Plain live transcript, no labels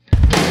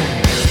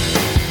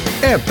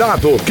É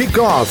dado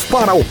kickoff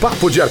para o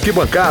papo de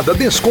arquibancada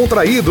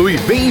descontraído e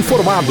bem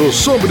informado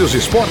sobre os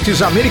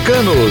esportes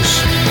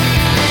americanos.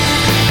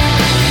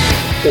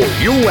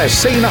 O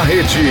USA na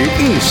Rede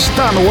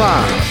está no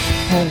ar.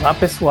 Olá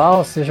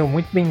pessoal, sejam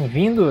muito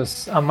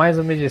bem-vindos a mais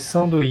uma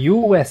edição do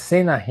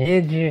USA na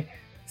Rede,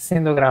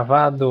 sendo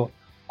gravado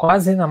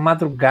quase na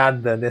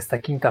madrugada desta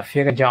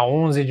quinta-feira, dia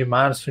 11 de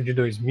março de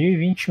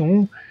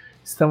 2021.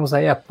 Estamos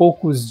aí a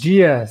poucos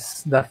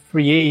dias da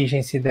Free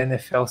Agency da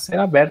NFL ser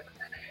aberta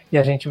e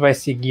a gente vai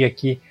seguir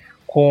aqui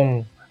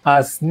com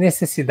as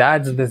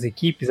necessidades das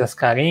equipes, as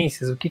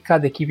carências, o que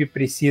cada equipe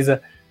precisa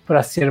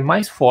para ser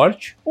mais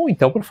forte ou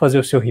então para fazer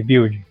o seu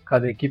rebuild.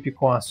 Cada equipe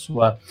com a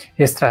sua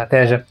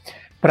estratégia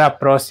para a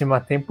próxima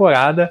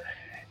temporada.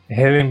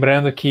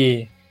 Relembrando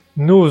que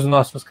nos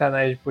nossos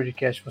canais de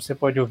podcast você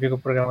pode ouvir o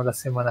programa da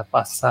semana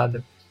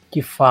passada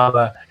que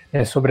fala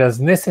sobre as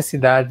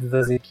necessidades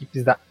das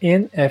equipes da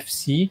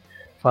NFC.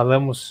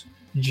 Falamos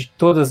de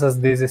todas as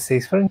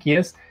 16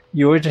 franquias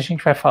e hoje a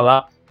gente vai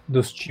falar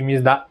dos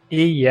times da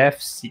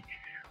AFC.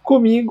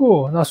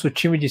 Comigo, nosso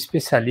time de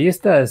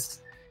especialistas,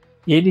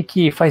 ele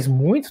que faz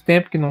muito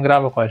tempo que não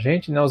grava com a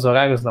gente, né? Os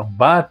horários não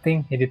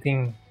batem, ele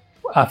tem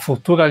a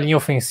futura linha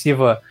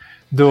ofensiva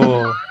do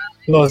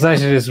Los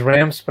Angeles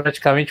Rams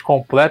praticamente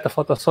completa,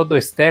 falta só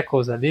 2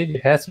 tackles ali, de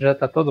resto já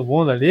está todo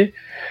mundo ali,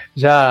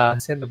 já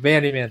sendo bem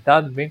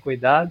alimentado, bem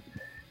cuidado.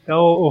 Então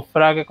o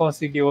Fraga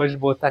conseguiu hoje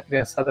botar a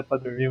criançada para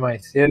dormir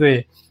mais cedo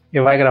e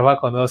vai gravar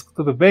conosco.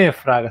 Tudo bem,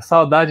 Fraga?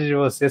 Saudade de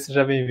você,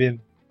 seja bem-vindo.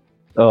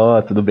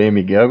 Tudo bem,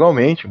 Miguel?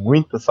 Igualmente,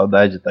 muita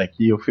saudade de estar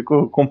aqui. Eu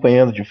fico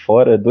acompanhando de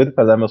fora, doido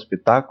para dar meus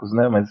pitacos,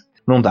 né? Mas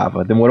não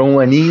dava. Demorou um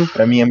aninho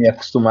para mim me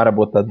acostumar a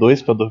botar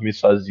 2 para dormir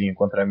sozinho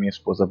enquanto a minha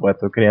esposa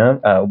bota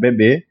o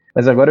bebê.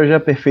 Mas agora eu já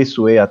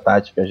aperfeiçoei a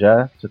tática,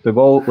 já tô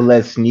igual o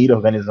Les Snead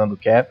organizando o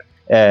cap.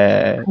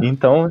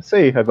 Então, isso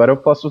aí. Agora eu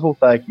posso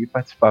voltar aqui e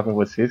participar com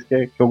vocês,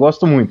 que eu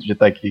gosto muito de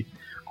estar aqui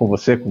com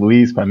você, com o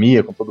Luiz, com a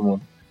Mia, com todo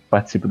mundo.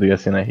 Participo do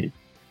USA na Rede.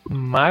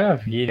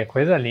 Maravilha,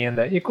 coisa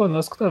linda. E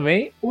conosco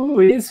também o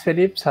Luiz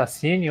Felipe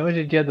Sassini. Hoje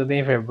é dia do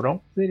Denver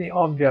Broncos. Ele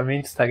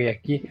obviamente estaria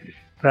aqui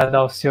para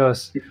dar os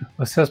seus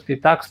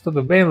pitacos.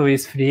 Tudo bem,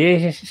 Luiz? Free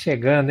Agent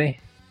chegando, hein?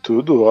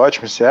 Tudo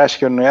ótimo. Você acha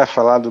que eu não ia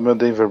falar do meu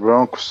Denver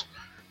Broncos?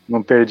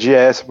 Não perdi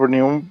essa por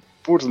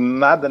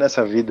nada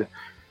nessa vida.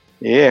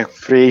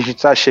 Free Agent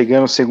está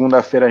chegando.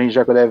 Segunda-feira a gente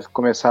já deve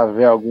começar a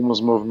ver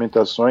algumas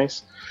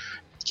movimentações,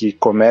 que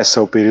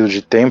começa o período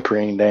de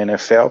tempering da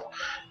NFL.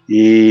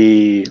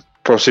 E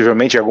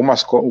possivelmente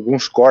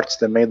alguns cortes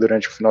também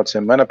durante o final de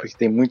semana, porque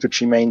tem muito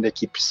time ainda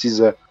que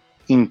precisa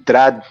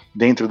entrar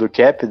dentro do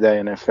cap da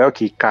NFL,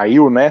 que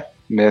caiu, né,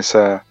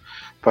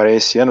 para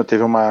esse ano.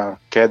 Teve uma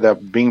queda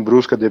bem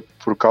brusca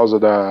por causa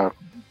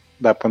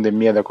da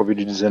pandemia da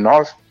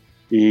Covid-19,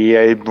 e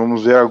aí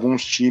vamos ver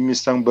alguns times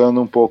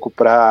sambando um pouco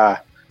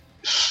para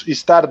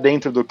estar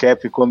dentro do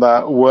cap quando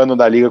o ano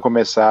da liga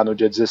começar no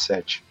dia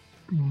 17.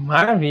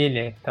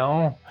 Maravilha,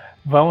 então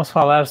vamos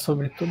falar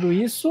sobre tudo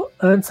isso.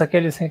 Antes,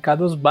 aqueles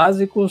recados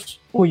básicos.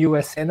 O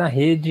USA na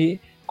Rede,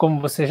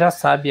 como você já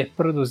sabe, é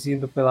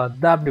produzido pela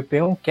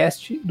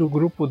WP1Cast, do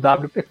grupo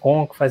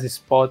WPcom, que faz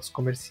spots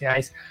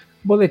comerciais,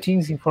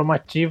 boletins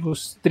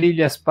informativos,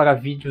 trilhas para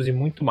vídeos e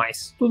muito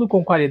mais. Tudo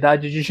com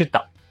qualidade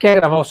digital. Quer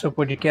gravar o seu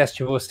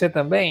podcast você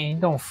também?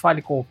 Então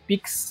fale com o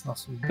Pix,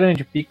 nosso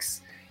grande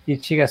Pix, e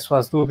tire as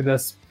suas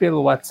dúvidas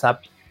pelo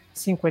WhatsApp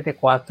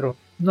 54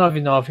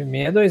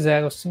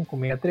 99620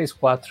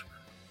 5634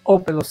 ou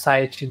pelo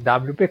site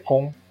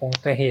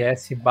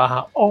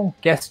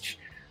wpcom.rs/oncast,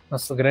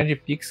 nosso grande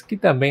Pix, que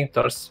também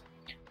torce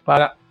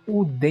para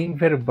o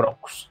Denver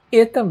Broncos.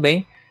 E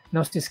também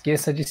não se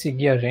esqueça de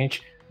seguir a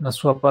gente na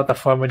sua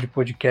plataforma de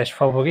podcast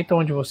favorita,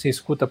 onde você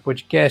escuta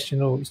podcast,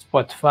 no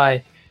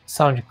Spotify,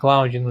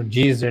 SoundCloud, no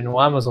Deezer,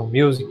 no Amazon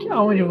Music,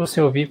 aonde você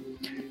ouvir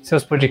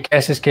seus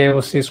podcasts, que aí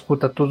você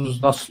escuta todos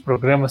os nossos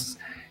programas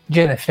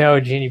de NFL,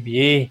 de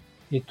NBA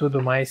e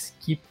tudo mais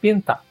que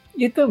pintar.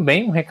 E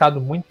também um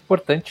recado muito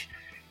importante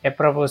é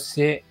para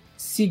você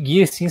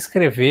seguir, se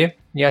inscrever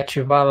e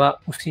ativar lá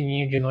o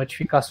sininho de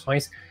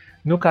notificações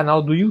no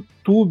canal do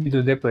YouTube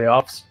do The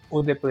Playoffs,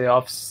 o The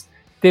Playoffs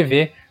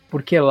TV,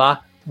 porque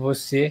lá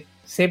você,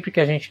 sempre que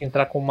a gente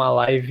entrar com uma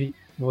live,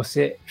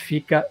 você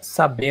fica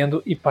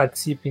sabendo e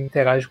participa e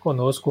interage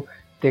conosco.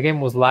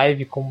 Teremos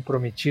live, como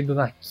prometido,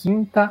 na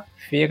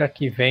quinta-feira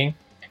que vem,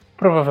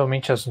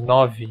 provavelmente às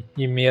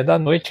 9h30 da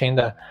noite,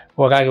 ainda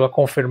o horário a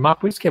confirmar,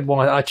 por isso que é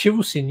bom, ativa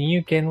o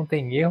sininho que aí não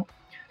tem erro,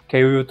 que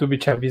aí o YouTube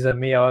te avisa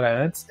meia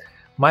hora antes,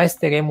 mas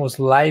teremos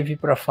live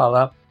para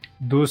falar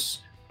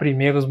dos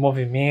primeiros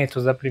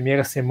movimentos, da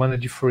primeira semana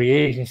de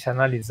Free Agency,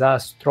 analisar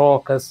as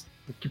trocas,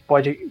 o que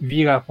pode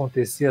vir a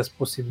acontecer, as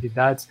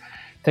possibilidades.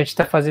 Então a gente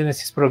está fazendo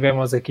esses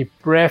programas aqui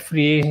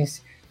pré-Free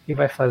Agency e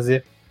vai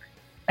fazer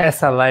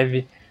essa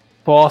live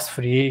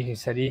pós-Free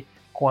Agency ali,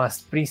 com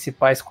as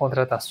principais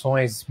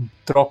contratações,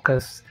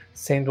 trocas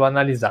sendo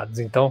analisadas.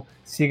 Então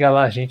siga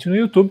lá a gente no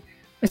YouTube,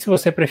 mas se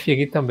você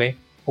preferir também,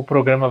 o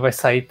programa vai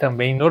sair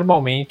também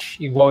normalmente,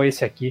 igual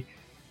esse aqui,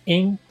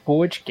 em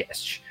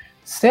podcast.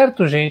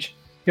 Certo, gente?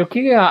 Eu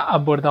queria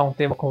abordar um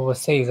tema com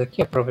vocês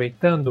aqui,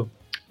 aproveitando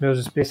meus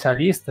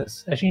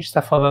especialistas. A gente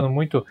está falando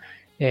muito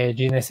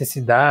de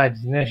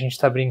necessidades, né? A gente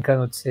está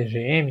brincando de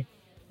CGM,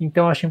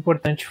 então acho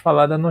importante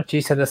falar da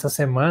notícia dessa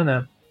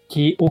semana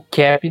que o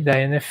cap da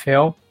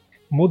NFL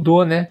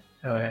mudou, né?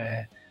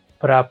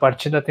 Para a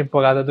partir da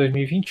temporada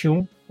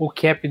 2021, o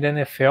cap da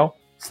NFL,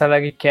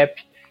 salary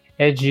cap,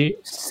 é de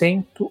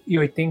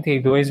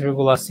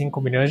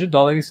 182,5 milhões de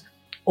dólares,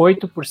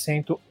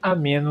 8% a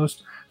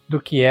menos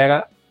do que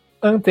era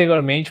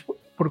anteriormente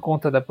por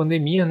conta da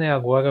pandemia, né?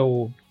 Agora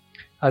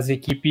as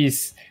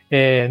equipes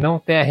não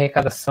têm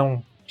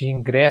arrecadação de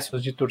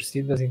ingressos de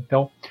torcidas,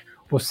 então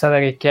o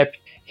salary cap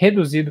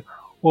reduzido.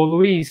 Ô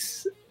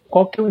Luiz,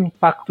 qual que é o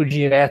impacto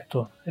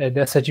direto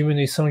dessa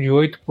diminuição de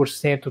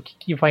 8%? O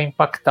que vai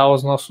impactar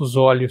os nossos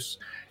olhos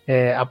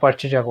a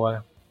partir de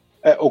agora?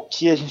 O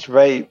que a gente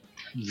vai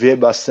ver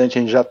bastante,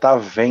 a gente já está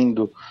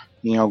vendo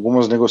em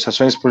algumas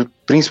negociações,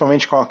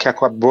 principalmente com a que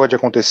acabou de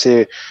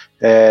acontecer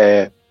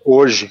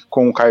hoje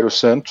com o Cairo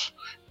Santos.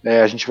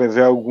 A gente vai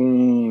ver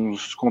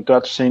alguns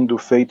contratos sendo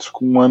feitos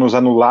com anos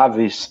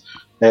anuláveis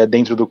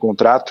dentro do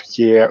contrato,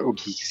 que é o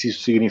que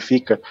isso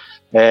significa.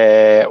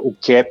 O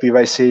cap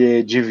vai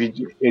ser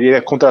dividido. Ele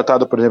é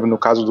contratado, por exemplo, no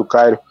caso do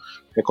Cairo,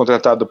 é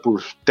contratado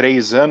por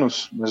 3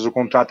 anos, mas o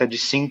contrato é de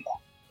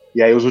 5.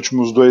 E aí os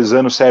últimos 2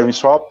 anos servem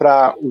só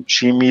para o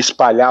time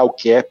espalhar o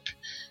cap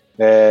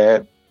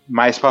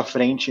mais para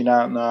frente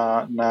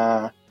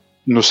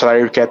no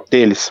salary cap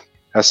deles.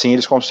 Assim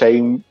eles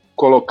conseguem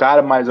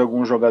colocar mais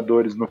alguns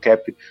jogadores no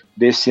cap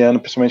desse ano,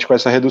 principalmente com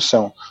essa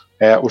redução.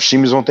 Os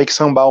times vão ter que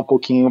sambar um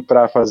pouquinho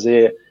para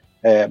fazer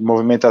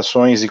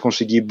movimentações e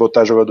conseguir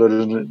botar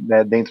jogadores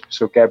dentro do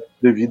seu cap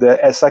devido a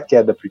essa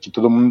queda, porque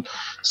todo mundo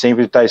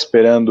sempre está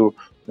esperando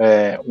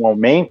um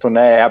aumento,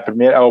 né? É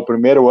o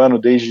primeiro ano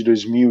desde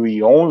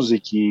 2011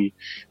 que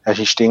a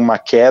gente tem uma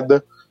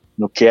queda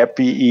no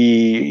cap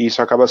e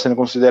isso acaba sendo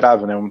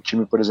considerável, né? Um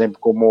time, por exemplo,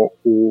 como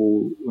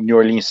o New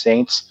Orleans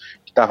Saints,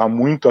 que estava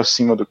muito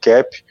acima do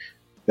cap,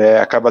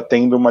 acaba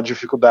tendo uma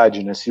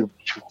dificuldade, né? Se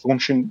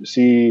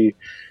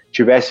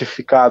tivesse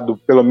ficado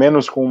pelo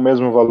menos com o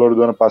mesmo valor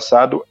do ano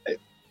passado,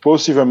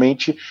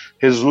 possivelmente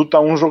resulta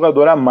um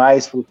jogador a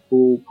mais para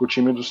o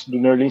time do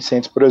New Orleans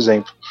Saints, por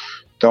exemplo.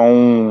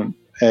 Então,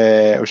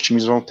 os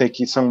times vão ter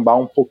que sambar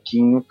um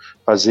pouquinho,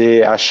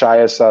 achar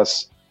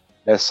esses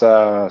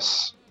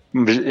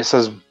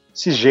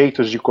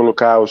jeitos de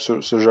colocar os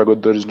seus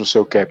jogadores no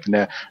seu cap,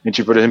 né? A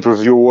gente, por exemplo,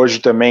 viu hoje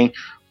também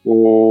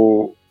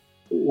o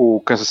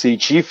Kansas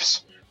City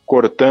Chiefs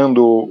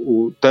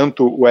cortando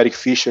tanto o Eric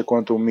Fisher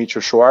quanto o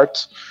Mitchell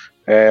Schwartz.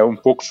 É um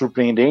pouco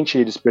surpreendente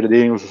eles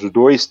perderem os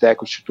 2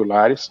 tackles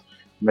titulares,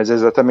 mas é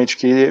exatamente o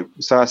que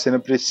estava sendo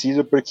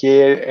preciso,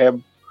 porque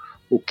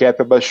o cap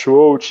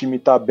abaixou, o time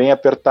está bem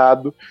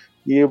apertado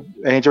e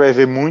a gente vai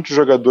ver muitos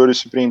jogadores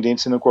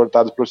surpreendentes sendo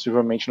cortados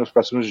possivelmente nos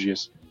próximos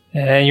dias.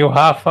 E o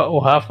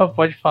Rafa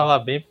pode falar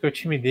bem, porque o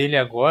time dele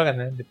agora,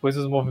 né, depois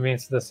dos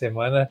movimentos da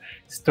semana,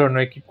 se tornou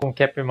a equipe com o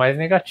cap mais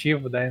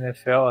negativo da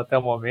NFL até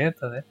o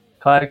momento, né?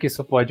 Claro que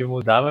isso pode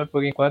mudar, mas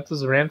por enquanto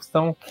os Rams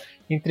estão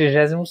em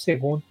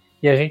 32º.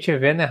 E a gente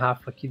vê, né,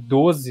 Rafa, que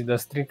 12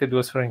 das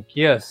 32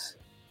 franquias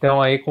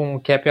estão aí com o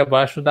cap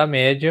abaixo da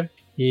média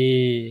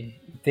e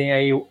tem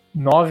aí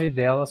 9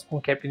 delas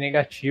com cap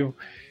negativo.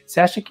 Você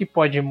acha que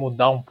pode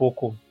mudar um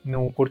pouco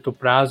no curto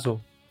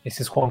prazo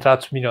esses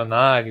contratos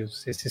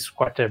milionários, esses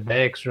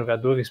quarterbacks,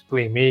 jogadores,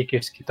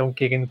 playmakers que estão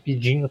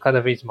pedindo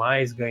cada vez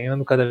mais,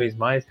 ganhando cada vez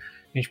mais?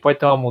 A gente pode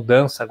ter uma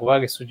mudança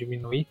agora, isso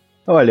diminuir?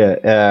 Olha,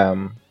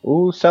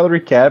 o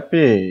salary cap,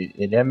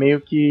 ele é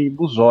meio que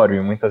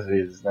ilusório muitas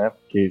vezes, né?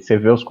 Porque você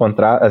vê os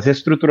contratos, as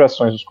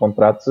reestruturações dos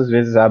contratos às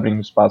vezes abrem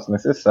o espaço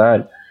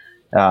necessário.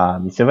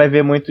 E você vai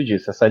ver muito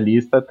disso. Essa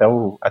lista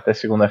até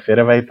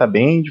segunda-feira vai estar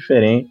bem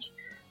diferente.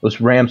 Os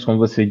Rams, como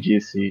você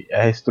disse,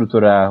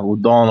 reestruturar o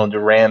Donald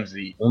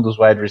Ramsey, um dos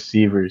wide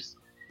receivers,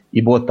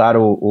 e botar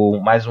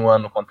mais um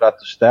ano no contrato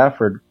do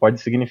Stafford, pode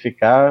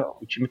significar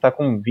o time estar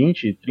com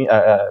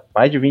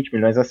mais de 20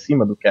 milhões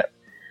acima do cap.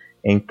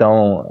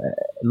 Então,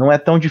 não é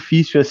tão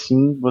difícil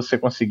assim você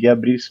conseguir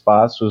abrir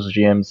espaço, os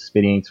GMs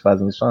experientes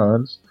fazem isso há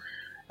anos.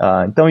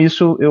 Então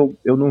isso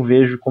eu não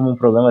vejo como um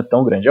problema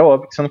tão grande. É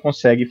óbvio que você não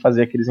consegue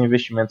fazer aqueles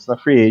investimentos na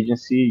free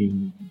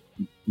agency,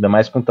 ainda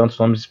mais com tantos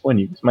nomes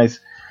disponíveis,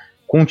 mas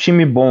com um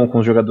time bom,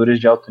 com jogadores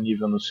de alto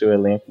nível no seu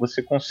elenco,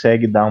 você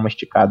consegue dar uma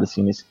esticada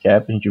assim nesse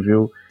cap. A gente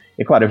viu,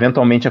 e claro,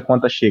 eventualmente a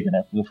conta chega,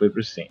 né, como foi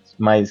para os Saints.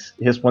 Mas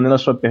respondendo a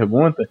sua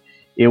pergunta,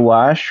 eu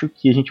acho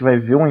que a gente vai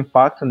ver um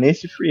impacto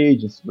nesse free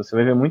agency. Você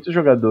vai ver muitos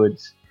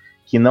jogadores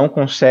que não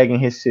conseguem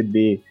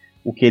receber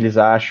o que eles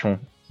acham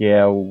que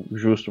é o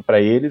justo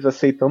para eles,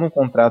 aceitando um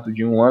contrato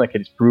de 1 ano,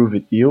 aqueles prove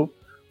it deal,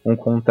 um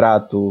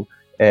contrato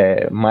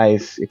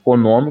mais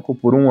econômico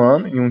por 1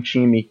 ano, em um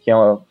time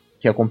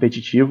que é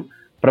competitivo,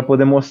 para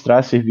poder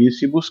mostrar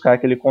serviço e buscar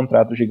aquele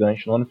contrato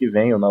gigante no ano que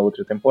vem ou na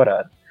outra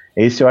temporada.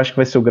 Esse eu acho que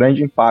vai ser o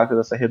grande impacto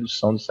dessa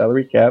redução do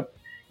salary cap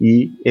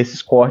e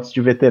esses cortes de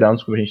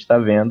veteranos, como a gente está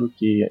vendo,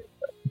 que é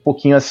um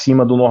pouquinho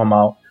acima do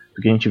normal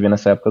do que a gente vê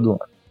nessa época do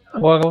ano.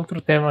 Agora, outro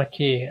tema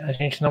que a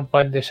gente não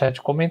pode deixar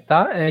de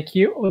comentar é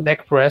que o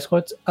Dak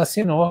Prescott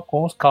assinou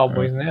com os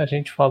Cowboys, né? A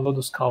gente falou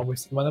dos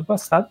Cowboys semana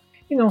passada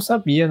e não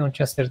sabia, não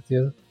tinha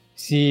certeza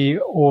se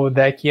o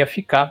Dak ia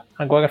ficar.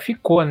 Agora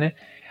ficou, né?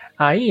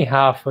 Aí,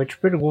 Rafa, eu te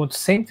pergunto,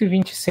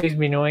 126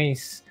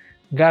 milhões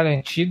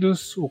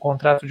garantidos, o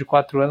contrato de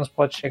 4 anos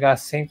pode chegar a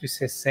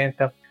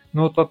 160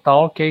 no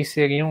total, que aí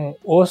seriam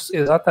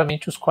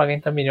exatamente os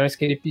 40 milhões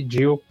que ele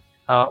pediu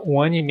há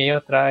 1 ano e meio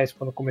atrás,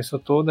 quando começou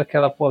toda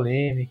aquela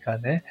polêmica,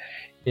 né?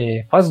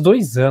 Faz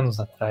 2 anos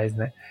atrás,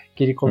 né?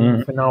 Que ele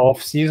foi na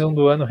off-season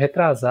do ano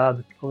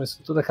retrasado, que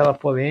começou toda aquela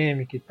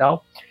polêmica e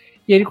tal.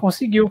 E ele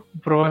conseguiu.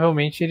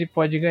 Provavelmente ele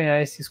pode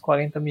ganhar esses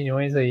 40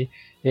 milhões aí.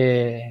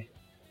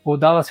 O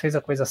Dallas fez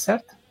a coisa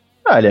certa?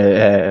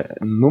 Olha,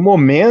 no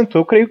momento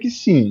eu creio que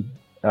sim.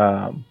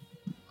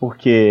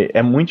 Porque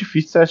é muito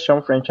difícil você achar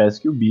um franchise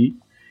QB.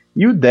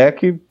 E o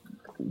Dak,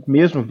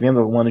 mesmo vendo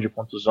algum ano de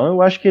contusão,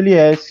 eu acho que ele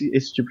é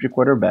esse tipo de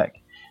quarterback.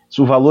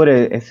 Se o valor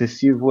é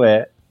excessivo,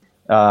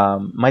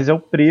 mas é o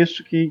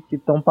preço que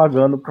estão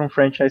pagando para um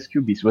franchise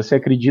QB. Se você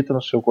acredita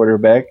no seu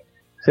quarterback,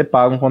 você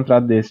paga um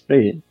contrato desse para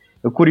ele.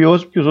 É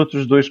curioso porque os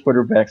outros 2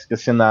 quarterbacks que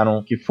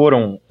assinaram, que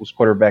foram os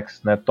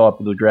quarterbacks, né,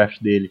 top do draft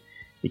dele,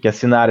 e que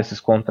assinaram esses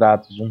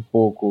contratos um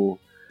pouco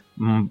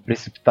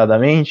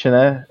precipitadamente,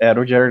 né,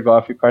 eram o Jared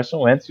Goff e o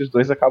Carson Wentz, e os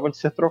 2 acabam de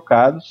ser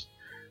trocados.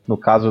 No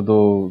caso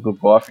do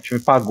Goff, o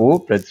time pagou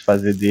para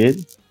desfazer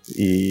dele,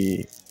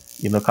 e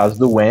no caso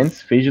do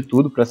Wentz, fez de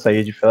tudo para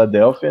sair de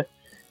Filadélfia,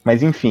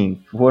 mas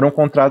enfim, foram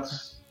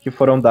contratos que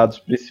foram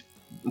dados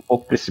um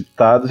pouco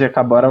precipitados e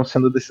acabaram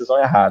sendo a decisão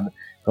errada.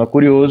 Então é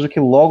curioso que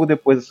logo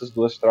depois dessas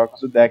 2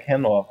 trocas o Dak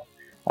renova.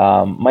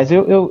 Mas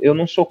eu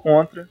não sou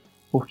contra,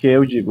 porque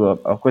eu digo,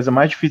 a coisa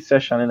mais difícil de se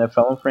achar na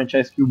NFL é um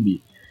franchise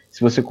QB.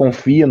 Se você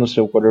confia no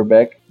seu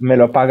quarterback,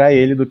 melhor pagar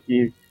ele do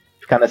que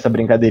ficar nessa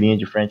brincadeirinha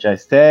de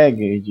franchise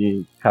tag,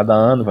 de cada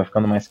ano vai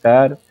ficando mais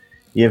caro,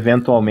 e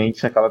eventualmente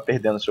você acaba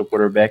perdendo o seu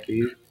quarterback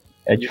e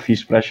é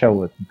difícil para achar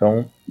outro.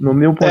 Então, no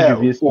meu ponto de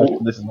vista, é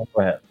a decisão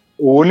correta.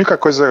 A única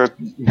coisa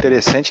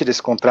interessante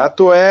desse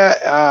contrato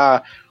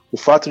é o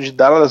fato de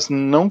Dallas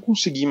não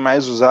conseguir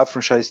mais usar a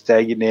franchise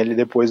tag nele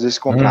depois desse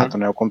contrato,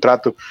 né? O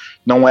contrato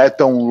não é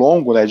tão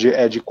longo, né?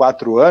 É de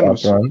 4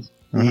 anos. 4 anos.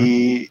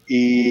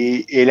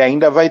 E ele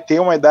ainda vai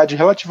ter uma idade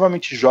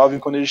relativamente jovem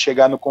quando ele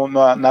chegar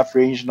na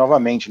free agent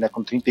novamente, né?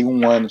 Com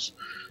 31 anos.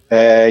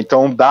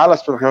 Então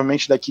Dallas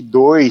provavelmente daqui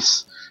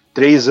 2,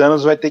 3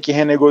 anos vai ter que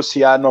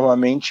renegociar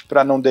novamente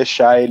para não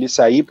deixar ele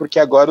sair, porque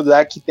agora o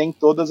Dak tem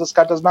todas as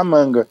cartas na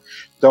manga.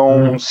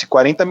 Então, se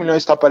 40 milhões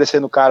está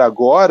aparecendo caro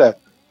agora,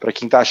 para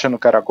quem está achando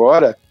caro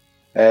agora,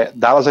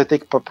 Dallas vai ter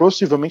que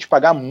possivelmente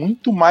pagar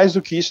muito mais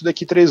do que isso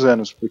daqui 3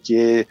 anos,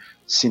 porque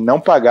se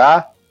não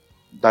pagar,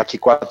 daqui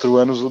 4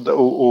 anos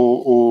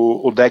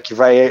o Dak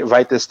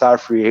vai testar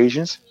free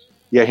agents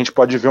e a gente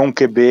pode ver um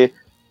QB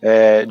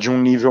de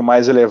um nível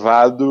mais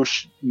elevado,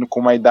 com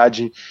uma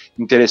idade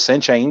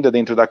interessante ainda,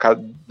 dentro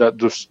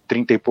dos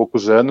 30 e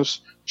poucos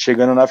anos,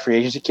 chegando na free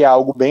agency, que é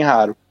algo bem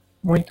raro.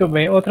 Muito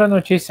bem. Outra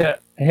notícia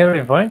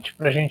relevante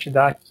para a gente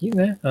dar aqui,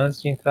 né,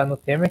 antes de entrar no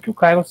tema, é que o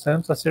Cairo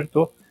Santos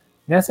acertou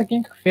nessa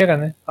quinta-feira,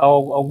 né,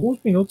 alguns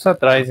minutos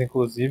atrás,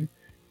 inclusive,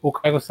 o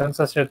Cairo Santos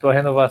acertou a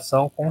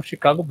renovação com o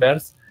Chicago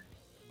Bears,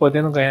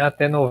 podendo ganhar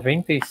até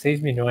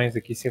 96 milhões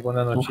aqui, segundo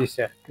a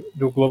notícia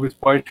do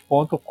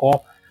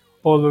Globoesporte.com.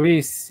 Ô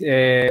Luiz,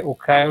 o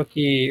Cairo,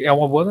 que é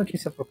uma boa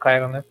notícia para o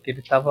Cairo, né, porque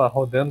ele estava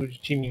rodando de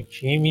time em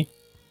time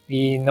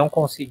e não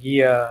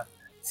conseguia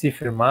se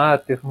firmar,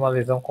 teve uma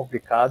lesão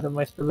complicada,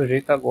 mas pelo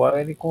jeito agora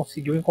ele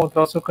conseguiu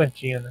encontrar o seu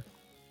cantinho,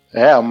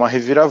 né? Uma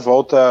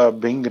reviravolta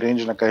bem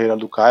grande na carreira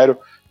do Cairo.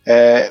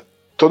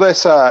 Todo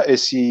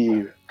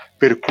esse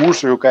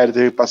percurso que o Cairo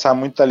teve que passar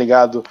muito tá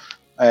ligado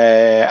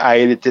a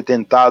ele ter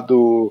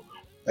tentado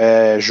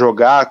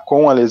jogar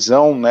com a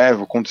lesão, né?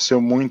 Aconteceu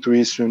muito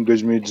isso em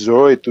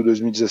 2018,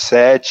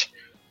 2017,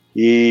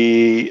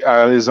 e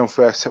a lesão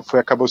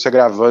acabou se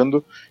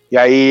agravando, e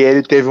aí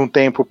ele teve um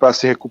tempo para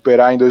se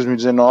recuperar em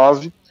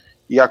 2019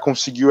 e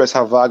conseguiu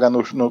essa vaga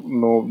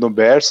no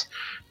Bears,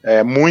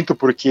 muito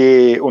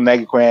porque o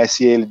Nagy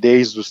conhece ele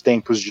desde os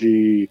tempos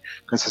de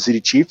Kansas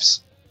City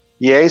Chiefs,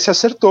 e aí se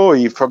acertou,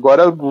 e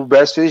agora o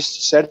Bears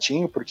fez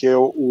certinho, porque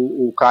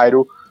o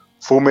Cairo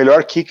foi o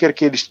melhor kicker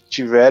que eles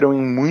tiveram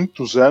em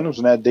muitos anos,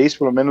 né?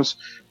 Pelo menos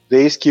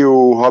desde que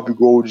o Rob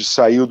Gold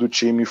saiu do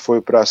time e foi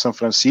para São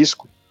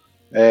Francisco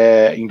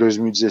em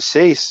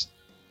 2016,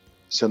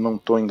 se eu não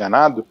estou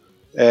enganado,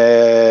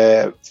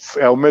 é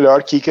o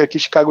melhor kicker que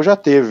Chicago já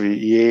teve.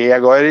 E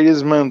agora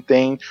eles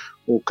mantêm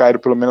o Cairo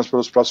pelo menos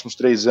pelos próximos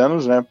 3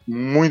 anos, né?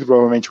 Muito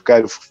provavelmente o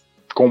Cairo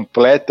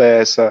completa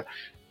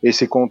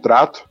esse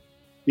contrato.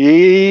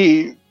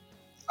 E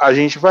a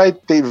gente vai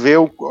ver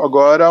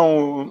agora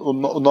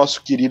o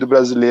nosso querido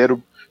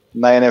brasileiro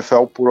na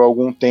NFL por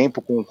algum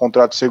tempo, com um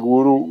contrato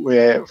seguro,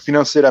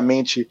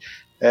 financeiramente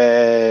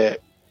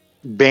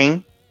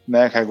bem,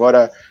 né? Que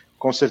agora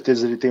com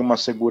certeza ele tem uma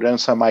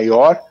segurança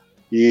maior,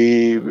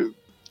 e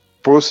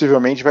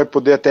possivelmente vai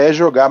poder até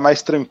jogar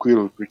mais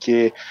tranquilo,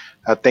 porque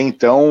até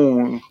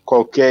então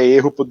qualquer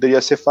erro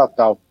poderia ser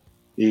fatal.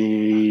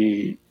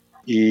 E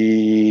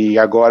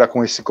agora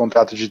com esse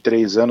contrato de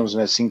 3 anos,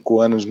 né,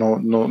 5 anos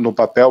no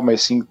papel,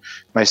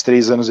 mas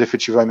 3 anos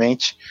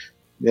efetivamente,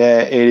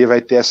 ele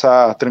vai ter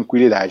essa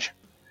tranquilidade.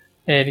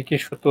 Ele que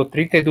chutou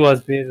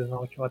 32 vezes na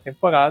última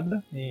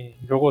temporada e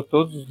jogou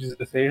todos os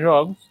 16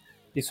 jogos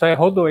e só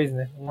errou 2,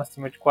 né? Um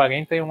acima de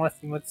 40 e um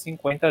acima de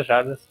 50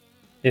 jardas.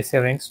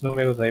 Excelentes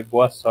números aí,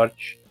 boa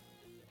sorte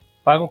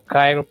para o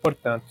Cairo,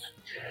 portanto.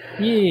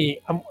 E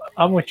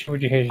a motivo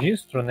de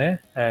registro, né?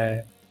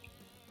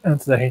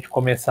 Antes da gente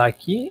começar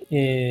aqui,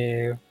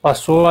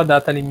 passou a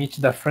data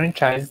limite da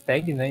franchise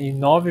tag, né? E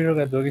 9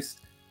 jogadores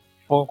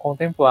foram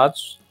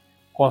contemplados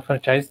com a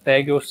franchise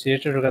tag, ou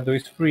seja,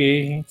 jogadores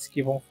free agents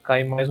que vão ficar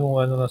aí mais um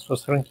ano nas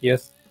suas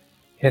franquias,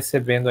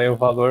 recebendo aí o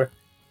valor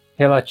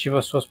relativo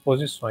às suas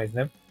posições,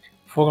 né?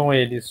 Foram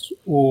eles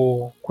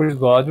o Chris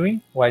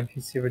Godwin, wide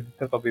receiver do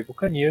Tampa Bay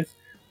Buccaneers,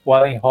 o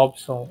Allen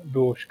Robinson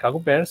do Chicago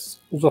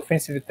Bears, os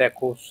offensive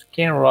tackles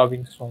Ken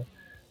Robinson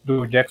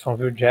do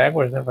Jacksonville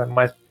Jaguars, né? Vai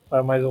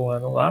mais um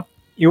ano lá,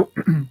 e o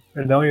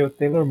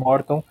Taylor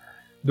Morton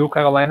do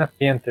Carolina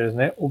Panthers,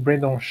 né? O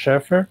Brandon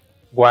Schaeffer,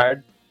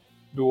 guard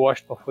do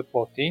Washington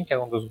Football Team, que é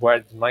um dos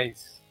guards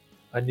mais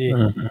ali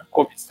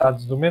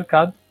cobiçados do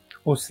mercado,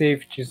 os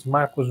safeties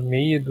Marcus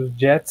Maye dos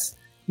Jets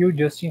e o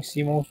Justin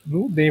Simmons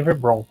do Denver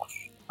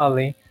Broncos,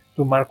 além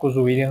do Marcus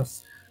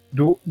Williams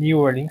do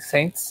New Orleans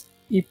Saints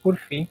e, por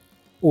fim,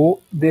 o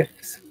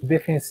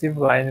defensive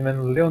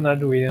lineman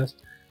Leonard Williams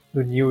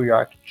do New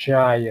York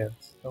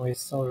Giants. Então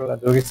esses são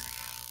jogadores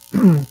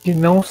que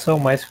não são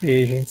mais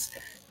free agents,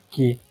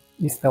 que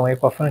estão aí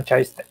com a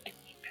franchise tag.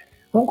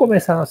 Vamos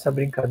começar nossa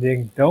brincadeira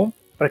então.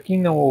 Para quem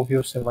não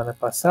ouviu semana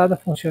passada,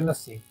 funciona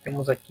assim.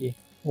 Temos aqui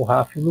o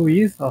Rafa e o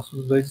Luiz,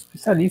 nossos 2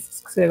 especialistas,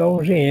 que serão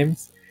os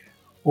GMs.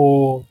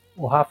 O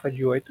Rafa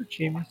de 8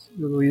 times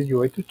e o Luiz de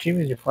 8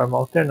 times, de forma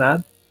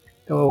alternada.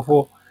 Então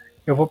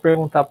eu vou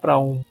perguntar para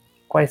um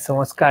quais são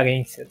as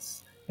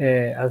carências,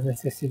 as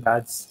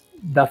necessidades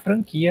da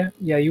franquia,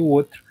 e aí o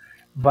outro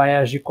vai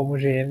agir como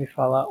GM e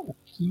falar o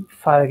que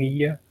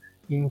faria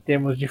em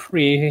termos de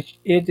free agent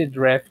e de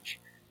draft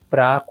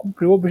para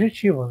cumprir o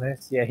objetivo, né?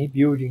 Se é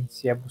rebuilding,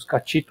 se é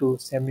buscar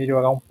títulos, se é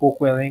melhorar um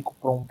pouco o elenco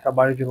para um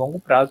trabalho de longo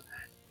prazo,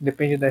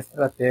 depende da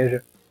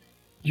estratégia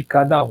de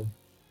cada um,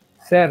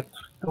 certo?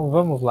 Então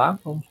vamos lá,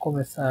 vamos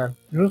começar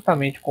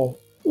justamente com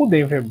o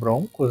Denver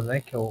Broncos,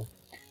 né? Que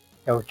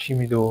é o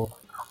time do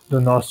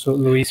nosso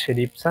Luiz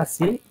Felipe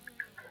Saci.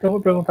 Então eu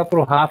vou perguntar para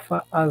o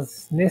Rafa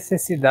as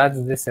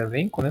necessidades desse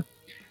elenco, né?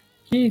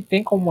 Que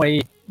tem como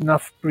aí na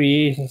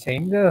free agency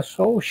ainda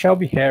só o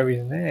Shelby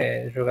Harris,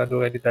 né,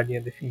 jogador ali da linha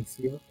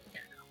defensiva,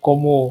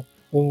 como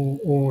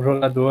um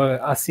jogador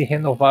a se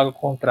renovar o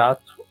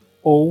contrato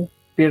ou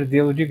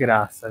perdê-lo de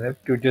graça, né,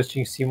 porque o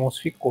Justin Simmons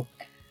ficou.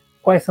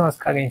 Quais são as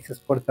carências,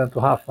 portanto,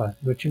 Rafa,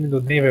 do time do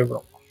Denver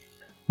Broncos?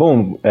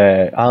 Bom,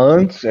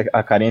 antes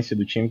a carência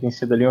do time tem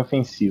sido a linha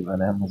ofensiva,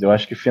 né, mas eu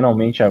acho que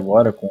finalmente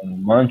agora com o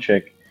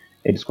Munchak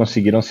eles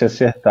conseguiram se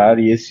acertar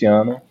e esse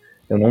ano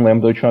eu não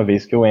lembro da última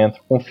vez que eu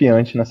entro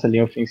confiante nessa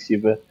linha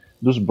ofensiva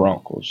dos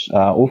Broncos.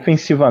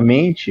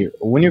 Ofensivamente,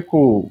 o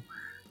único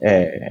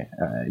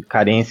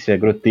carência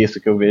grotesca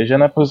que eu vejo é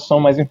na posição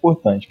mais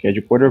importante, que é de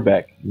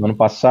quarterback. No ano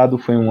passado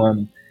foi um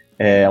ano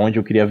onde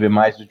eu queria ver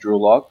mais do Drew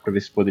Lock, para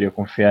ver se poderia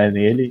confiar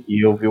nele,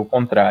 e eu vi o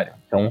contrário.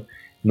 Então,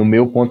 no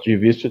meu ponto de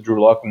vista, o Drew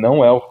Lock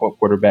não é o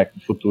quarterback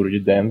do futuro de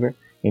Denver,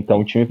 então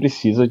o time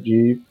precisa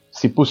de,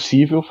 se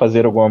possível,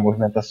 fazer alguma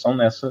movimentação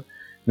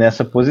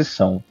nessa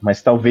posição,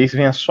 mas talvez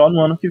venha só no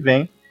ano que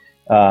vem.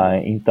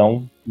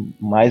 Então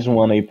mais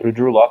um ano aí para o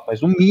Drew Lock,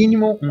 mas o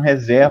mínimo um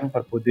reserva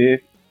para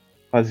poder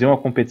fazer uma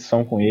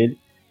competição com ele,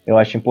 eu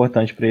acho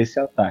importante para esse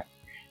ataque,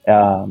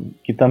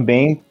 que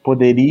também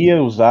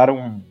poderia usar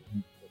um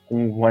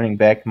running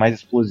back mais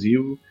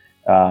explosivo.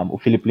 O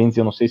Philip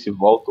Lindsay eu não sei se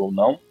volta ou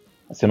não,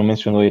 você não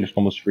mencionou eles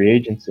como os free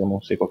agents, eu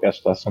não sei qual é a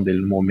situação dele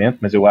no momento,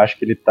 mas eu acho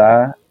que ele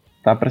tá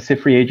para ser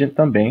free agent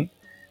também,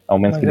 ao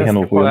menos que ele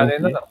renovou.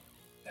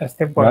 Essa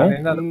temporada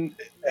ainda não.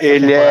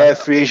 Ele é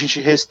free agent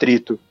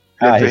restrito.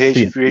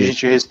 Free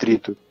agent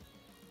restrito.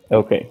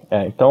 Ok.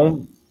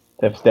 Então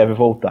deve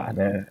voltar,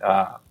 né?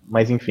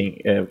 Mas enfim,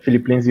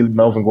 Philip Lindsay e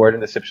Melvin Gordon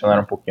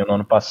decepcionaram um pouquinho no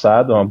ano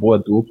passado, uma boa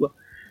dupla.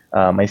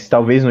 Mas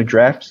talvez no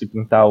draft, se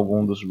pintar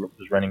algum dos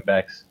running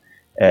backs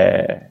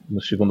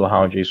no segundo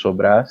round aí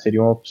sobrar,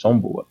 seria uma opção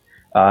boa.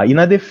 E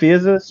na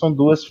defesa são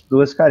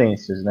duas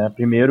carências, né?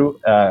 Primeiro,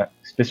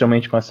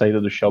 especialmente com a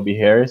saída do Shelby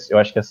Harris, eu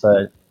acho que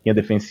essa linha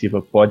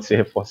defensiva pode ser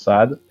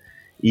reforçada,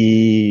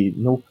 e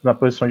na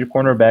posição de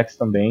cornerbacks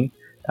também,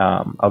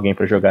 alguém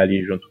para jogar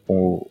ali junto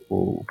com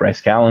o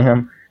Bryce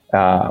Callahan,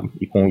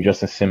 e com o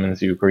Justin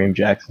Simmons e o Kareem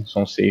Jackson,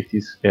 são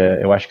safeties.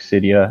 Eu acho que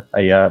seria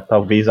aí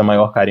talvez a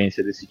maior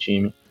carência desse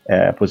time,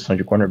 a posição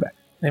de cornerback.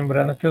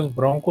 Lembrando que os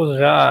Broncos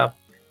já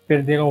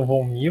perderam o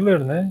Von Miller,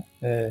 né,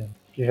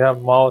 que já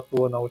mal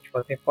atuou na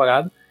última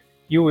temporada,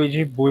 e o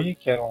AJ Bouye,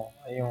 que era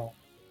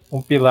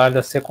um pilar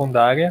da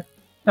secundária.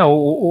 Não,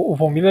 o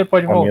Von Miller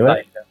pode voltar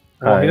ainda.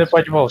 O Von Miller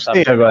pode voltar.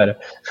 Sim, agora.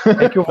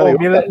 É que o Von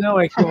Miller,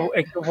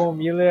 é que o Von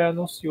Miller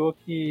anunciou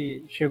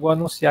que chegou a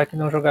anunciar que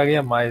não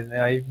jogaria mais,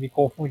 né? Aí me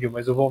confundiu,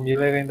 mas o Von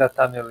Miller ainda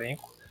tá no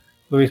elenco.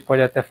 O Luiz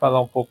pode até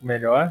falar um pouco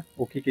melhor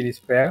o que ele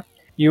espera.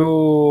 E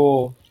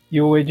o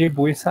Ed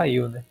Bowie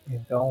saiu, né?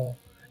 Então,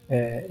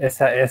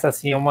 essa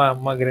sim é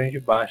uma grande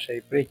baixa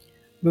aí para equipe.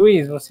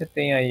 Luiz, você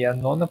tem aí a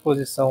 9ª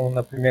posição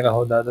na primeira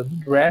rodada do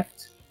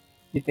draft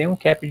e tem um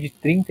cap de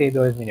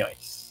 32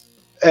 milhões.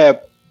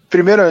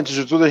 Primeiro, antes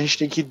de tudo, a gente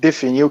tem que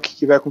definir o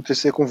que vai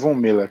acontecer com o Von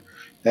Miller.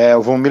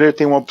 O Von Miller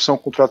tem uma opção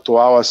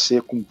contratual a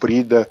ser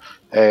cumprida,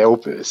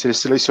 ser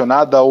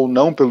selecionada ou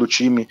não pelo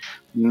time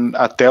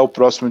até o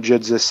próximo dia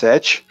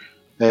 17,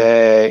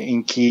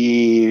 em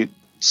que,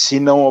 se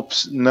não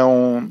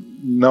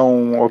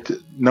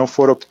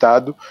for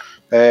optado,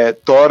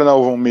 torna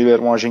o Von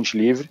Miller um agente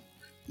livre,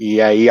 e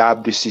aí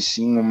abre-se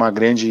sim uma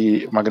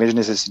grande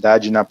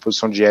necessidade na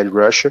posição de edge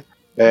rusher.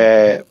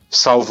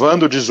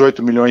 Salvando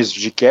 18 milhões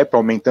de cap,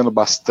 aumentando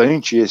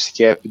bastante esse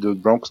cap do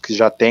Broncos, que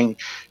já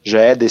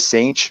é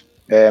decente,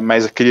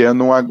 mas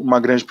criando uma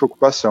grande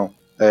preocupação.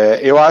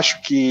 Eu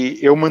acho que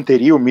eu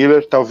manteria o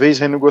Miller, talvez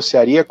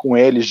renegociaria com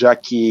ele, já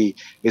que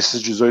esses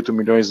 18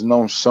 milhões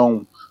não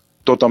são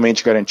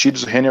totalmente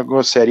garantidos,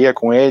 renegociaria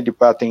com ele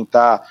para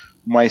tentar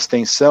uma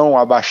extensão,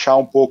 abaixar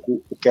um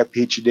pouco o cap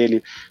hit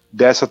dele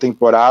dessa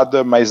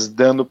temporada, mas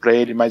dando para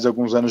ele mais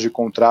alguns anos de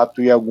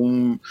contrato e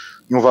um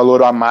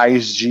valor a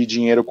mais de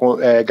dinheiro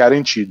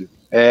garantido.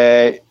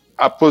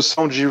 A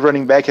posição de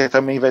running back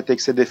também vai ter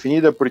que ser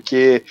definida,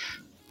 porque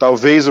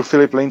talvez o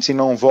Philip Lindsay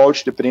não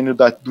volte,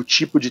 dependendo do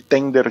tipo de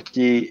tender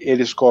que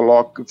eles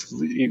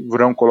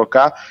vão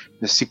colocar.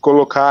 Se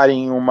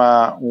colocarem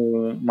uma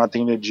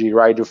tender de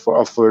right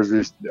of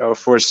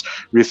force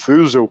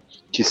refusal,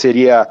 que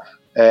seria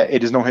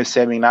eles não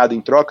recebem nada em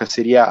troca,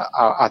 seria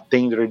a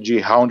tender de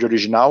round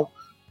original.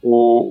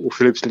 O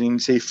Philip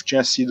Lindsay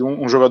tinha sido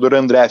um jogador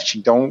undrafted,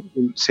 então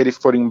se ele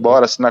for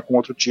embora, assinar com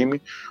outro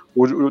time,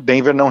 o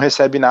Denver não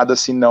recebe nada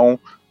se não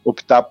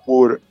optar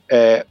por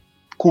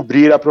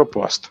cobrir a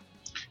proposta.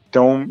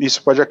 Então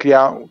isso pode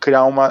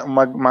criar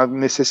uma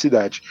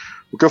necessidade.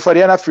 O que eu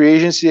faria na free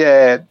agency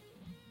é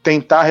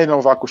tentar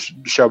renovar com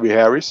o Shelby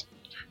Harris.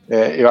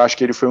 Eu acho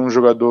que ele foi um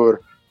jogador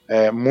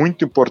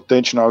muito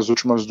importante nas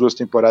últimas 2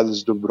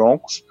 temporadas do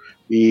Broncos,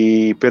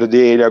 e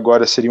perder ele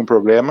agora seria um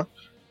problema.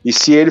 E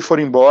se ele for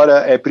embora,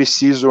 é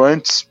preciso,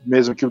 antes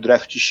mesmo que o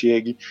draft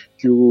chegue,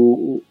 que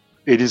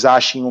eles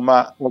achem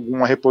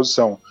alguma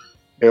reposição.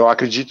 Eu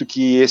acredito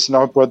que esse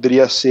nome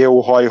poderia ser o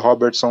Roy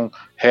Robertson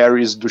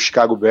Harris do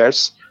Chicago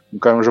Bears,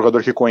 um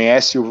jogador que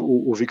conhece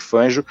o Vic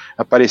Fangio,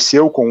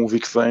 apareceu com o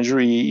Vic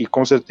Fangio e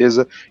com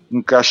certeza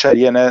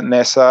encaixaria, né,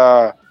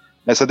 nessa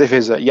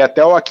defesa. E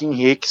até o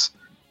Akiem Hicks,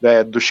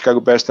 do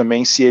Chicago Bears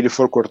também, se ele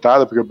for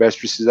cortado, porque o Bears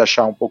precisa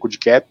achar um pouco de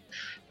cap,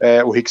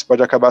 o Hicks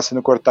pode acabar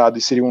sendo cortado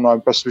e seria um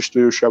nome para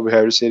substituir o Shelby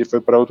Harris se ele for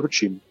para outro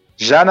time.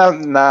 Já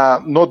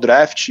no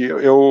draft,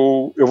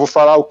 eu vou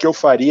falar o que eu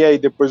faria e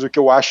depois o que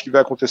eu acho que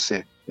vai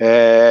acontecer.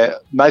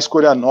 Na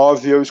escolha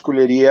 9, eu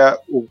escolheria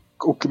o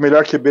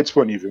melhor QB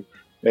disponível.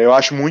 Eu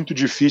acho muito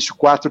difícil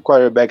 4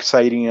 quarterbacks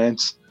saírem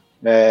antes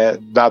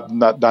da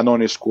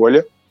 9ª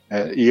escolha.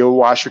 E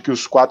eu acho que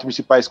os 4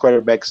 principais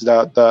quarterbacks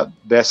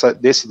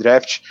desse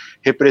draft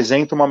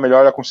representam uma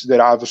melhora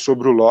considerável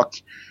sobre o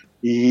Locke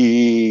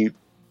e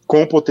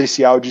com o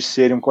potencial de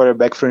ser um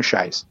quarterback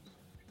franchise.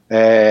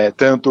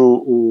 Tanto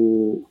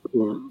o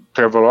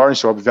Trevor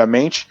Lawrence,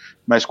 obviamente,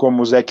 mas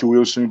como o Zach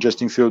Wilson e o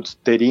Justin Fields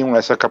teriam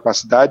essa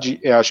capacidade,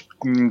 eu acho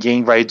que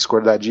ninguém vai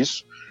discordar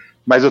disso,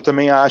 mas eu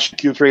também acho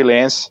que o Trey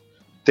Lance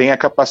tem a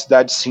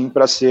capacidade sim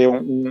para ser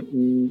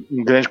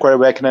um grande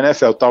quarterback na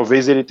NFL.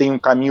 Talvez ele tenha um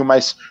caminho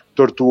mais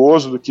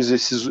tortuoso do que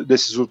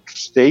desses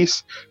outros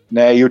 3,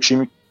 né, e o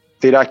time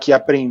terá que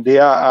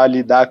aprender a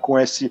lidar com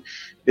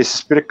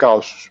esses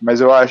percalços, mas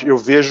eu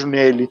vejo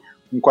nele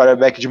um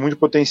quarterback de muito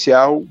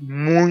potencial,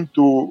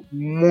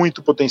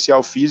 muito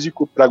potencial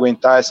físico para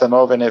aguentar essa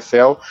nova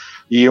NFL,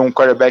 e um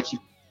quarterback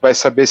que vai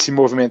saber se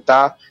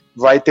movimentar,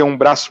 vai ter um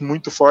braço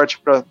muito forte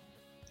para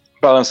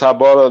lançar a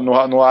bola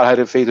no ar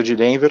rarefeito de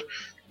Denver,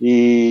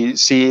 e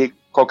se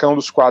qualquer um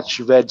dos 4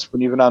 estiver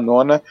disponível na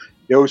 9ª,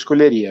 eu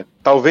escolheria.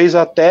 Talvez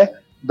até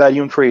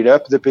daria um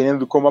trade-up, dependendo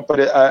de como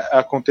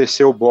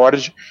acontecer o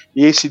board,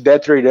 e se der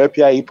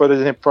trade-up, aí, por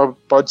exemplo,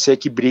 pode ser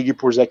que brigue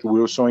por Zach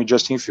Wilson e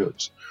Justin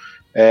Fields.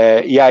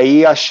 E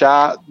aí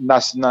achar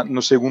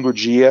no segundo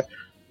dia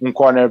um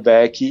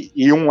cornerback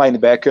e um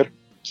linebacker,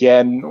 que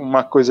é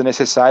uma coisa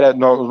necessária.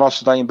 Os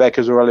nossos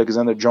linebackers, o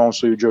Alexander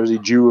Johnson e o Josie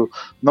Jewell,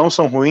 não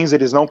são ruins,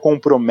 eles não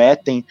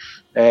comprometem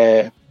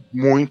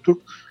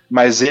muito,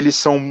 mas eles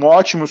são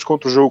ótimos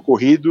contra o jogo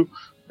corrido,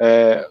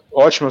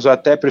 ótimos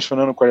até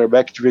pressionando o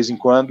quarterback de vez em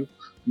quando,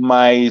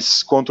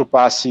 mas contra o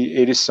passe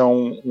eles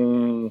são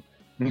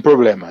um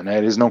problema, né?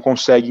 Eles não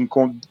conseguem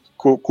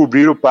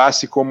cobrir o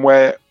passe como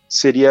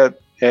seria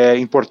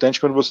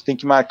importante quando você tem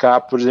que marcar,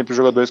 por exemplo,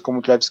 jogadores como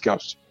o Travis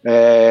Kelce.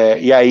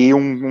 E aí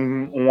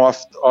um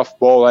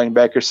off-ball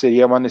linebacker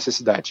seria uma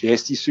necessidade. É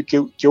isso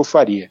que eu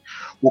faria.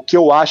 O que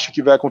eu acho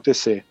que vai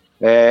acontecer?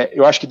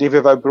 Eu acho que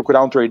Denver vai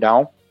procurar um trade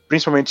down,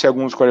 principalmente se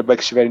alguns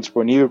quarterbacks estiverem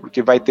disponíveis,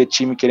 porque vai ter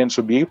time querendo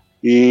subir,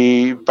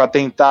 e para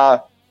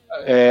tentar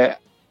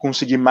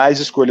conseguir mais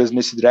escolhas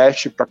nesse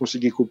draft, para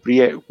conseguir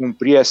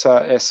cumprir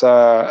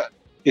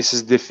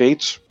esses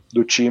defeitos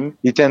do time,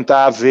 e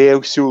tentar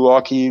ver se o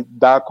Locke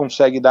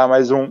consegue dar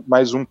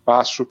mais um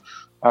passo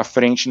à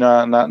frente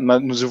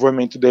no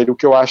desenvolvimento dele, o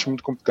que eu acho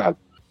muito complicado.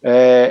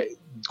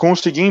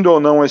 Conseguindo ou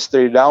não esse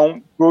trade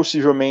down,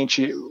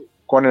 possivelmente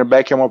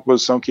cornerback é uma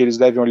posição que eles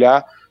devem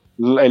olhar,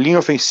 linha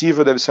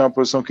ofensiva deve ser uma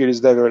posição que eles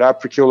devem olhar,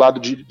 porque o lado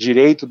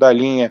direito da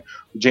linha,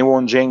 o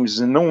Jawan James,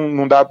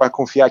 não dá para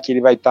confiar que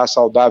ele vai estar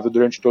saudável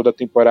durante toda a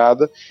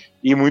temporada,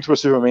 e muito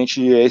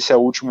possivelmente esse é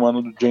o último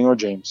ano do Jawan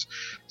James.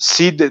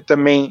 Se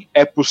também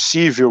é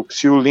possível,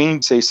 se o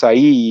Lindsay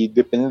sair, e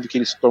dependendo do que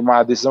eles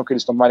a decisão que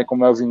eles tomarem com o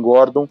Melvin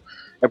Gordon,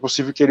 é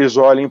possível que eles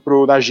olhem para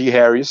o Najee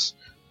Harris,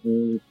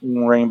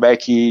 um running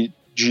back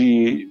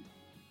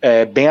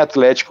bem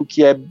atlético,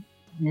 que é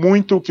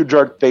muito o que o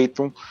George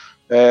Paton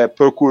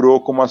procurou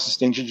como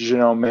assistente de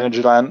general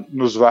manager lá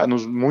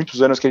nos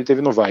muitos anos que ele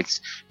teve no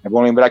Vikings. É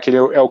bom lembrar que ele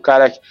é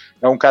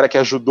um cara que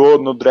ajudou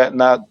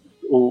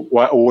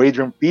o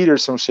Adrian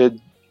Peterson ser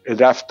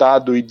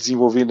draftado e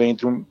desenvolvido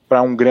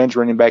para um grande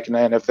running back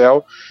na NFL,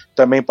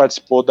 também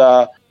participou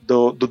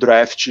do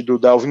draft do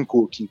Dalvin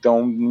Cook. Então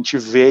a gente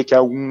vê que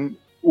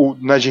o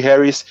Najee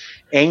Harris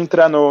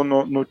entra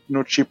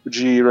no tipo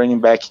de running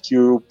back que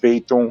o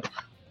Peyton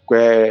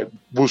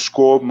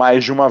buscou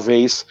mais de uma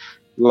vez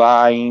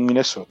lá em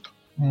Minnesota.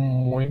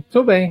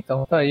 Muito bem,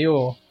 então tá aí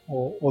o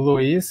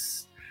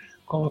Luiz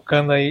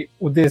colocando aí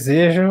o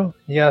desejo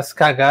e as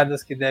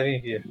cagadas que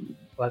devem vir.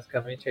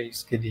 Basicamente é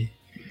isso que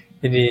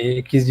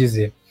ele quis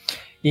dizer.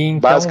 E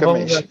então,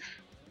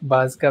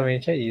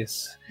 basicamente é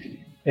isso.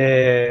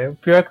 O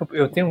pior é que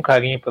eu tenho um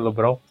carinho pelo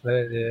Broncos,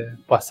 né?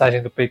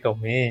 Passagem do Peyton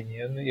Manning,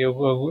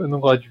 eu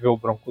não gosto de ver o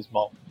Broncos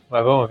mal,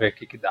 mas vamos ver o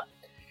que dá.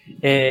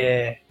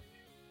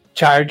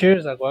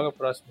 Chargers, agora o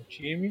próximo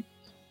time.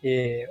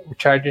 O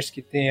Chargers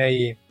que tem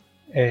aí,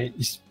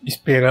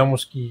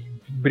 esperamos que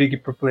brigue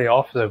por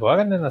playoffs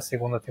agora, né, na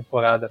segunda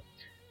temporada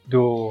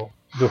do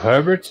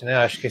Herbert, né?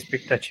 Acho que a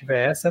expectativa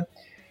é essa.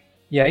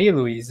 E aí,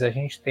 Luiz, a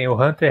gente tem o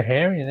Hunter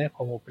Henry, né,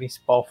 como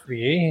principal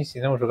free agent,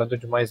 né, um jogador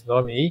de mais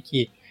nome aí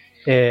que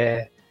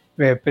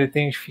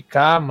pretende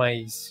ficar,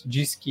 mas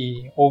diz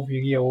que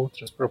ouviria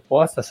outras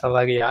propostas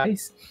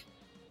salariais.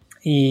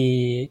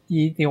 E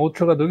tem outros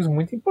jogadores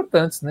muito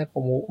importantes, né,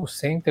 como o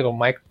center, o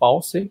Mike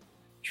Paulsey.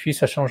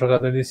 Difícil achar um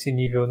jogador desse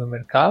nível no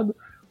mercado.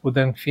 O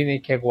Dan Finney,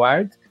 que é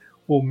guard.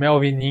 O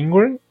Melvin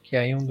Ingram, que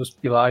é um dos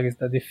pilares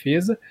da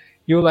defesa.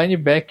 E o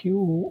linebacker,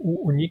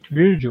 o Nick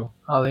Virgil.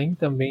 Além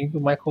também do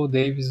Michael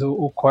Davis,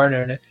 o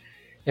corner, né?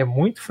 É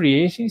muito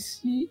free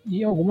agency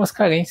e algumas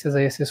carências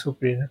aí a ser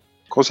suprir, né?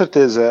 Com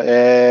certeza.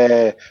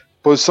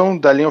 Posição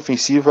da linha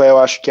ofensiva, eu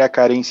acho que é a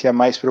carência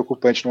mais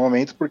preocupante no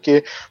momento,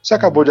 porque você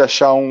acabou de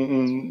achar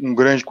um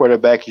grande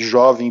quarterback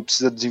jovem e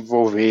precisa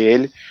desenvolver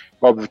ele.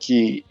 Óbvio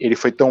que ele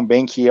foi tão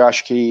bem que eu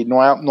acho que não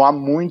há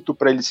muito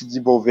para ele se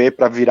desenvolver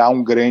para virar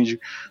um grande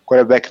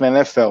quarterback na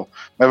NFL.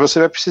 Mas você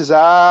vai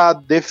precisar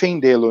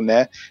defendê-lo,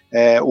 né?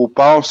 O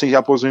Paulsen já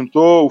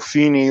aposentou, o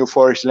Finney e o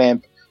Forrest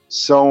Lamp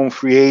são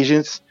free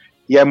agents,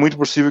 e é muito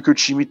possível que o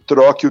time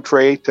troque o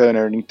Trey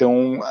Turner.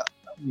 Então,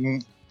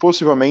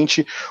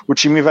 possivelmente, o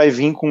time vai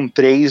vir com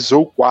 3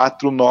 ou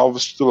 4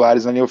 novos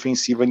titulares na linha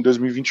ofensiva em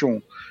 2021.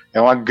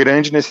 É uma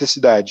grande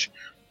necessidade.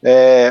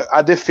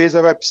 A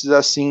defesa vai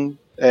precisar, sim,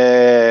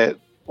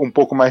 um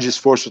pouco mais de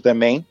esforço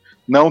também,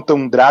 não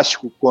tão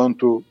drástico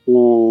quanto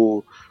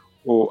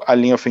a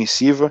linha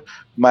ofensiva,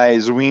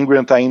 mas o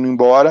Ingram está indo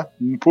embora,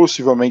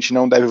 possivelmente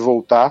não deve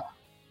voltar.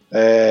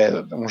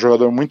 Um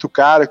jogador muito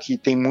caro que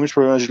tem muitos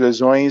problemas de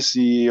lesões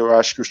e eu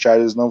acho que os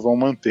Chargers não vão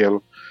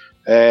mantê-lo.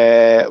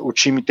 O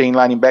time tem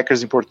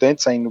linebackers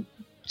importantes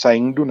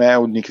saindo, né,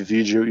 o Nick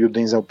Vigil e o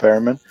Denzel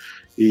Perman,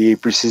 e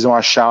precisam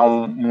achar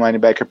um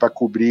linebacker para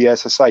cobrir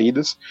essas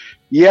saídas.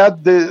 E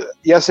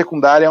a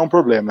secundária é um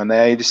problema,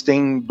 né? Eles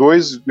têm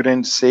 2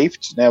 grandes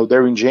safeties, né? O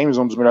Derwin James,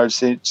 um dos melhores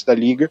safeties da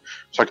liga,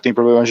 só que tem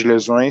problemas de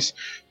lesões,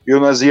 e o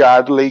Nazir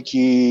Adley,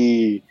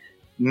 que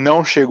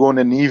não chegou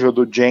no nível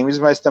do James,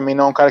 mas também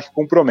não é um cara que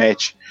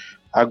compromete.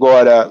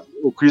 Agora,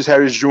 o Chris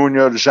Harris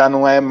Jr. já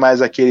não é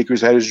mais aquele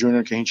Chris Harris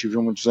Jr. que a gente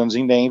viu muitos anos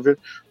em Denver.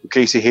 O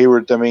Casey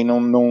Hayward também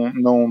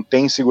não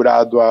tem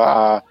segurado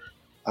a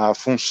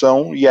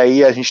função, e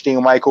aí a gente tem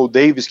o Michael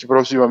Davis, que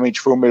possivelmente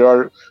foi o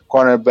melhor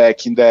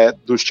cornerback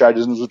dos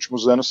Chargers nos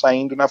últimos anos,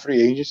 saindo na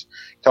free agents,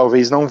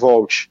 talvez não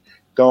volte.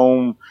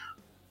 Então,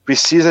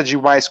 precisa de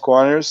mais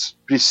corners,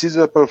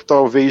 precisa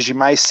talvez de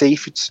mais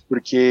safeties,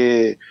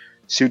 porque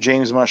se o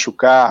James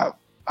machucar,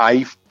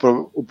 aí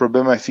o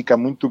problema fica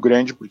muito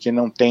grande, porque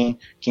não tem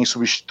quem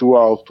substitua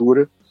a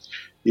altura,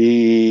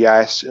 e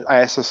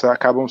essas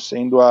acabam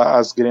sendo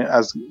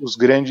os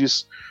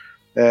grandes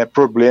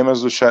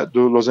problemas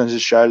do Los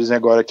Angeles Chargers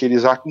agora que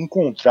eles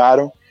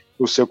encontraram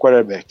o seu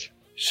quarterback.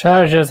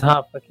 Chargers,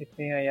 Rafa, que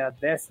tem aí a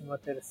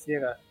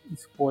 13ª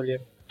escolha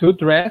do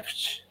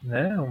draft,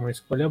 né? Uma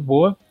escolha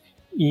boa,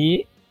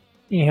 e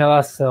em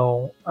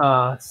relação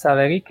a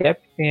salary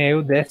cap, tem aí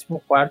o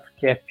 14º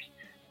cap,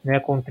 né,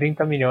 com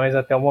 30 milhões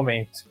até o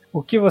momento.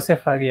 O que você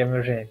faria,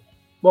 meu gênio?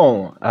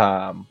 Bom,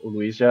 o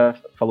Luiz já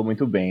falou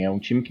muito bem. É um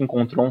time que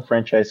encontrou um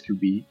franchise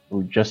QB.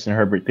 O Justin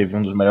Herbert teve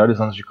um dos melhores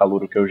anos de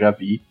calouro que eu já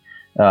vi.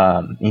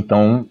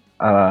 Então,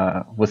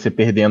 você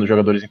perdendo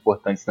jogadores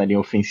importantes na linha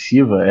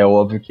ofensiva, é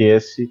óbvio que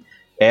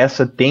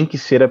essa tem que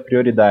ser a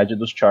prioridade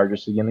dos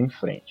Chargers seguindo em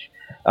frente.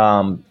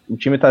 O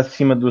time está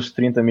acima dos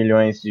 30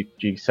 milhões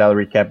de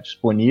salary cap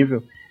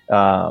disponível,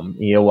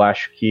 e eu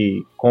acho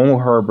que com o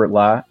Herbert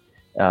lá,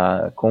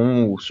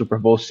 com o Super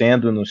Bowl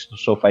sendo no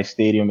SoFi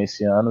Stadium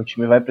esse ano, o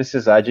time vai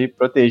precisar de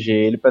proteger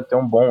ele para ter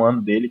um bom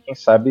ano dele, quem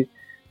sabe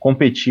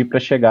competir para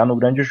chegar no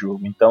grande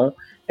jogo. Então,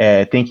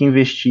 tem que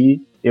investir.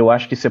 Eu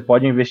acho que você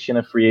pode investir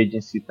na free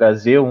agency,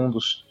 trazer um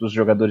dos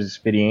jogadores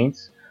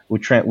experientes. O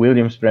Trent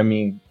Williams, para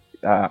mim,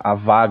 a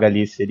vaga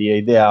ali seria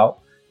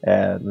ideal.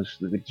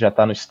 Já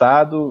está no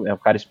estado, é um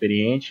cara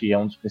experiente e é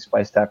um dos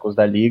principais tackles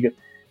da liga.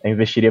 Eu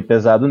investiria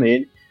pesado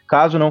nele.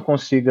 Caso não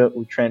consiga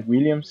o Trent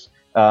Williams,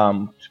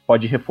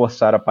 pode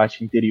reforçar a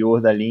parte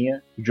interior da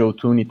linha. O Joe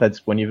Thuney está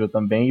disponível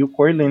também. E o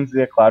Corey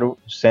Linsley, é claro,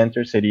 o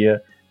center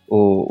seria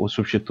o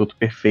substituto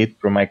perfeito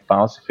para o Mike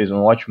Pouncey. Fez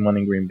um ótimo ano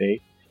em Green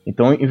Bay.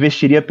 Então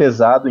investiria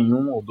pesado em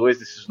um ou dois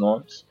desses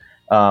nomes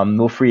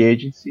no free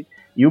agency.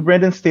 E o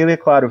Brandon Staley, é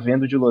claro,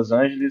 vendo de Los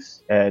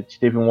Angeles,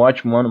 teve um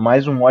ótimo ano,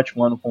 mais um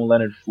ótimo ano com o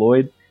Leonard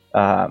Floyd.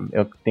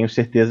 Eu tenho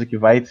certeza que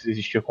vai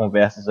existir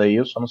conversas aí,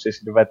 eu só não sei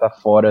se ele vai estar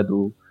fora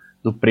do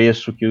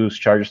preço que os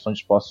Chargers estão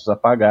dispostos a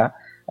pagar.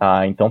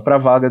 Então, para a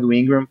vaga do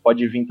Ingram,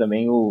 pode vir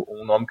também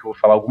um nome que eu vou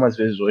falar algumas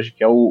vezes hoje,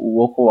 que é o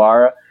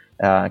Okwara,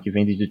 que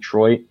vem de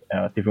Detroit.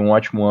 Teve um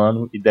ótimo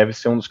ano e deve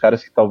ser um dos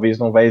caras que talvez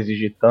não vai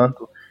exigir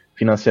tanto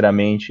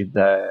financeiramente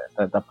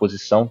da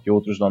posição que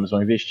outros nomes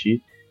vão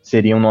investir.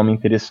 Seria um nome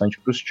interessante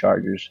para os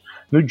Chargers.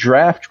 No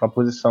draft, com a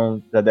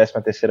posição da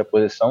 13ª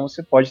posição,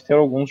 você pode ter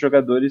alguns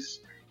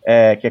jogadores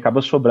que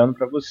acabam sobrando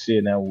para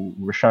você, né? O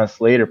Rashawn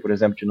Slater, por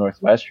exemplo, de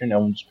Northwestern, é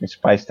um dos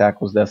principais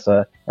tackles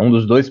é um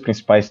dos dois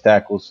principais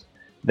tackles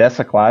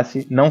dessa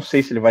classe. Não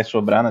sei se ele vai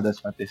sobrar na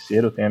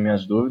 13ª, eu tenho as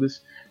minhas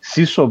dúvidas.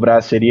 Se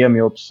sobrar, seria a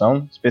minha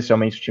opção,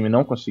 especialmente se o time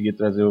não conseguir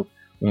trazer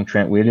um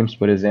Trent Williams,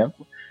 por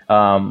exemplo.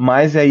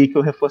 Mas é aí que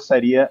eu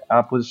reforçaria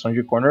a posição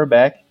de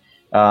cornerback.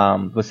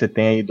 Você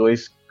tem aí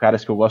dois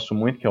caras que eu gosto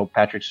muito, que é o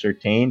Patrick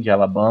Surtain, de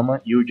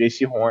Alabama, e o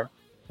J.C. Horn,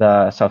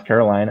 da South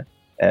Carolina.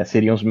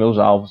 Seriam os meus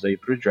alvos aí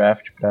para o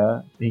draft,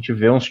 para a gente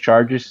ver uns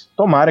Chargers,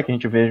 tomara que a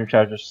gente veja um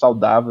Chargers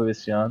saudável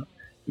esse ano,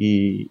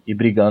 e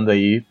brigando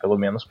aí, pelo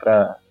menos,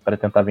 para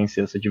tentar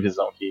vencer essa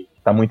divisão, que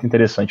está muito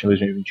interessante em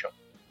 2021.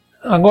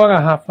 Agora,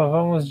 Rafa,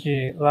 vamos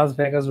de Las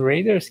Vegas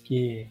Raiders,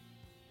 que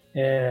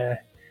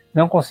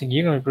não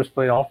conseguiram ir para os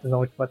playoffs na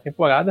última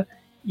temporada,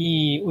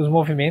 e os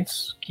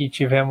movimentos que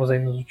tivemos aí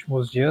nos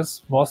últimos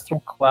dias mostram,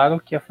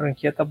 claro, que a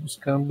franquia está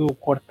buscando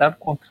cortar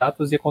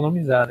contratos e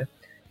economizar, né?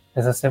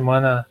 Essa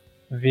semana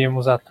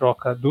vimos a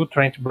troca do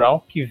Trent Brown,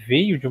 que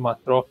veio de uma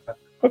troca...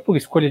 Foi por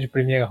escolha de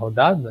primeira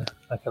rodada,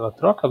 aquela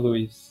troca,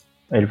 Luiz?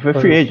 Ele foi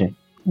free agent.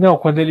 Não,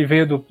 quando ele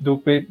veio do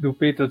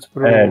Patriots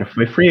pro... ele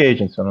foi free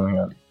agent, se eu não me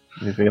engano.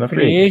 Ele veio na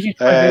free agent.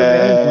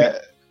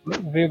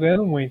 Veio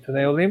ganhando muito,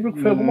 né? Eu lembro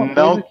que foi alguma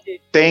coisa que... Não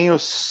tenho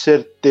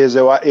certeza.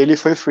 Ele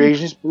foi free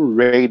agent pro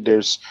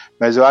Raiders,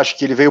 mas eu acho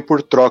que ele veio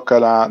por troca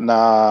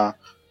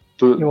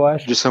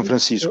de São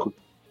Francisco.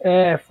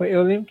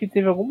 Eu lembro que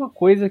teve alguma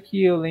coisa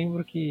que eu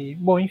lembro que...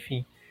 Bom,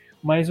 enfim.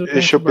 Mas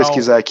Deixa eu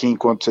pesquisar aqui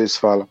enquanto vocês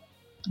falam.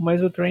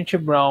 Mas o Trent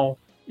Brown,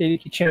 ele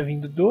que tinha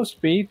vindo dos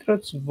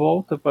Patriots,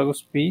 volta para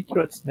os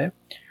Patriots, né?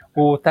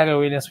 O Tyrell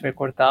Williams foi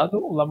cortado.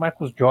 O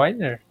Lamarcus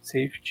Joyner,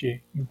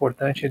 safety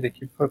importante da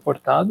equipe, foi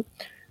cortado.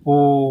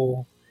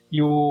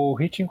 E o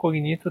Rich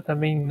Incognito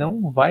também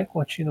não vai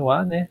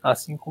continuar, né?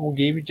 Assim como o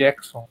Gabe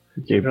Jackson.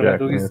 Os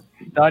jogadores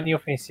da linha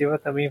ofensiva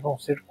também vão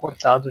ser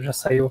cortados, já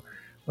saiu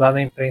lá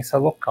na imprensa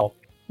local.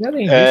 E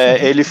além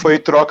disso, ele foi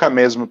troca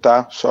mesmo,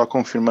 tá? Só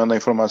confirmando a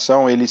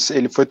informação,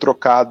 ele foi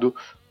trocado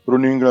para o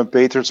New England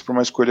Patriots por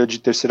uma escolha de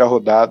terceira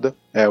rodada.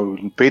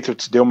 O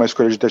Patriots deu uma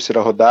escolha de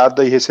terceira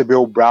rodada e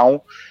recebeu o Brown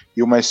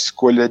e uma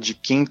escolha de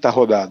quinta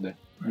rodada,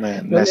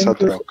 né, nessa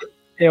troca.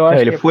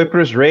 Ele foi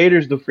para os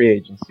Raiders do Free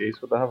Agency, é isso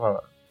que eu tava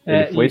falando.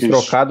 Ele foi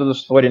trocado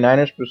dos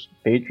 49ers para os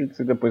Patriots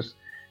e depois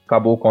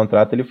acabou o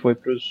contrato, ele foi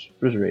para os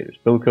Raiders,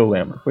 pelo que eu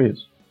lembro, foi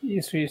isso.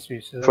 Isso.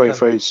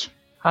 Foi isso.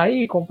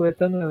 Aí,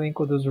 completando o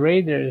elenco dos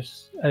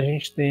Raiders, a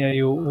gente tem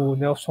aí o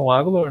Nelson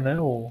Agholor, né,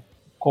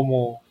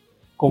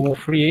 como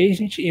free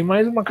agent, e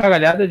mais uma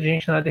caralhada de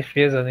gente na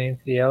defesa, né,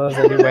 entre elas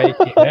ali o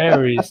Eric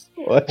Harris,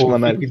 Ótimo, o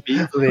Vic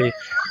Beasley,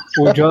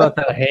 o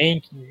Jonathan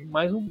Hank, e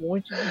mais um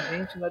monte de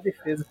gente na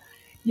defesa.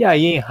 E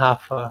aí, hein,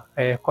 Rafa,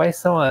 quais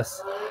são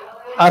as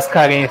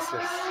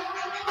carências?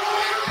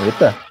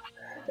 Eita!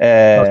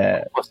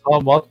 Passou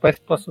a moto, parece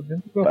que passou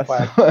dentro do meu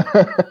quarto.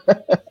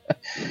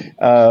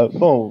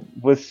 Bom,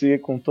 você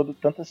com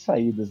tantas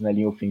saídas na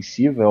linha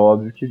ofensiva, é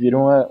óbvio que vira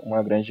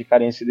uma grande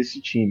carência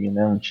desse time,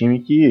 né? Um time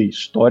que,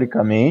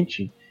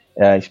 historicamente,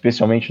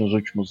 especialmente nos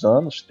últimos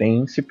anos,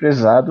 tem se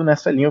prezado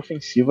nessa linha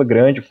ofensiva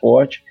grande,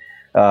 forte.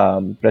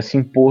 para se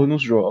impor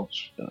nos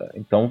jogos.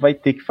 Então vai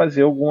ter que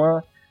fazer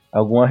alguma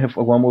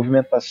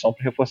movimentação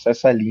para reforçar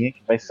essa linha,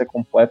 que vai ser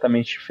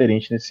completamente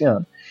diferente nesse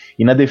ano.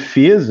 E na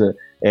defesa,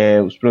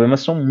 os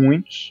problemas são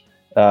muitos,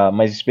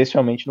 mas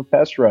especialmente no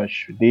pass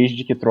rush.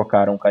 Desde que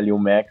trocaram o Khalil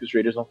Mack, os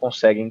Raiders não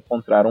conseguem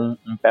encontrar um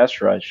pass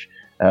rush.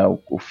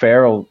 O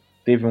Farrell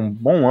teve um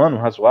bom ano,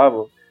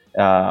 razoável,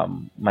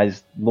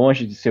 mas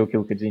longe de ser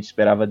aquilo que a gente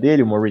esperava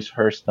dele. O Maurice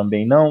Hurst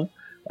também não.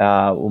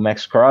 O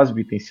Max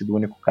Crosby tem sido o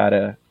único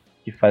cara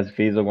que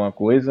fez alguma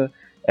coisa,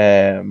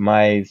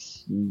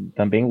 mas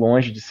também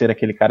longe de ser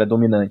aquele cara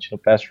dominante no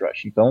pass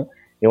rush. Então,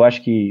 eu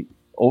acho que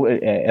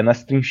é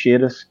nas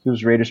trincheiras que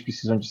os Raiders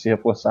precisam de se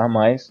reforçar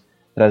mais,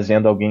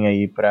 trazendo alguém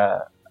aí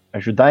para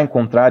ajudar a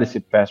encontrar esse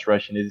pass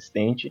rush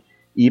inexistente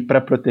e para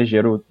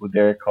proteger o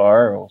Derek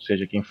Carr, ou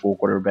seja, quem for o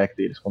quarterback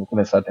deles quando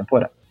começar a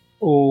temporada.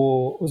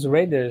 Os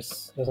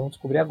Raiders, nós vamos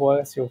descobrir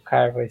agora se o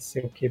Carr vai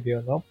ser o QB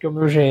ou não, porque o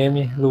meu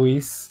GM,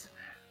 Luiz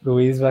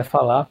vai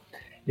falar.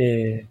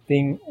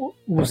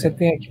 Você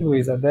tem aqui,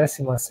 Luiz, a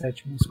 17ª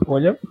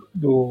escolha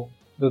do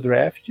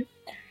draft,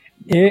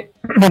 e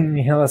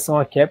em relação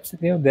a cap, você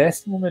tem o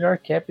 10º melhor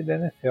cap da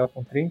NFL,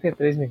 com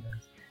 33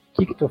 milhões.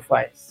 O que tu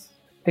faz?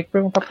 Tem que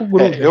perguntar pro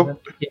Gruden, né?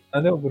 Porque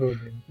manda é o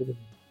Gruden, tudo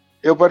bem.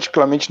 Eu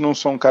particularmente não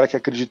sou um cara que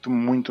acredito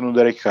muito no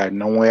Derek Carr,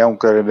 não é um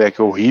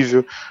quarterback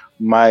horrível,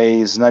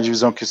 mas na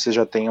divisão que você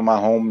já tem o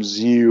Mahomes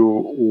e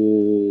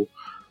o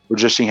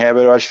Justin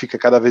Herbert, eu acho que fica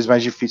cada vez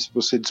mais difícil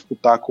você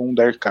disputar com o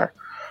Derek Carr.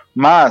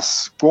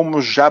 Mas,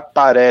 como já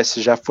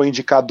foi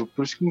indicado,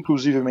 por isso que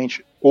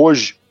inclusivamente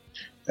hoje,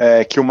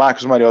 que o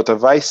Marcus Mariota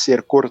vai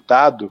ser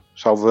cortado,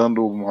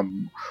 salvando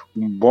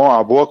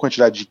uma boa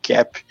quantidade de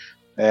cap,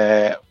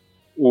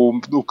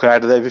 o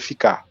Carr deve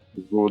ficar.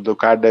 O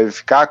Carr deve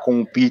ficar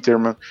com o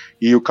Peterman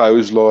e o Kyle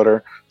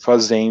Slaughter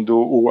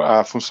fazendo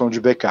a função de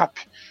backup.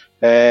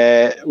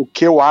 O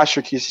que eu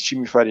acho que esse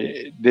time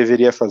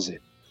deveria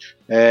fazer?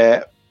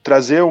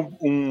 Trazer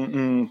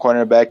um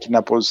cornerback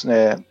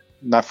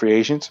na free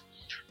agent.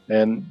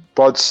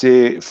 Pode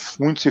ser,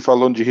 muito se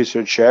falando de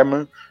Richard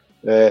Sherman,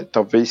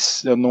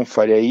 talvez eu não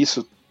faria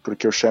isso,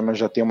 porque o Sherman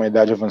já tem uma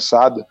idade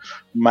avançada,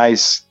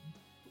 mas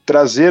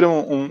trazer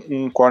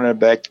um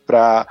cornerback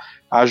para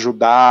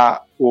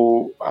ajudar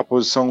a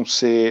posição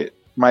ser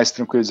mais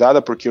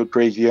tranquilizada, porque o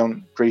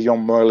Travion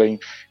Merlin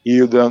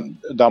e o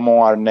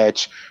Damon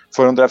Arnett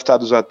foram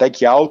draftados até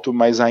que alto,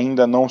 mas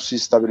ainda não se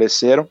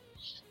estabeleceram.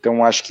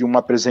 Então acho que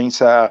uma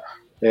presença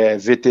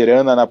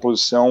veterana na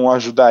posição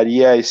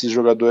ajudaria esses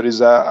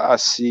jogadores a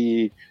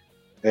se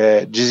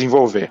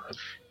desenvolver.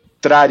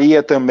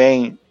 Traria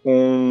também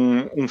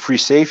um free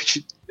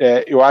safety.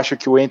 Eu acho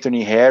que o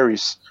Anthony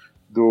Harris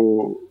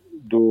do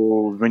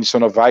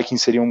Minnesota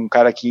Vikings seria um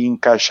cara que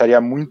encaixaria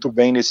muito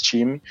bem nesse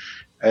time.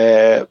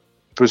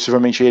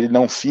 Possivelmente ele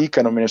não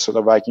fica no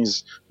Minnesota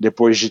Vikings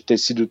depois de ter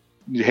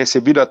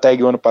recebido a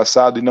tag o ano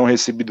passado e não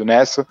recebido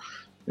nessa.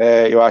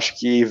 Eu acho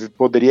que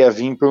poderia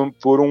vir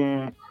por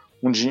um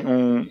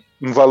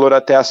valor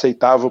até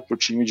aceitável para o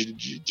time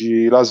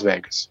de Las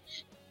Vegas.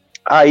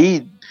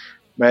 Aí,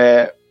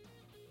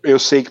 eu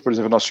sei que, por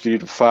exemplo, nosso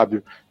querido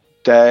Fábio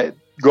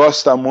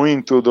gosta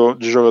muito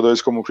de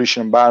jogadores como o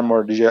Christian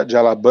Barmore de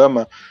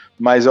Alabama,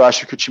 mas eu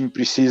acho que o time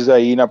precisa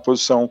ir na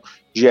posição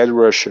de edge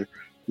rusher.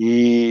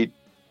 E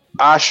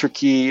acho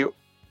que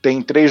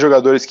tem 3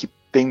 jogadores que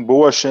têm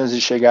boas chances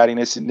de chegarem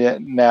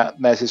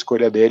nessa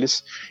escolha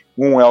deles.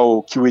 Um é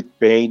o Kiwitt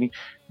Payne,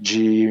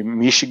 de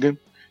Michigan.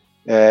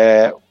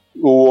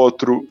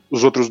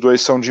 Os outros 2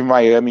 são de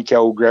Miami, que é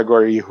o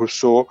Gregory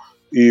Rousseau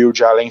e o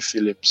Jalen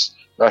Phillips.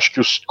 Eu acho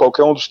que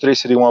qualquer um dos 3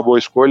 seria uma boa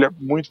escolha.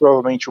 Muito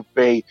provavelmente o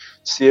Pay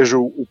seja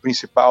o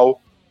principal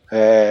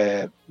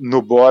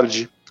no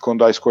board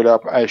quando a escolha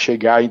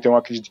chegar, então eu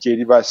acredito que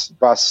ele vai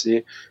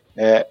ser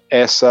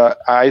essa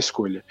a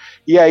escolha.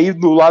 E aí,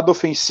 do lado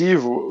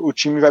ofensivo, o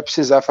time vai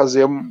precisar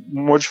fazer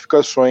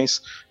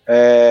modificações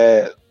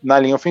na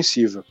linha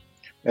ofensiva.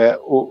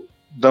 O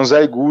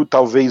Danzel Gould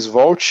talvez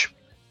volte,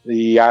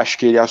 e acho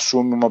que ele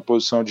assume uma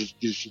posição de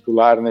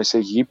titular nessa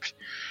equipe,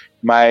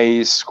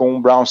 mas com o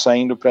Brown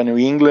saindo para New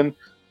England,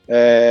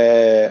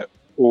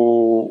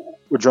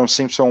 o John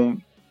Simpson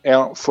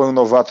foi um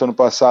novato ano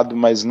passado,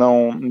 mas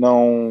não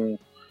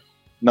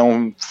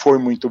foi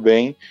muito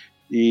bem,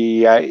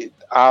 e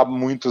há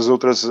muitos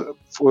outros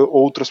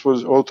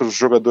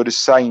jogadores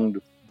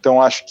saindo.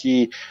 Então acho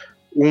que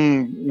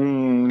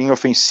um linha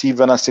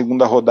ofensiva na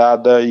segunda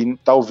rodada e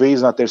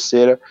talvez na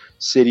terceira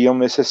seriam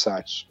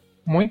necessários.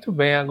 Muito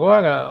bem,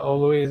 agora,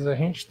 Luiz, a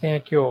gente tem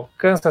aqui o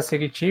Kansas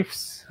City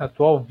Chiefs,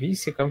 atual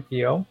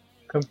vice-campeão,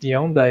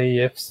 campeão da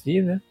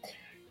AFC, né,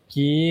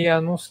 que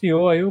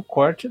anunciou aí o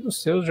corte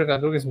dos seus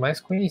jogadores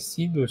mais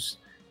conhecidos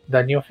da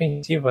linha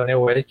ofensiva, né,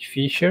 o Eric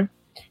Fisher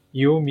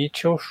e o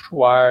Mitchell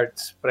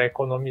Schwartz, para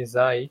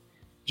economizar aí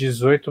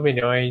 18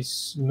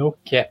 milhões no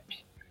cap,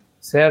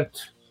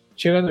 certo?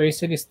 Tirando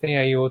isso, eles têm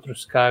aí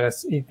outros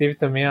caras, e teve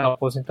também a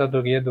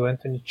aposentadoria do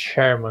Anthony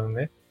Sherman,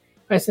 né?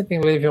 Aí você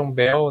tem Le'Veon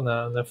Bell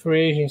na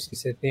free agency,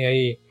 você tem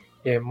aí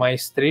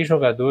mais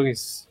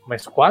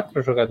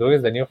 4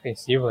 jogadores da linha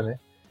ofensiva, né?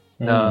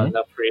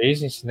 na Free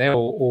Agency, né?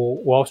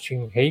 O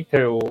Austin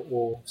Hayter,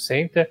 o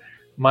center,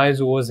 mais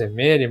o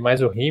Osemele,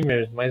 mais o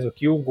Himmers, mais o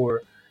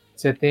Kilgore.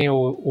 Você tem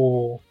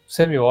o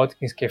Sammy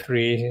Watkins, que é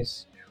Free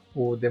Agency,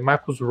 o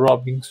DeMarcus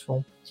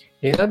Robinson.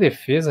 E na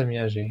defesa,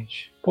 minha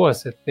gente, pô,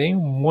 você tem um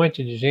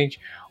monte de gente,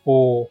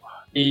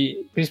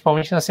 e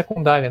principalmente na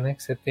secundária, né?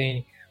 Que você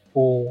tem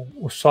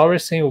o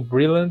Sorensen, o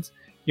Brilland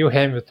e o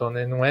Hamilton,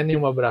 né? Não é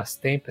nenhuma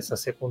Brastemp essa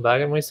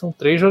secundária, mas são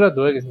 3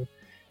 jogadores, né?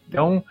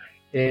 Então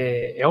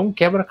é um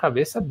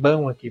quebra-cabeça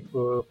bom aqui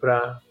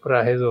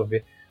para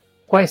resolver.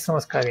 Quais são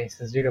as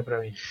carências? Diga para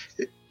mim.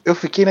 Eu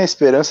fiquei na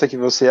esperança que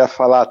você ia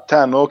falar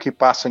Tanoki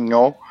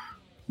Passagnon,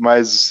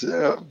 mas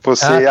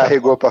você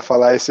arregou para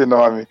falar esse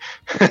nome.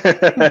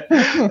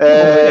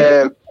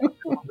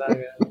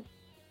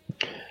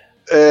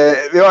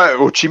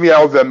 O time,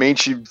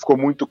 obviamente, ficou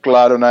muito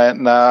claro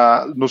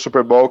no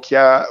Super Bowl que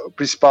a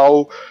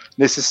principal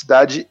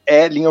necessidade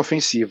é linha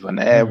ofensiva,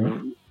 né?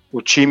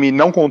 O time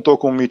não contou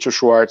com o Mitchell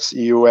Schwartz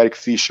e o Eric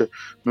Fisher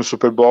no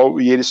Super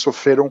Bowl e eles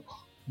sofreram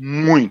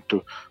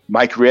muito.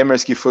 Mike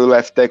Remmers, que foi o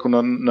left tackle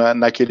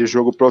naquele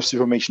jogo,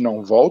 possivelmente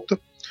não volta.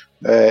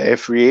 É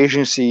free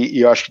agency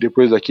e eu acho que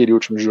depois daquele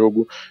último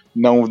jogo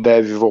não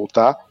deve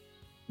voltar.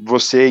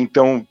 Você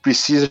então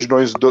precisa de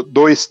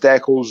dois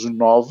tackles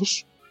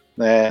novos,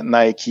 né,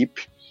 na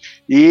equipe.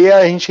 E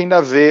a gente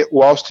ainda vê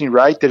o Austin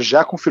Reiter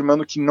já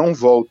confirmando que não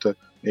volta.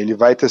 Ele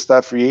vai testar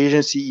a free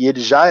agency e ele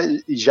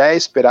já é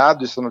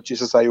esperado, essa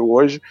notícia saiu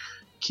hoje,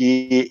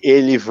 que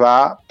ele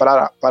vá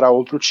para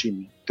outro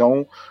time.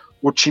 Então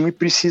o time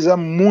precisa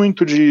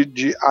muito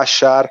de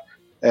achar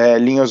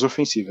linhas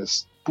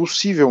ofensivas.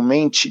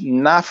 Possivelmente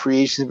na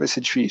free agency vai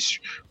ser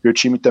difícil, porque o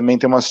time também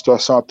tem uma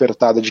situação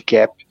apertada de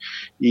cap,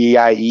 e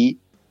aí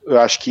eu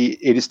acho que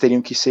eles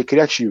teriam que ser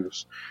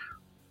criativos.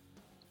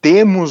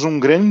 Temos um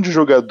grande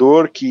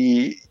jogador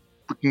que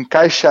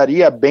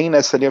encaixaria bem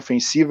nessa linha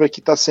ofensiva, que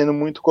está sendo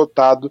muito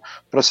cotado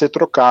para ser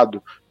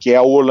trocado, que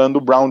é o Orlando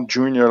Brown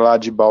Jr. lá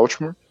de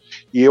Baltimore,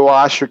 e eu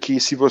acho que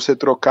se você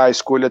trocar a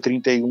escolha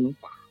 31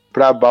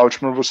 para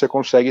Baltimore, você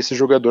consegue esse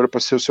jogador para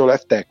ser o seu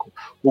left tackle.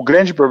 O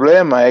grande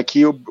problema é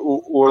que o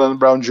Orlando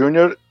Brown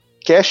Jr.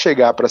 quer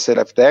chegar para ser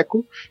left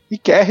tackle e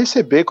quer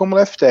receber como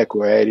left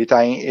tackle.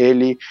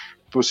 Ele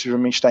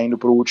possivelmente está indo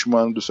para o último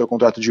ano do seu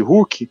contrato de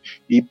rookie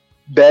e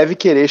deve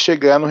querer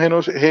chegar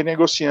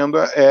renegociando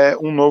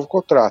um novo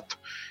contrato.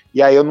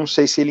 E aí eu não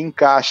sei se ele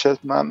encaixa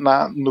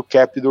no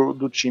cap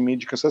do time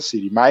de Kansas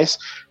City. Mas,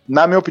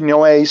 na minha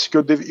opinião, é isso que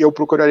eu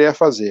procuraria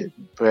fazer.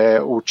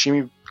 O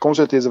time com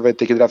certeza vai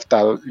ter que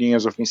draftar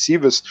linhas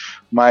ofensivas,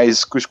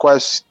 mas com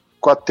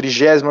a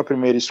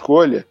 31ª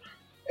escolha,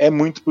 é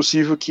muito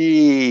possível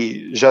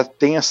que já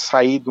tenha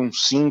saído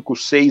uns 5,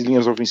 6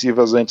 linhas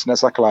ofensivas antes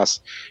nessa classe.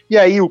 E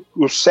aí o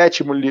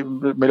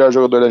 7º melhor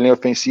jogador da linha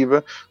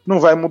ofensiva não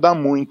vai mudar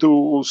muito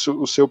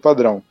o seu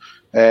padrão.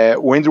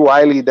 O Andrew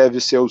Wiley deve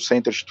ser o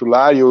center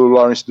titular e o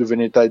Lawrence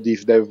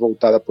Duvernay-Tardif deve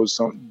voltar da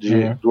posição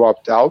do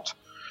opt-out.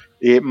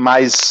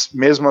 Mas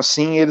mesmo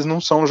assim eles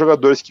não são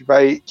jogadores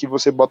que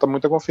você bota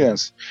muita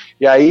confiança.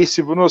 E aí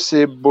se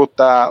você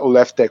botar o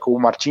left tackle o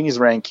Martinez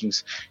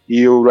Rankins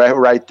e o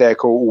right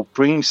tackle o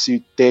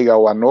Prince Tega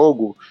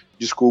Anogo,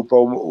 desculpa,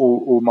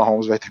 o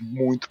Mahomes vai ter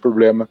muito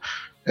problema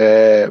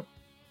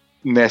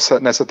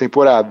nessa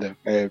temporada.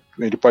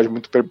 Ele pode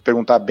muito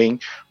perguntar bem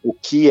o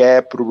que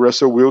é pro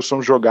Russell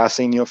Wilson jogar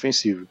sem linha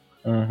ofensiva.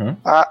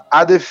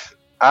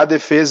 A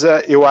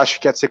defesa, eu acho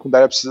que a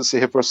secundária precisa ser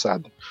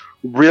reforçada.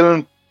 O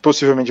Brilland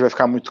possivelmente vai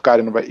ficar muito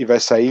caro e vai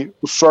sair.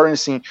 O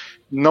Sorensen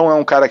não é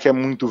um cara que é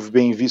muito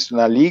bem visto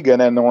na liga,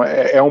 né? Não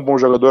é um bom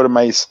jogador,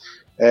 mas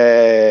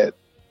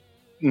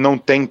não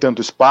tem tanto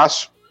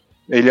espaço.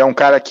 Ele é um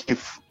cara que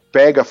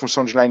pega a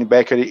função de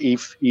linebacker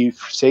e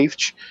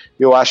safety.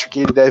 Eu acho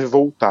que ele deve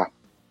voltar.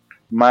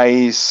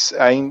 Mas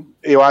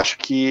eu acho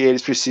que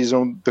eles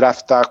precisam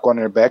draftar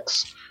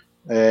cornerbacks,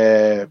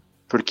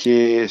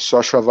 porque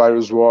só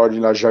Charvarius Ward e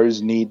L'Jarius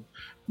Sneed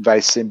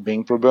vai ser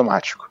bem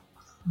problemático.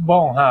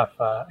 Bom,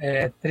 Rafa,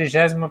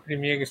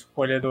 31ª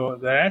escolha do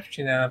draft,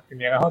 né, na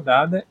primeira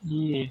rodada,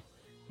 e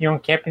um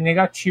cap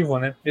negativo,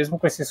 né? Mesmo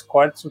com esses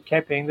cortes, o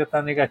cap ainda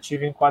está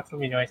negativo em 4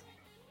 milhões.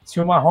 Se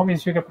o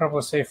Mahomes chega para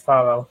você e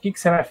fala, o que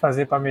você vai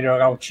fazer para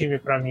melhorar o time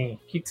para mim?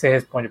 O que você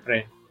responde para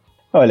ele?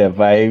 Olha,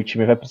 o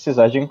time vai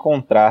precisar de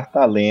encontrar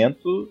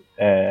talento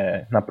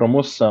na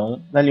promoção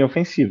na linha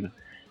ofensiva.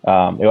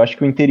 Eu acho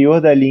que o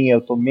interior da linha eu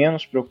estou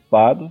menos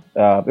preocupado.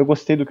 Eu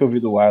gostei do que eu vi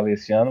do Wiley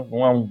esse ano.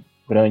 Não é um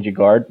grande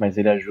guard, mas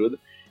ele ajuda.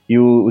 E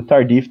o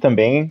Tardif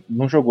também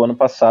não jogou ano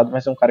passado,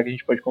 mas é um cara que a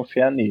gente pode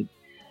confiar nele.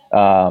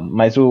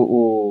 Mas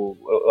eu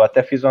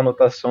até fiz uma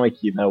anotação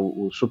aqui, né?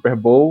 O Super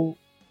Bowl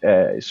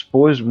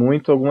expôs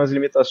muito algumas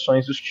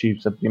limitações dos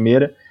Chiefs. A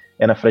primeira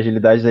é na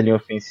fragilidade da linha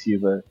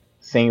ofensiva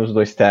sem os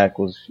 2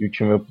 tackles, e o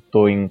time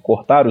optou em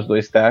cortar os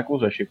 2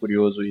 tackles, eu achei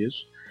curioso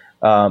isso.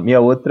 E a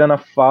outra é na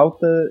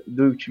falta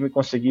do time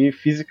conseguir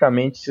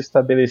fisicamente se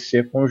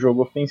estabelecer com o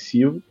jogo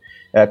ofensivo,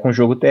 com o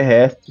jogo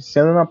terrestre,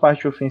 sendo na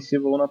parte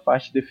ofensiva ou na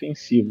parte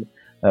defensiva.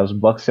 Os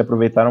Bucs se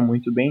aproveitaram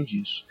muito bem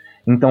disso.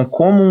 Então,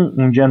 como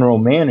um general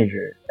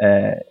manager,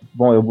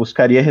 bom, eu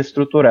buscaria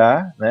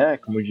reestruturar, né?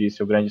 Como eu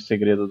disse, o grande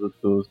segredo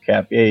do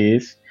cap é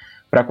esse,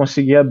 para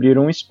conseguir abrir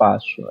um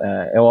espaço.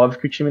 É óbvio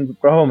que o time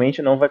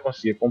provavelmente não vai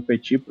conseguir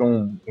competir para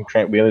um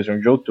Trent Williams ou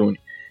um Joe Thuney.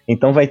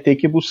 Então vai ter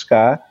que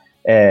buscar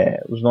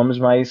os nomes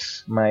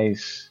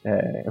mais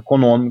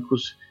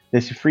econômicos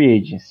desse free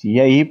agency.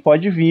 E aí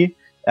pode vir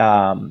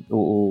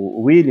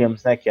o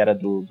Williams, né, que era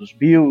dos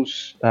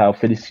Bills, o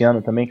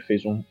Feliciano também, que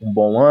fez um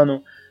bom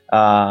ano,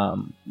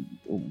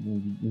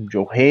 o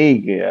Joe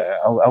Haig,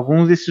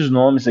 alguns desses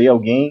nomes aí,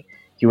 alguém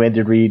que o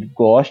Andy Reid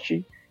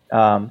goste,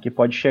 que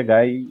pode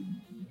chegar e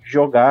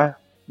jogar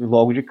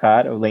logo de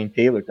cara. O Lane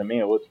Taylor também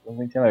é outro, o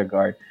Lane Taylor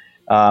guard.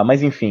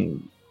 Mas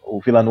enfim,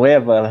 o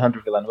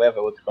Alejandro Villanueva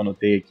é outro que eu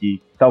anotei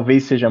aqui.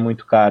 Talvez seja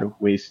muito caro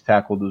o ace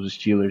tackle dos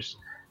Steelers,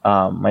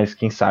 mas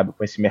quem sabe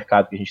com esse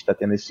mercado que a gente está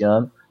tendo esse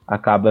ano,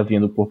 acaba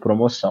vindo por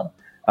promoção.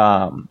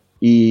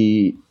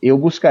 E eu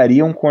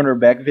buscaria um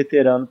cornerback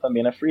veterano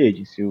também na free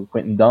agency. O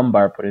Quentin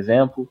Dunbar, por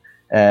exemplo,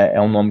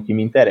 é um nome que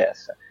me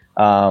interessa.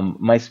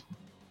 Mas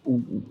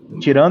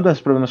tirando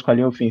os problemas com a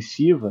linha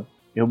ofensiva,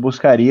 eu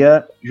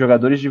buscaria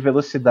jogadores de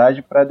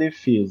velocidade para a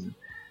defesa,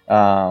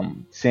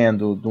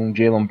 sendo de um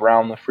Jaylen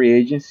Brown na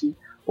free agency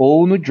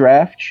ou no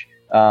draft,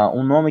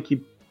 um nome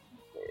que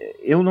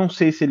eu não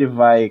sei se ele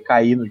vai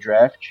cair no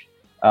draft,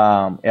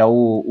 é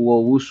o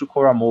Owusu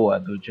Koramoah,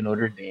 de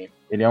Notre Dame.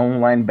 Ele é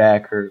um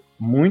linebacker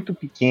muito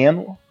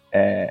pequeno,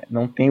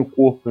 não tem o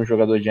corpo de um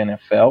jogador de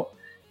NFL,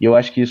 e eu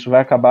acho que isso vai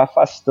acabar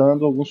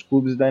afastando alguns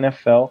clubes da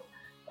NFL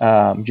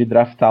de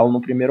draftá-lo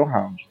no primeiro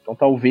round. Então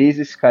talvez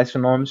esse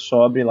nome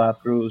sobre lá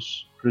para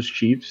os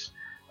Chiefs.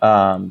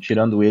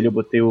 Tirando ele, eu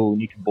botei o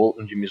Nick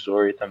Bolton de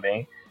Missouri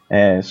também.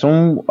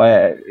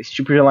 Esse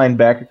tipo de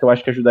linebacker que eu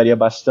acho que ajudaria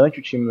bastante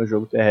o time no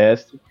jogo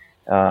terrestre,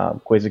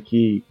 coisa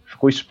que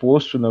ficou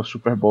exposto no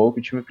Super Bowl, que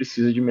o time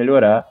precisa de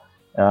melhorar,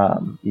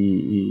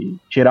 e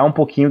tirar um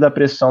pouquinho da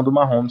pressão do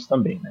Mahomes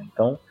também, né?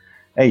 Então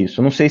é isso.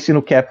 Eu não sei se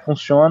no cap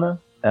funciona,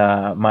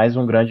 mas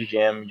um grande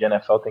GM de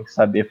NFL tem que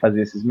saber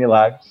fazer esses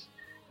milagres.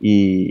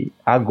 E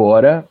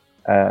agora,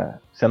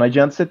 você não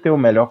adianta você ter o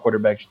melhor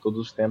quarterback de todos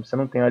os tempos, você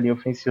não tem uma linha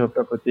ofensiva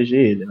para proteger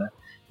ele, né?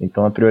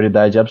 Então a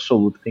prioridade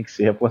absoluta tem que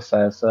ser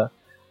reforçar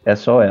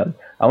essa OL.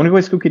 A única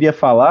coisa que eu queria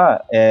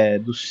falar é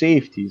dos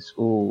safeties.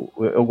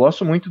 Eu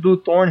gosto muito do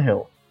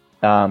Thornhill,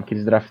 que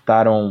eles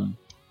draftaram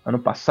ano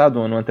passado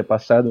ou ano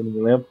antepassado, eu não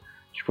me lembro,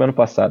 acho que foi ano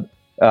passado.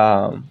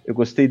 Eu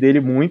gostei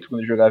dele muito quando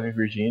ele jogava em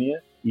Virgínia,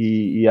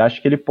 e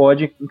acho que ele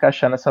pode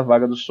encaixar nessa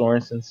vaga do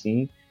Sorensen,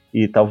 sim,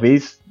 e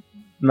talvez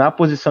na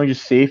posição de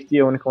safety é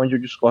a única onde eu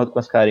discordo com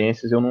as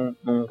carências. Eu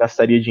não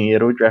gastaria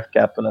dinheiro ou draft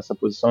capital nessa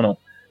posição, não.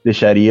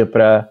 Deixaria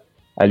para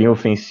a linha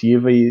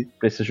ofensiva e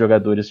para esses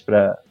jogadores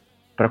para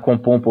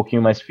compor um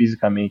pouquinho mais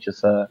fisicamente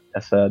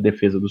essa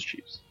defesa dos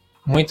Chiefs.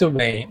 Muito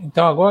bem.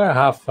 Então agora,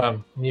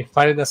 Rafa, me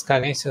fale das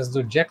carências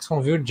do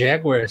Jacksonville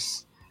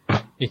Jaguars,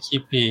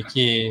 equipe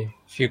que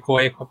ficou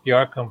aí com a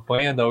pior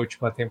campanha da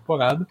última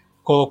temporada.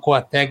 Colocou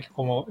a tag,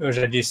 como eu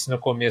já disse no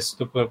começo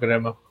do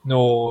programa,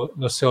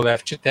 no seu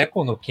left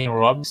tackle, no Ken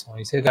Robinson.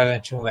 E você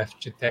garantir um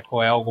left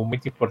tackle é algo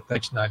muito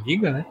importante na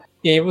liga, né?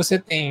 E aí você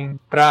tem,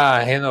 para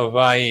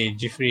renovar aí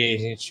de free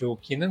agent, o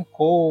Keenan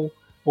Cole,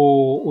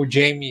 o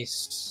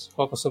James...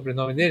 Qual é o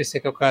sobrenome dele? Você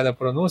que é o cara da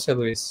pronúncia,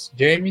 Luiz?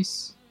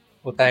 James?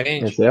 O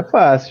Tyrande? Esse é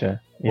fácil.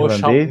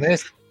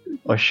 Irlandês?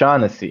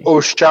 O'Shaughnessy.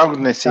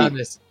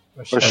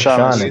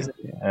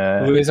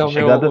 Luiz é o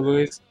meu...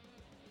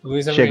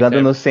 Luiz é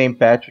chegando no St.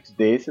 Patrick's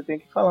Day, você tem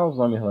que falar uns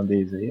nomes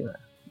irlandeses aí,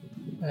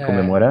 né?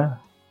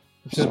 Comemorar.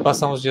 Eu preciso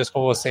passar uns dias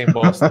com você em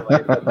Boston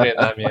para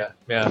treinar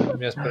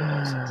minhas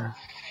pronúncias.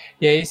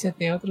 E aí você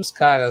tem outros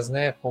caras,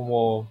 né?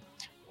 Como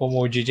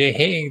o DJ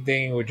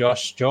Hayden, o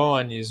Josh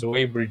Jones, o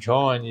Avery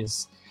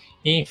Jones,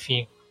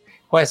 enfim.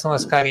 Quais são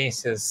as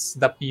carências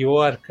da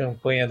pior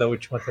campanha da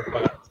última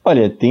temporada?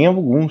 Olha, tem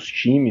alguns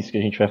times que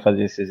a gente vai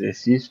fazer esse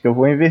exercício que eu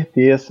vou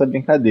inverter essa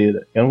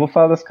brincadeira. Eu não vou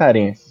falar das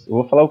carências, eu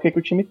vou falar o que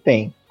o time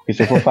tem. Porque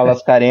se eu for falar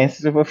as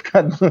carências, eu vou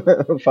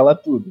falar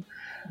tudo.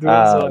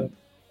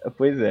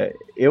 Pois é.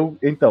 Eu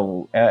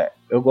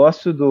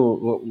gosto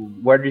do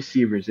wide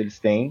receivers, eles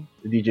têm.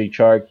 O DJ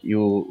Chark e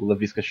o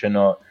Laviska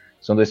Shenault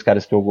são dois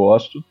caras que eu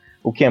gosto.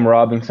 O Cam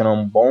Robinson é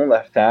um bom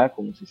left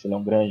tackle, não sei se ele é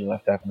um grande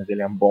left tackle, mas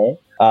ele é bom.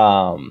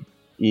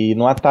 E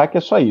no ataque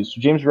é só isso.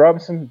 O James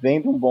Robinson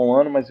vem de um bom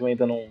ano, mas eu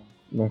ainda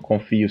não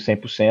confio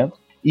 100%.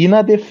 E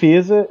na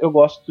defesa eu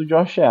gosto do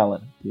Josh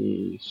Allen,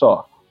 e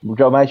só.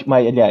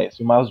 Aliás,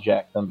 o Miles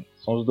Jack também.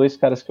 São os dois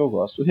caras que eu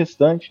gosto. O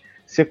restante,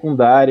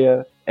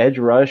 secundária, edge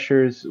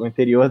rushers, o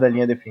interior da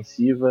linha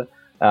defensiva,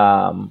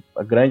 a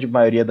grande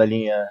maioria da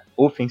linha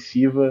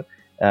ofensiva,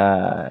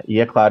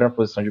 e é claro, na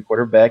posição de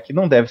quarterback,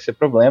 não deve ser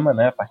problema,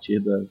 né, a partir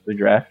do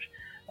draft.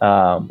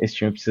 Esse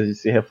time precisa de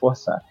se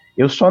reforçar.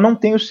 Eu só não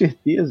tenho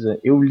certeza,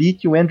 eu li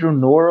que o Andrew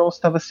Norrell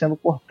estava sendo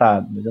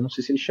cortado, mas eu não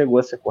sei se ele chegou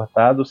a ser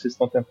cortado ou se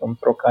estão tentando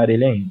trocar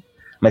ele ainda.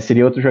 Mas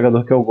seria outro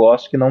jogador que eu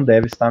gosto que não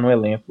deve estar no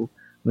elenco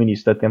no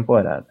início da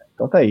temporada.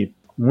 Então tá aí,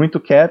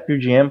 muito cap, e o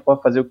GM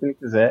pode fazer o que ele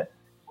quiser,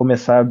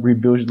 começar a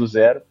rebuild do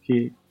zero,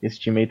 porque esse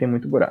time aí tem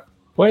muito buraco.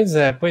 Pois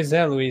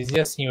é, Luiz. E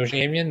assim, o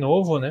GM é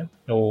novo, né?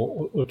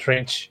 O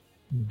Trent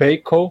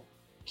Bacon,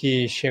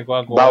 que chegou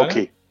agora.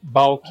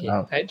 Balky.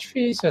 É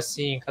difícil,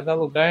 assim, cada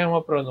lugar é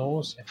uma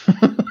pronúncia.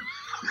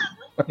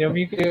 Eu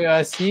me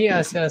assim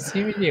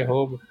me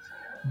derrubo.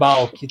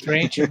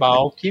 Trent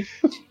Balky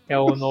é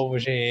o novo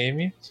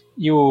GM.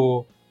 E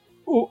o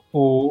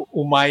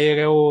Maier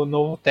é o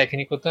novo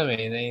técnico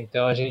também, né?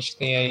 Então a gente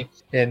tem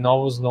aí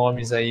novos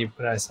nomes aí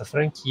para essa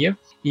franquia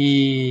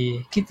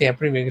e que tem a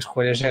primeira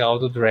escolha geral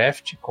do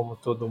draft, como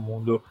todo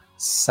mundo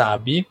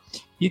sabe,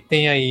 e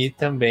tem aí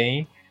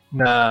também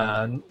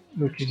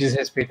no que diz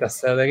respeito a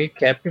salary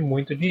cap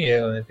muito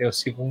dinheiro, né? Tem o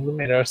segundo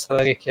melhor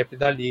salary cap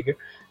da liga,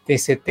 tem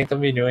 70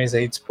 milhões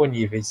aí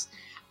disponíveis.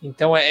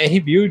 Então é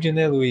rebuild,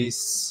 né,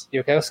 Luiz? E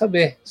eu quero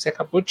saber, você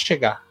acabou de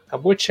chegar,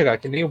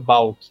 que nem o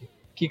Balk. O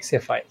que você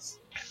faz?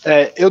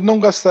 Eu não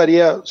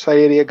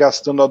sairia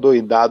gastando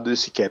adoidado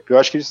esse cap. Eu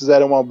acho que eles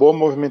fizeram uma boa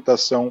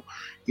movimentação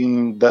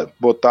em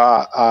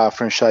botar a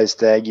franchise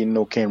tag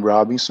no Ken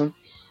Robinson.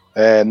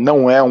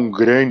 Não é um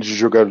grande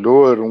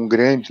jogador, um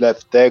grande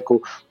left tackle,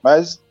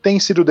 mas tem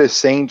sido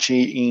decente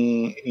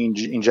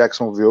em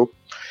Jacksonville.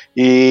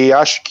 E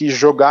acho que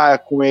jogar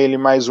com ele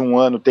mais um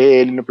ano, ter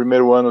ele no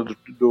primeiro ano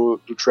do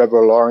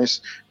Trevor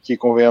Lawrence, que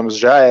convenhamos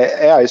já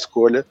é a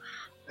escolha,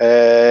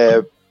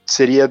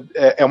 seria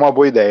uma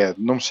boa ideia.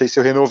 Não sei se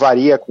eu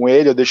renovaria com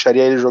ele, eu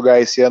deixaria ele jogar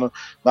esse ano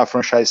na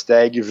franchise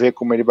tag, ver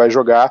como ele vai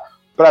jogar,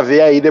 para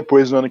ver aí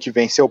depois no ano que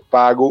vem se eu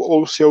pago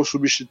ou se eu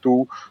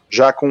substituo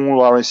já com o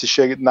Lawrence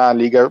na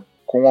liga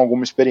com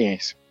alguma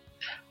experiência.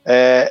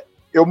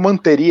 Eu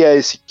manteria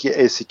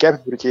esse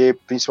cap, porque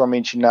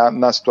principalmente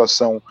na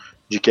situação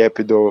de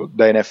cap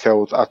da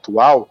NFL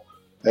atual,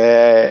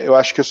 eu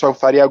acho que eu só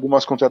faria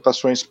algumas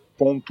contratações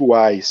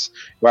pontuais.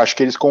 Eu acho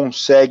que eles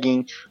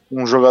conseguem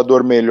um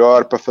jogador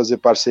melhor para fazer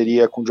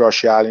parceria com o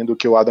Josh Allen do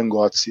que o Adam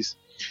Gotsis.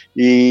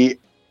 E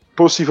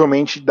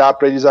possivelmente dá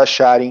para eles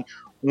acharem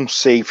um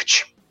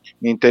safety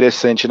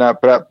interessante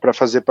para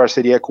fazer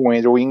parceria com o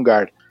Andrew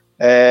Wingard.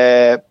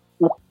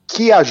 O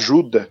que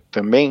ajuda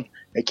também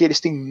é que eles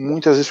têm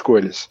muitas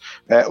escolhas.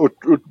 O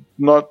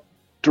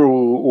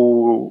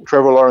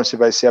Trevor Lawrence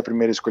vai ser a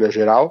primeira escolha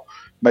geral,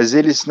 mas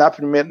eles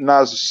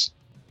nas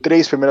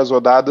 3 primeiras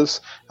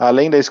rodadas,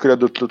 além da escolha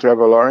do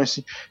Trevor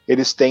Lawrence,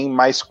 eles têm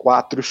mais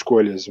 4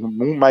 escolhas,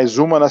 mais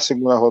uma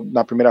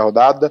na primeira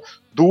rodada,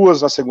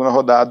 2 na segunda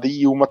rodada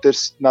e uma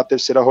na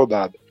terceira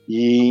rodada.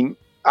 E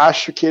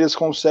acho que eles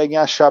conseguem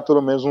achar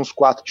pelo menos uns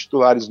 4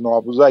 titulares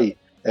novos aí.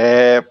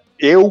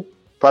 Eu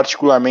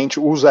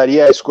particularmente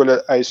usaria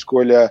a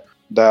escolha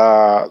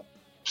a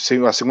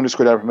segunda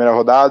escolha da primeira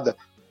rodada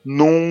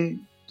num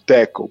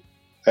tackle.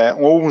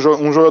 Ou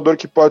um jogador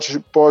que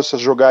possa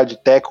jogar de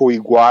tackle e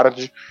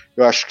guard,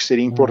 eu acho que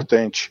seria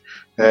importante.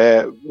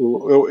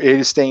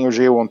 Eles têm o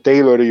Jaywan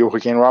Taylor e o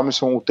Ken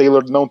Robinson. O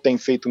Taylor não tem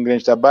feito um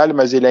grande trabalho,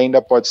 mas ele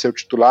ainda pode ser o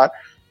titular.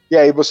 E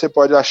aí você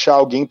pode achar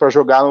alguém para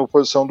jogar na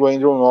posição do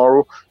Andrew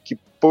Norwell, que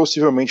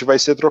possivelmente vai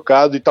ser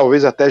trocado e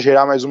talvez até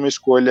gerar mais uma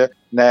escolha,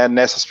 né,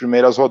 nessas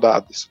primeiras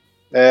rodadas.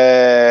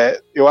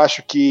 Eu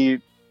acho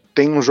que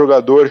tem um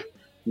jogador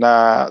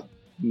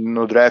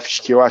no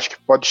draft que eu acho que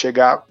pode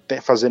chegar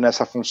a fazer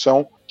nessa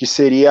função, que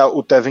seria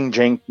o Tevin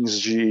Jenkins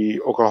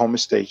de Oklahoma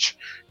State.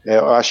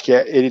 Eu acho que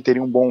ele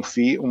teria um bom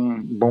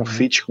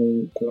fit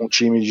com o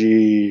time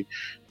de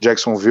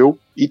Jacksonville,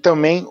 e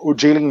também o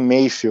Jalen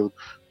Mayfield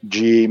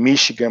de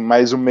Michigan,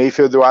 mas o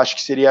Mayfield eu acho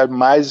que seria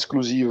mais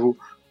exclusivo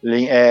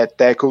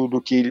tackle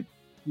do que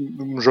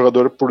um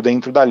jogador por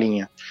dentro da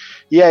linha.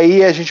 E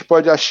aí a gente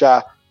pode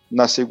achar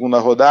na segunda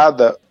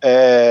rodada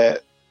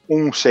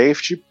um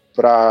safety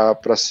para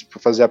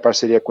fazer a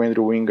parceria com o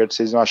Andrew Wingard,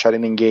 se eles não acharem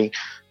ninguém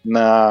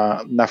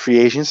na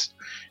Free Agents,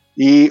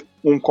 e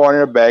um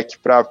cornerback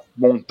para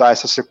montar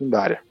essa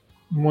secundária.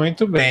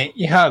 Muito bem.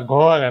 E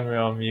agora,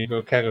 meu amigo,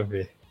 eu quero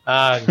ver.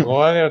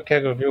 Agora eu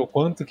quero ver o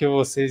quanto que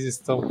vocês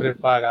estão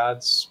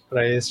preparados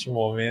para este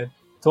momento.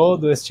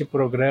 Todo este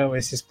programa,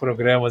 esses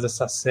programas,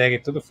 essa série,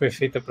 tudo foi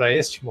feito para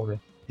este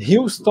momento.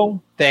 Houston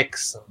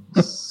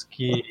Texans,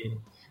 que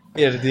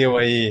perdeu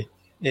aí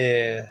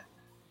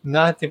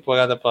na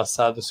temporada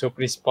passada o seu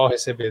principal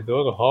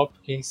recebedor, o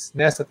Hopkins.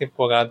 Nessa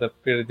temporada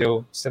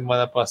perdeu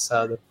semana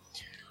passada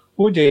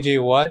o J.J.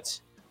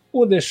 Watt.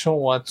 O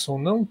Deshaun Watson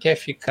não quer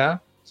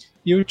ficar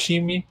e o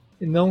time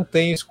não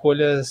tem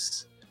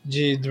escolhas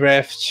de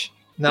draft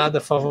nada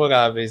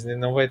favoráveis, né?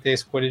 Não vai ter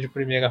escolha de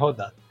primeira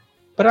rodada.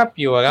 Para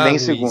piorar, nem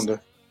Luiz,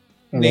 segunda.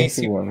 Nem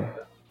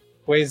segunda.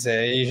 Pois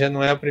é, e já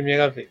não é a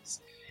primeira vez.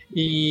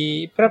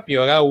 E para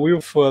piorar, o Will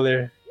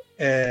Fuller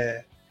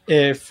é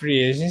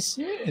free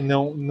agency,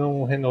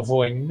 não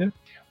renovou ainda.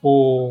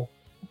 O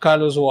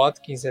Carlos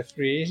Watkins é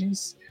free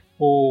agency.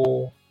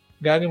 O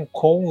Garion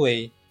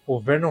Conley, o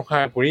Vernon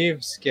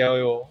Hargreaves, que é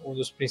um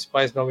dos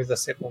principais nomes da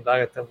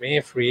secundária, também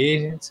é free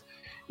agent,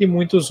 e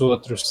muitos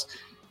outros.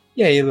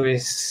 E aí,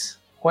 Luiz,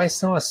 quais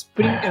são as...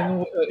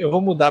 Eu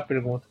vou mudar a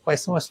pergunta. Quais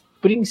são as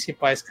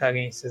principais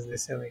carências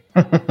desse elenco?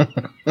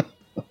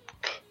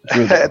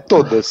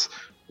 Todas.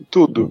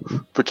 Tudo.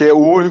 Porque o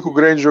único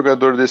grande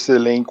jogador desse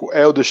elenco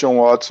é o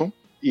Deshaun Watson.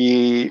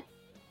 e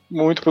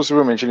muito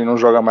possivelmente ele não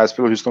joga mais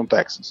pelo Houston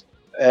Texans.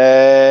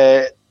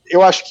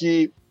 Eu acho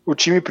que o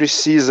time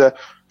precisa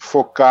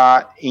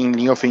focar em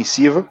linha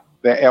ofensiva,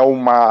 né? É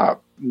uma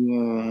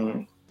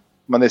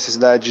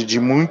necessidade de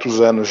muitos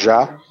anos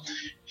já,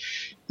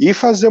 e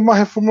fazer uma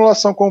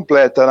reformulação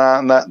completa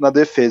na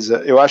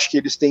defesa. Eu acho que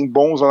eles têm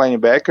bons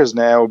linebackers,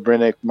 né? O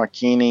Brennan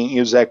McKinney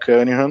e o Zach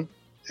Cunningham,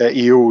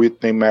 e o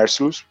Whitney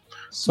Mercilus,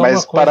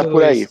 mas para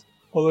por aí.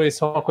 Ô Luiz,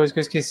 só uma coisa que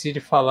eu esqueci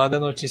de falar da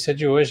notícia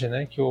de hoje,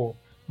 né? Que o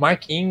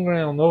Mark Ingram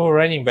é um novo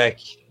running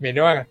back.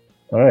 Melhora?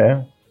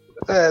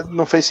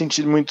 Não fez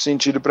muito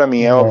sentido para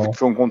mim. É óbvio que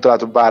foi um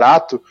contrato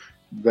barato,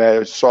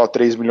 só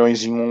 3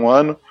 milhões em um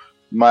ano,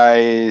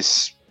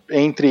 mas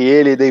entre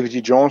ele e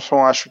David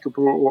Johnson, acho que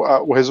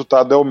o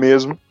resultado é o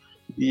mesmo,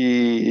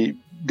 e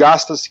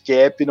gasta-se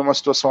cap numa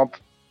situação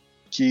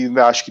que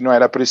acho que não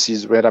era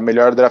preciso. Era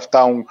melhor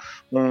draftar um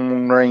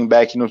running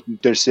back no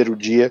terceiro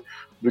dia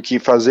do que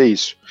fazer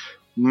isso.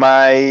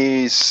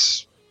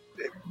 Mas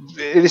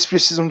eles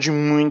precisam de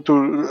muito.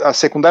 A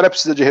secundária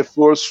precisa de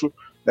reforço.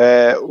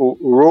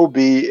 O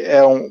Roby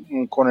é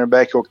um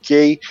cornerback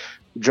ok.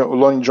 O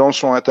Lonnie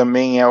Johnson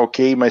também é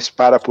ok, mas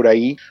para por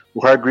aí.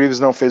 O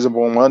Hargreaves não fez um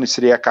bom ano e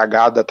seria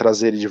cagada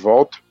trazer ele de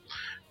volta.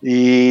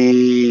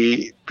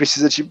 E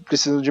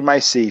precisam de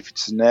mais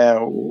safeties, né?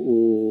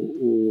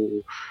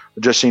 O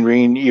Justin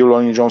Green e o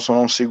Lonnie Johnson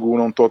não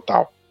seguram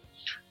total.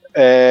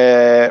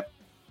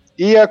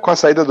 Com a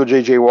saída do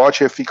J.J.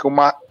 Watt fica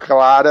uma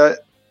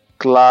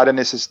clara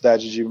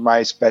necessidade de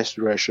mais pass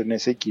rusher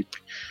nessa equipe.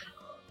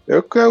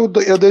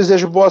 Eu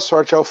desejo boa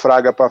sorte ao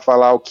Fraga para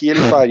falar o que ele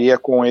faria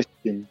com esse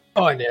time.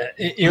 Olha,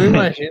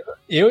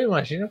 eu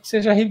imagino que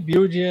seja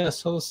rebuild a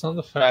solução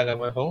do Fraga,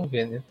 mas vamos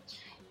ver, né?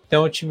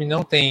 Então o time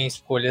não tem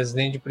escolhas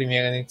nem de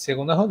primeira nem de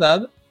segunda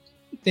rodada,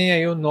 e tem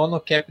aí o nono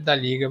cap da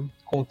liga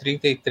com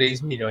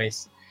 33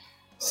 milhões.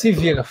 Se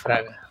vira,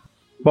 Fraga.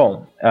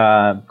 Bom,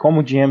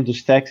 como GM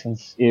dos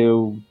Texans,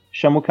 eu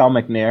chamo o Cal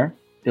McNair,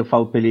 eu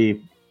falo para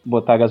ele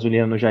botar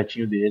gasolina no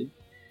jatinho dele,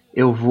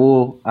 eu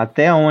vou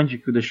até onde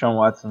que o Deshaun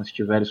Watson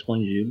estiver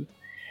escondido,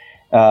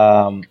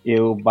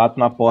 eu bato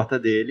na porta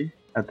dele,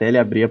 até ele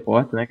abrir a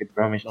porta, né, que ele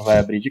provavelmente não vai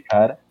abrir de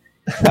cara,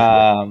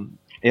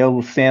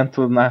 eu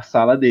sento na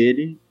sala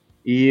dele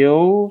e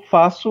eu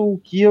faço o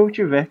que eu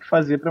tiver que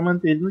fazer para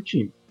manter ele no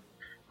time.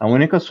 A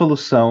única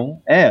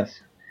solução é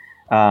essa.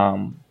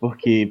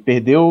 Porque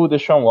perdeu o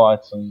Deshaun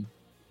Watson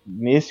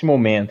nesse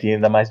momento, e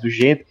ainda mais do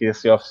jeito que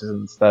esse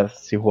off-season está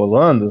se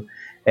rolando,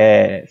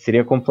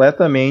 seria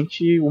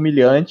completamente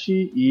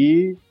humilhante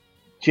e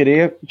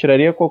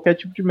tiraria qualquer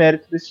tipo de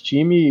mérito desse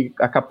time,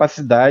 a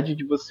capacidade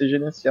de você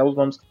gerenciar os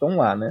nomes que estão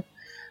lá, né?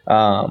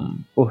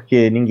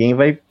 Porque ninguém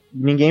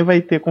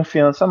vai ter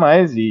confiança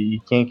mais,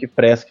 e quem que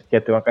presta, que quer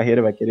ter uma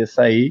carreira, vai querer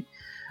sair.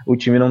 O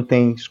time não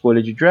tem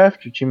escolha de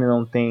draft, o time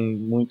não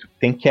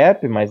tem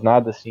cap, mas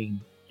nada assim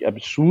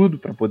absurdo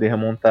para poder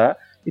remontar,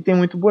 e tem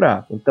muito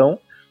buraco. Então,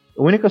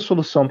 a única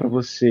solução para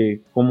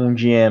você, como um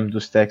GM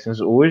dos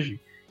Texans hoje,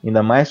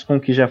 ainda mais com o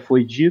que já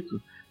foi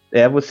dito,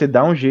 é você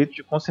dar um jeito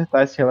de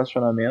consertar esse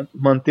relacionamento,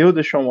 manter o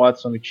Deshaun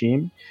Watson no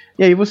time,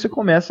 e aí você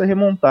começa a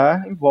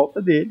remontar em volta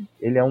dele.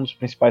 Ele é um dos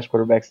principais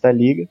quarterbacks da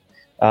liga,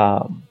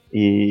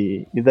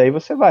 e daí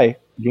você vai.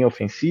 Linha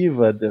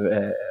ofensiva,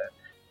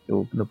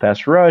 no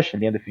pass rush,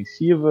 linha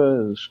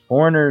defensiva, os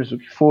corners, o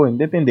que for,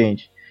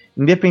 independente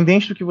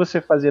do que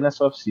você fazer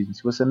nessa off-season.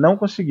 Se você não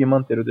conseguir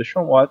manter o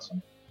Deshaun Watson,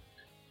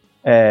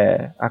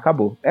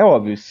 acabou. É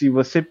óbvio,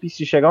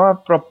 se chegar uma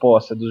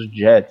proposta dos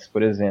Jets,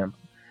 por exemplo,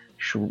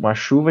 uma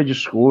chuva de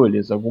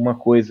escolhas, alguma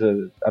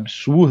coisa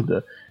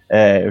absurda,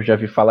 eu já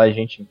vi falar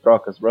gente em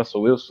trocas,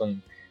 Russell Wilson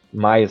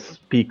mais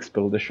picks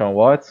pelo Deshaun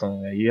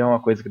Watson, aí é uma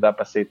coisa que dá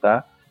para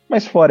aceitar,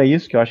 mas fora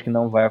isso, que eu acho que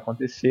não vai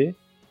acontecer,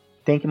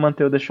 tem que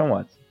manter o Deshaun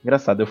Watson.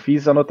 Engraçado, eu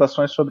fiz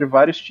anotações sobre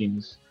vários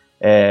times.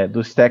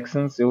 Dos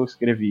Texans eu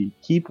escrevi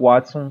Keep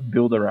Watson,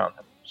 Build Around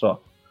him,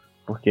 só,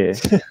 porque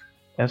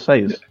é só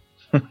isso.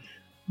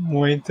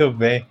 Muito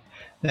bem,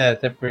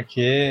 até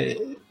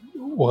porque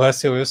o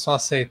Russell Wilson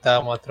aceitar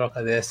uma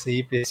troca dessa e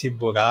ir pra esse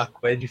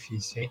buraco é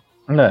difícil, hein?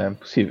 Não, é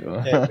impossível.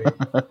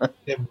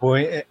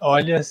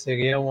 Olha,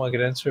 seria uma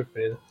grande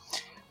surpresa.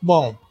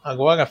 Bom,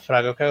 agora,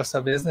 Fraga, eu quero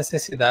saber as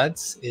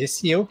necessidades.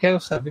 Esse eu quero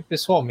saber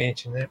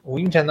pessoalmente, né? O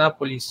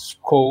Indianapolis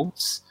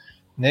Colts,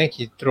 né,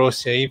 que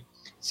trouxe aí,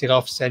 será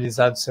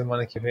oficializado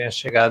semana que vem a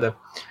chegada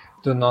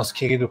do nosso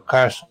querido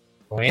Carson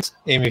Wentz,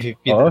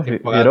 MVP da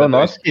temporada. Virou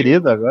nosso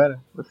querido agora,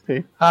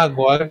 gostei.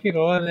 Agora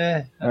virou,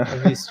 né?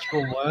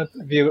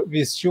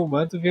 Vestiu o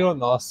manto, virou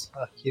nosso.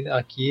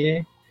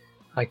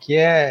 Aqui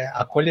é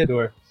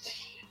acolhedor.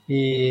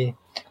 E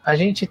a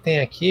gente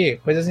tem aqui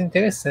coisas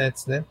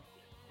interessantes, né?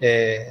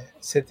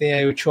 Você tem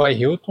aí o T.Y.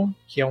 Hilton,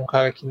 que é um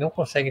cara que não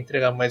consegue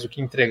entregar mais o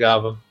que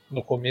entregava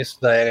no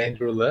começo da era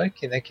Andrew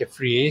Luck, né? Que é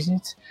free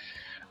agent.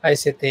 Aí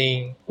você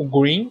tem o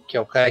Green, que é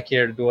o cara que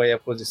herdou aí a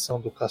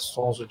posição do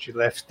Castonzo de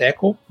left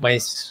tackle,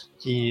 mas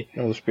que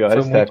um dos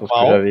piores tackles que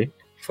eu já vi.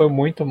 Foi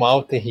muito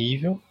mal,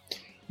 terrível.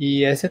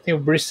 E aí você tem o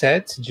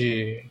Brissett,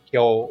 que é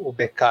o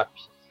backup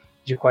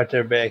de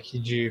quarterback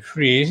de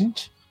free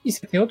agent. E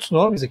você tem outros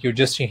nomes aqui, o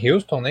Justin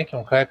Houston, né, que é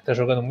um cara que está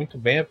jogando muito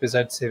bem,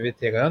 apesar de ser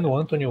veterano, o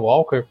Anthony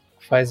Walker,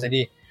 que faz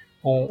ali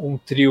um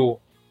trio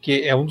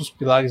que é um dos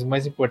pilares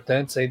mais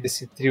importantes aí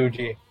desse trio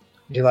de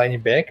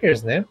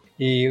linebackers, né,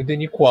 e o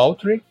Denico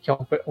Autry, que é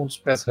um dos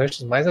pass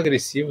rushers mais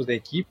agressivos da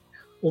equipe,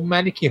 o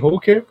Malik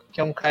Hooker, que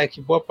é um cara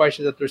que boa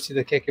parte da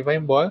torcida quer que vá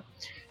embora,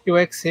 e o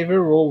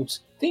Xavier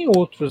Rhodes. Tem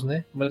outros,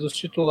 né, mas os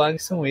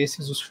titulares são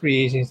esses, os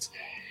free agents.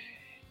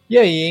 E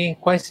aí, hein,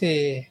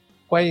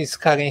 quais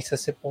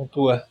carências você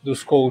pontua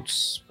dos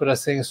Colts para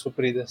serem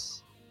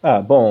supridas?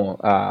 Bom,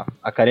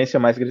 a carência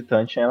mais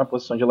gritante é na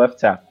posição de left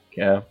tackle,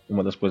 que é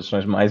uma das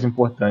posições mais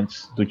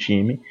importantes do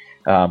time.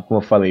 Como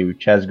eu falei, o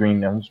Chaz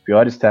Green é um dos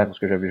piores tackles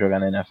que eu já vi jogar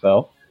na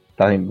NFL,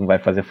 tá? Não vai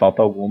fazer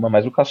falta alguma,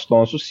 mas o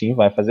Castonzo sim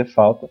vai fazer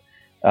falta.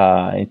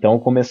 Então eu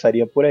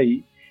começaria por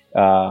aí.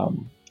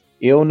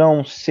 Eu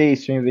não sei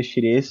se eu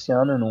investiria esse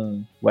ano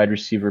num wide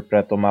receiver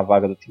para tomar a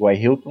vaga do T.Y.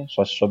 Hilton,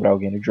 só se sobrar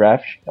alguém no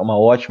draft. É uma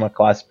ótima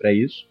classe para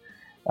isso.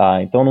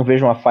 Então não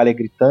vejo uma falha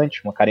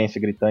gritante, uma carência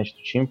gritante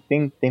do time.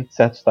 Tem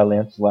certos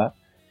talentos lá,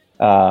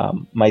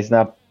 mas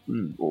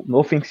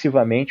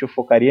ofensivamente eu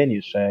focaria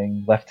nisso,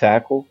 em left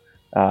tackle,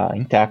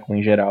 em tackle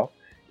em geral.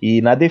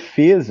 E na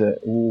defesa,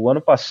 o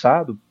ano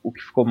passado, o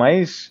que ficou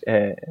mais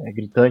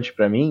gritante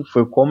para mim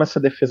foi como essa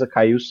defesa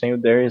caiu sem o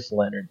Darius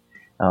Leonard.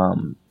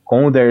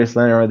 Com o Darius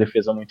Leonard era uma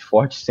defesa muito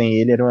forte, sem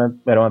ele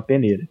era uma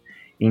peneira.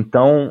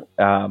 Então,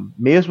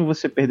 mesmo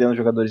você perdendo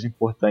jogadores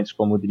importantes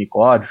como o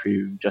Denico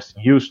Autry, o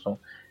Justin Houston,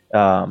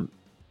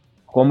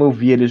 como eu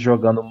vi eles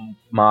jogando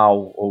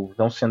mal ou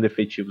não sendo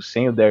efetivos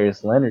sem o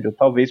Darius Leonard, eu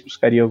talvez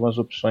buscaria algumas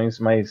opções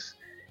mais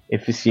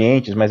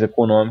eficientes, mais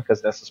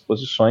econômicas dessas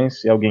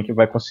posições e alguém que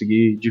vai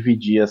conseguir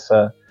dividir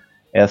essa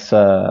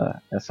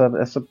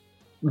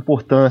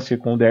importância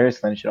com o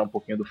Darius Leonard, tirar um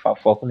pouquinho do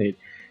foco nele.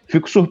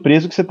 Fico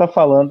surpreso que você está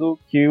falando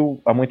que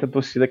há muita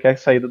torcida quer a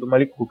saída do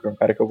Malik Hooker, um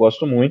cara que eu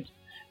gosto muito,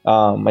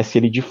 mas se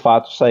ele de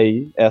fato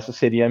sair, essa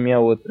seria a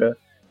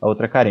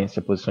outra carência,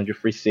 a posição de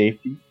free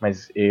safety,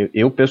 mas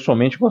eu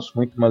pessoalmente gosto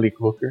muito do Malik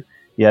Hooker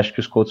e acho que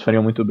os Colts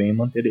fariam muito bem em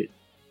manter ele.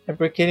 É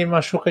porque ele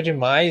machuca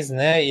demais,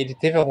 né? Ele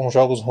teve alguns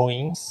jogos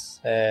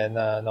ruins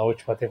na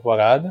última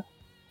temporada.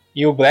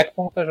 E o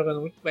Blackmon tá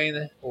jogando muito bem,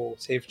 né? O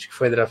safety que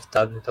foi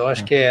draftado. Então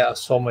acho que é a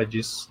soma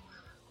disso.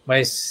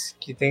 Mas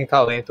que tem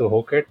talento, o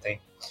Hooker tem.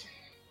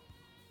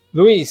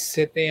 Luiz,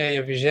 você tem aí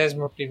a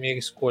 21ª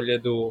escolha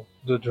do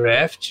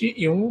draft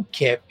e um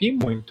cap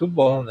muito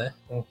bom, né?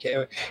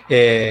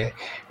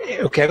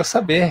 Eu quero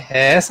saber,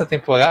 é essa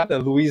temporada,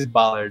 Luiz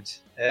Ballard?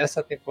 É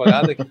essa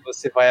temporada que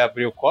você vai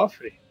abrir o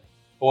cofre?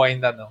 Ou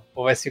ainda não?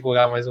 Ou vai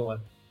segurar mais um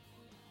ano?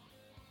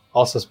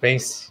 Ó,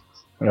 suspense.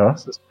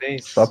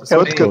 Suspense.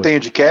 Quanto que eu tenho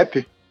de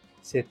cap?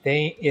 Você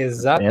tem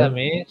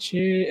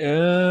exatamente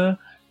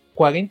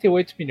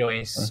 48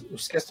 milhões. O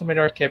sexto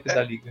melhor cap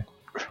da liga.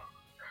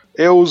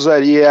 Eu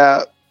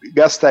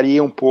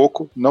gastaria um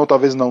pouco,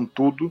 talvez não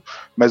tudo,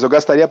 mas eu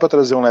gastaria para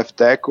trazer um left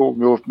tackle.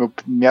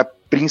 Minha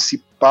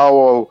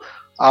principal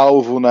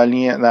alvo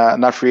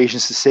na free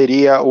agency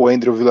seria o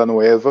Andrew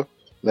Villanueva,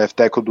 left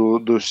tackle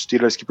dos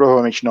Steelers, que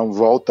provavelmente não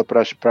volta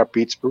para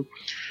Pittsburgh,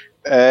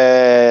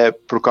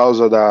 por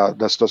causa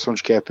da situação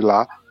de cap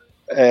lá.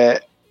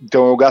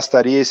 Então eu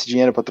gastaria esse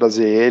dinheiro para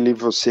trazer ele,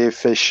 você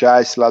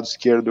fechar esse lado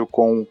esquerdo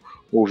com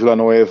o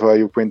Villanueva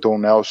e o Quentin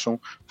Nelson,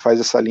 faz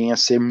essa linha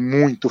ser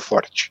muito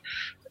forte.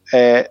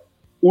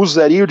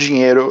 Usaria o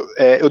dinheiro,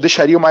 eu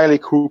deixaria o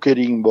Malik Hooker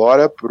ir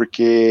embora,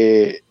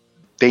 porque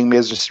tem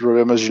mesmo esses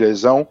problemas de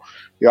lesão.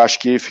 Eu acho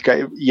que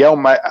fica,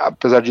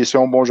 apesar disso é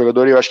um bom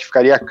jogador, eu acho que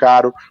ficaria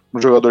caro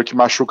um jogador que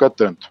machuca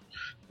tanto.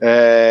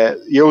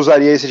 E eu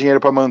usaria esse dinheiro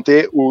para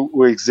manter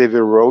o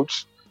Xavier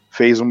Rhodes,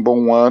 fez um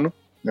bom ano,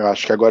 eu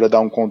acho que agora dá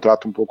um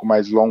contrato um pouco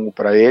mais longo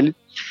para ele.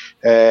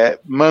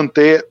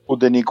 Manter o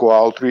Denico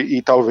Autry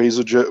e talvez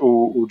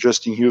o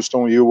Justin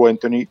Houston e o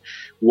Anthony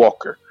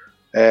Walker.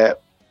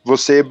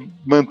 Você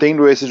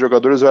mantendo esses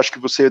jogadores, eu acho que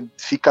você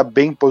fica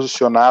bem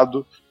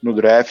posicionado no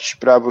draft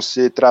para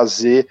você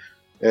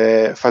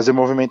fazer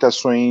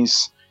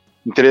movimentações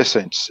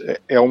interessantes.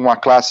 É uma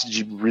classe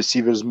de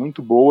receivers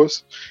muito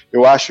boas.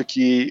 Eu acho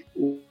que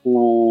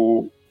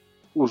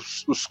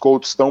os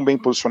Colts estão bem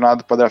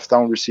posicionados para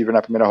draftar um receiver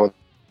na primeira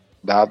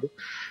rodada.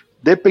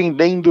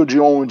 Dependendo de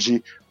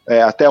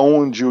até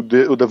onde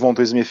o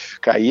Devonta Smith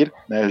cair,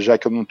 né, já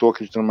que eu não estou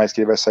acreditando mais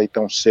que ele vai sair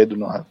tão cedo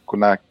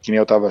que nem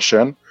eu estava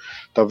achando.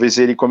 Talvez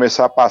ele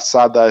começar a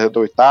passar da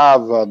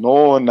 8ª,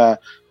 9ª,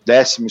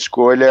 10ª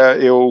escolha,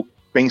 eu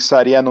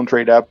pensaria num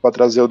trade-up para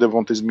trazer o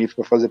Devonta Smith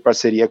para fazer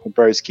parceria com o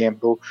Paris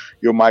Campbell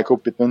e o Michael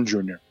Pittman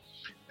Jr.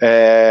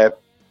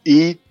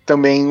 E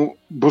também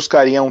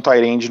buscaria um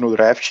tight end no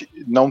draft.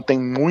 Não tem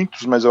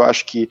muitos, mas eu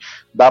acho que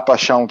dá para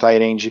achar um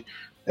tight end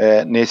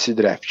nesse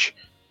draft.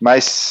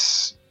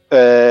 Mas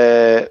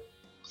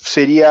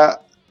seria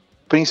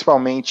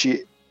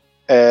principalmente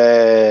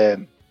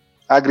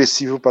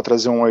agressivo para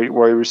trazer um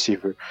wide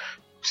receiver.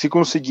 Se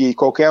conseguir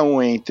qualquer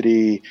um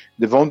entre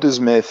Devonta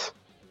Smith,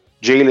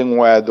 Jalen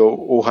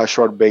Waddle ou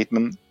Rashard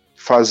Bateman,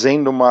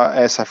 fazendo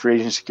essa free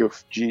agency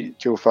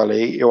que eu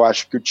falei, eu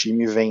acho que o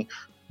time vem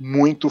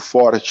muito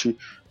forte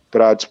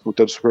para a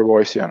disputa do Super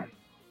Bowl esse ano.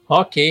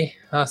 Ok,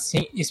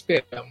 assim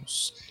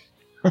esperamos.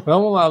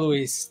 Vamos lá,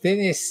 Luiz.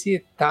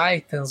 Tennessee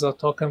Titans, o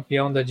atual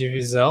campeão da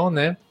divisão,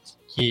 né?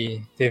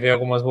 Que teve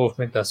algumas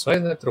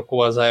movimentações, né? Trocou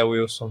o Isaiah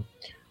Wilson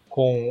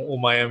com o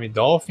Miami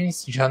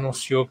Dolphins, já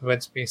anunciou que vai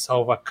dispensar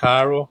o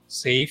Vaccaro,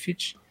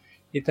 safety,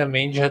 e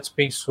também já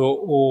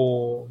dispensou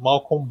o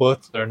Malcolm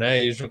Butler,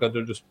 né?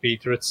 Ex-jogador dos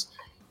Patriots,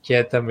 que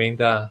é também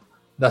da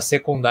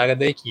secundária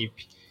da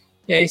equipe.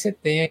 E aí você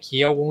tem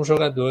aqui alguns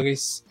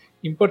jogadores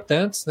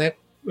importantes, né?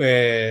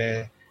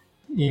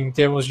 Em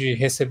termos de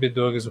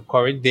recebedores, o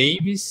Corey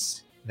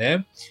Davis,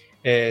 né?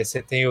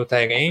 Você tem o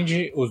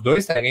Tyrande, os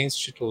dois Tyrands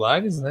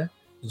titulares, né?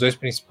 Os dois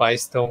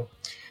principais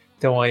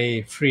estão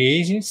aí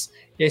free agents.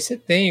 E aí você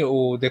tem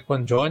o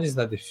Dequan Jones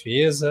na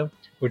defesa,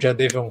 o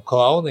Jadeveon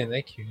Clowney,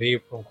 né? Que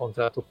veio para um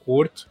contrato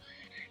curto,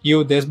 e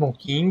o Desmond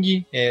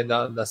King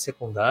da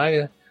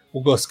secundária,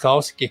 o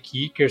Gostkowski, que é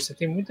kicker. Você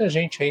tem muita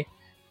gente aí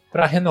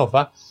para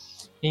renovar.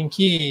 Em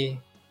que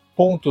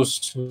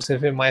pontos você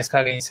vê mais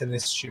carência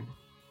nesse time?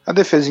 A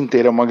defesa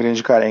inteira é uma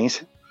grande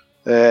carência.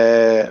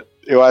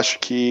 Eu acho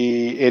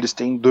que eles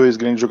têm dois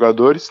grandes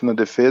jogadores na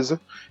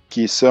defesa,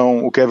 que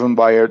são o Kevin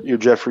Byard e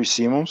o Jeffrey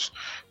Simmons.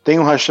 Tem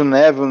o Rashaan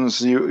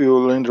Evans e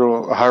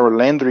o Harold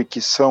Landry,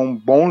 que são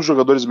bons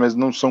jogadores, mas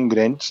não são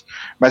grandes,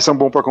 mas são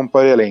bons para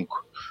compor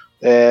elenco.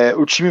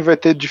 O time vai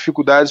ter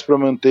dificuldades para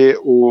manter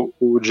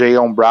o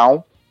Jayon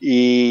Brown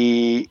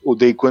e o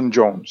Daquan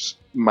Jones,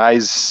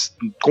 mas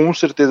com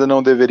certeza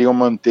não deveriam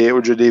manter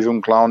o Jadeveon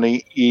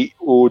Clowney e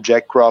o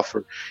Jack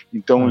Crawford.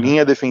 Então,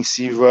 linha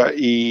defensiva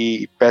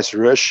e pass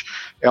rush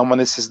é uma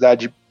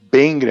necessidade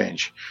bem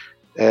grande.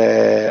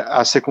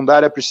 A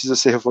secundária precisa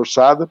ser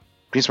reforçada,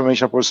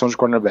 principalmente na posição de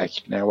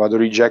cornerback, né? O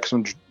Adoree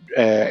Jackson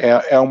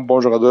é um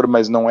bom jogador,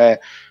 mas não é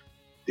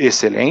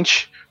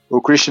excelente.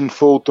 O Christian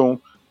Fulton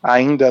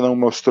ainda não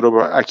mostrou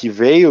a que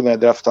veio, né,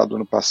 draftado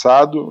ano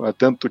passado,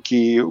 tanto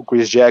que o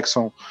Chris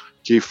Jackson,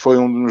 que foi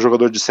um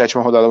jogador de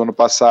 7ª rodada no ano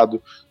passado,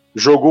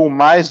 jogou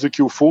mais do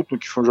que o Fulton,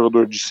 que foi um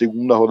jogador de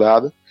 2ª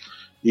rodada,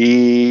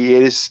 e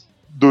eles,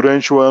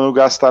 durante o ano,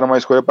 gastaram uma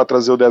escolha para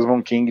trazer o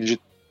Desmond King, de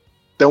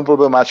tão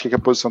problemática que a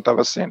posição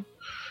estava sendo.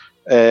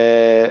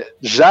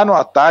 Já no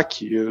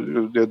ataque,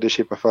 eu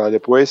deixei para falar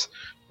depois,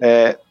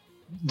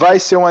 vai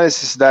ser uma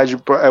necessidade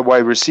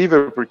wide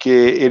receiver, porque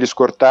eles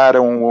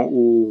cortaram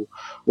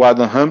o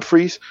Adam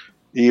Humphries,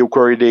 e o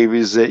Corey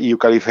Davis e o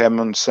Khalif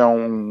Hammond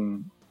são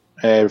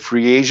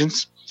free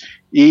agents,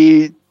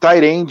 e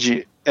tight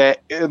end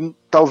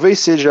talvez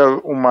seja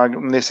uma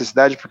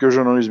necessidade, porque o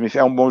Jonathan Smith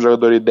é um bom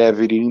jogador e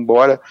deve ir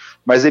embora,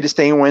 mas eles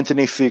têm um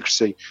Anthony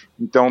Fixey,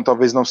 então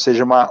talvez não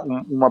seja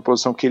uma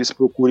posição que eles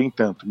procurem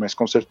tanto, mas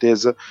com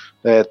certeza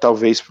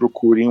talvez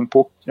procurem um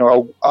pouco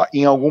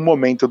em algum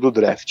momento do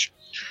draft.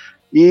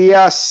 E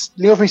a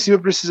linha ofensiva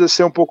precisa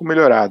ser um pouco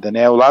melhorada,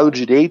 né? O lado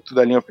direito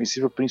da linha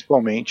ofensiva,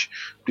 principalmente,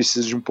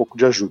 precisa de um pouco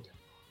de ajuda.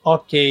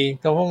 Ok,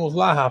 então vamos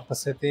lá, Rafa.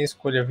 Você tem a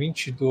escolha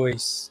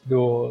 22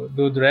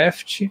 do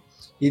draft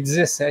e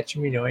 17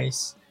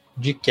 milhões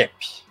de cap.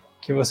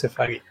 O que você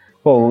faria?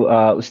 Bom,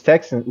 os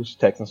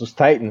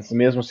Titans,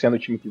 mesmo sendo o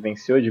time que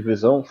venceu a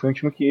divisão, foi um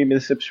time que me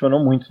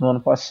decepcionou muito no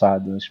ano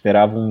passado. Eu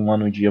esperava um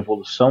ano de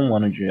evolução, um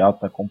ano de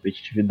alta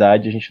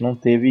competitividade, a gente não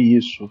teve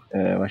isso.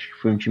 Eu acho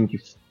que foi um time que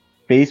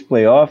fez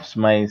playoffs,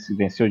 mas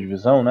venceu a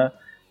divisão, né?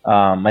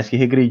 Mas que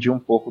regrediu um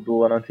pouco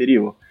do ano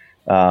anterior.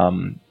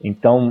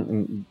 Então,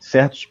 em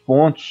certos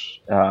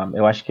pontos,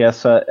 eu acho que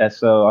essa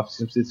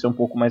off-season precisa ser um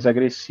pouco mais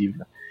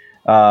agressiva.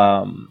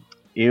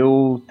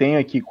 Eu tenho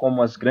aqui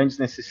como as grandes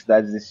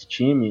necessidades desse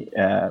time,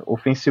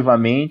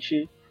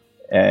 ofensivamente,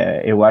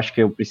 eu acho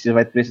que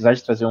vai precisar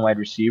de trazer um wide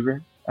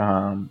receiver,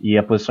 e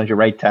a posição de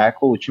right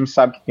tackle. O time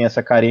sabe que tem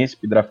essa carência,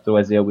 que draftou o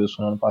Isaiah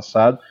Wilson no ano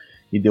passado,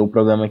 e deu o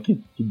problema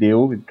que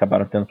deu,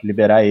 acabaram tendo que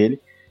liberar ele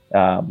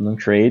num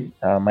trade,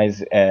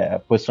 mas a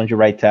posição de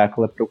right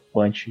tackle é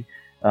preocupante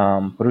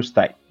para os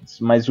Titans.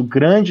 Mas o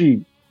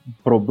grande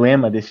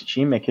problema desse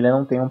time é que ele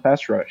não tem um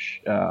pass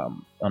rush.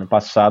 Ano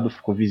passado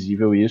ficou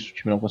visível isso, o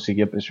time não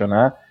conseguia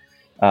pressionar,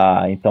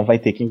 então vai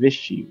ter que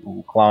investir.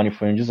 O Clowney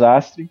foi um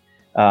desastre,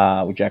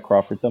 o Jack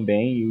Crawford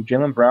também, e o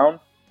Jaylen Brown,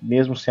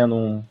 mesmo sendo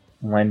um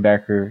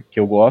linebacker que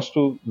eu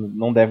gosto,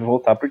 não deve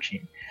voltar para o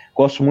time.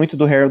 Gosto muito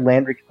do Harold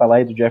Landry que está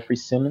lá e do Jeffrey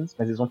Simmons,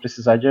 mas eles vão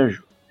precisar de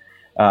ajuda.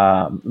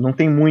 Não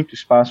tem muito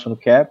espaço no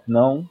cap,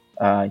 não.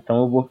 Então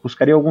eu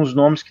buscaria alguns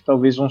nomes que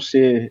talvez vão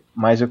ser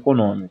mais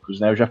econômicos,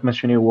 né? Eu já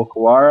mencionei o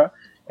Okwara,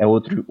 é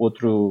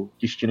outro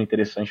destino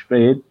interessante para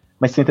ele,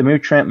 mas tem também o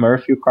Trent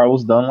Murphy e o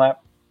Carlos Dunlap,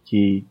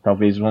 que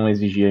talvez vão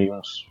exigir aí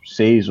uns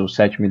 6 ou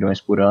 7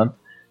 milhões por ano,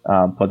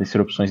 podem ser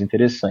opções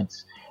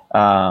interessantes.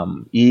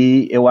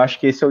 E eu acho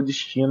que esse é o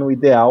destino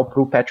ideal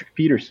para o Patrick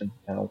Peterson,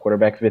 um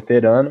quarterback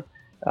veterano.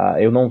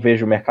 Eu não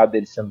vejo o mercado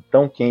dele sendo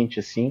tão quente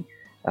assim,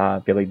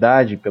 pela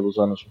idade, pelos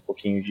anos um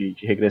pouquinho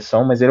de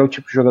regressão, mas ele é o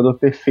tipo de jogador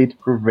perfeito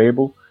para o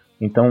Vrabel,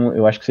 então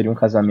eu acho que seria um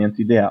casamento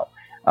ideal.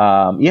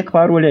 E é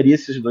claro, eu olharia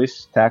esses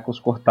dois tackles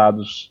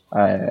cortados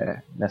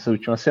nessa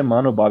última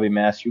semana, o Bobby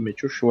Massey e o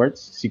Mitchell Schwartz,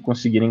 se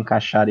conseguirem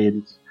encaixar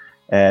eles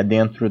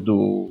dentro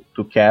do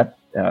cap.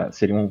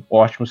 Seriam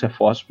ótimos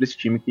reforços para esse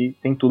time que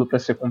tem tudo para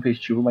ser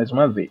competitivo mais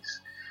uma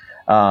vez.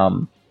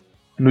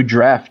 No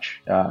draft,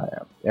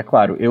 é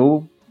claro,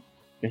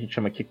 a gente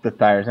chama kick the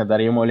tires, né?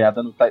 Daria uma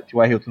olhada no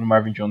T.Y. Hilton e no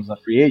Marvin Jones na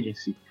free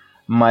agency,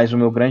 mas o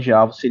meu grande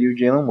alvo seria o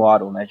Jalen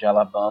Waddle, né, de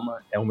Alabama.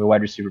 É o meu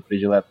wide receiver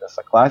predileto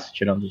dessa classe,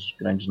 tirando os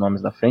grandes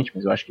nomes da frente,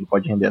 mas eu acho que ele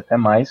pode render até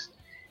mais.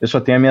 Eu só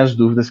tenho as minhas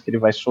dúvidas que ele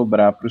vai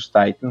sobrar para os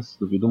Titans,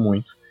 duvido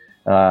muito.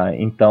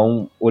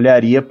 Então,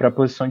 olharia para a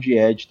posição de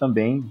edge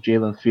também.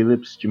 Jalen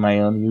Phillips de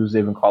Miami e o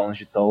Zaven Collins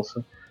de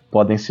Tulsa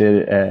podem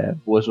ser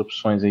boas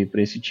opções aí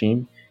para esse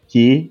time,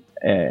 que,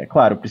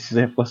 claro,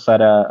 precisa reforçar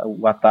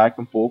o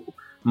ataque um pouco,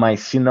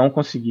 mas se não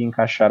conseguir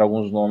encaixar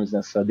alguns nomes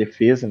nessa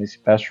defesa, nesse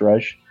pass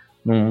rush,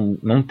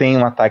 não tem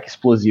um ataque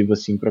explosivo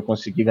assim para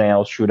conseguir ganhar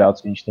os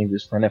shootouts que a gente tem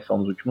visto na NFL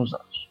nos últimos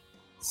anos.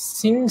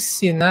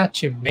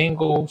 Cincinnati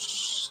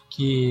Bengals,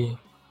 que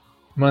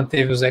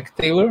manteve o Zach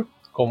Taylor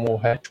como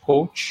head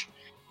coach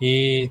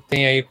e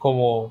tem aí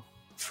como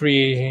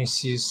free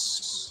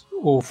agents,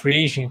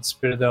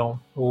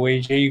 o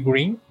AJ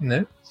Green,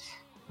 né?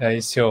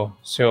 Aí seu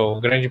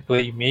grande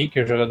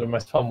playmaker, jogador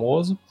mais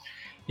famoso,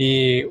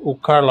 e o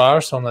Carl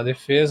Larson na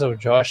defesa, o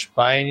Josh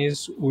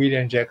Pines, o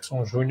William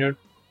Jackson Jr.,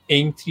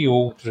 entre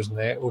outros,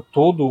 né?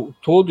 Todo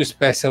o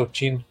special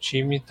team do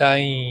time está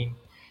em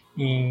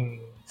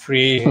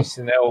free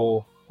agency, né?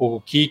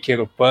 O kicker,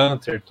 o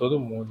punter, todo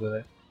mundo,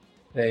 né?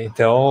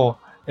 Então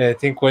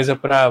tem coisa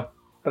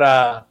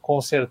para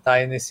consertar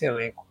aí nesse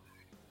elenco.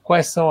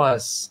 Quais são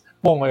as...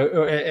 Bom,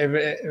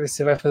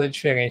 você vai fazer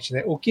diferente,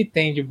 né? O que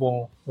tem de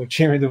bom o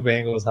time do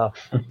Bengals,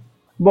 Rafa?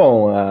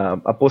 Bom,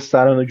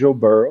 apostaram no Joe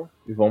Burrow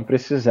e vão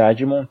precisar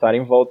de montar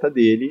em volta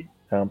dele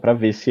para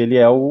ver se ele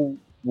é o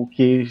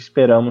que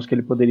esperamos que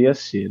ele poderia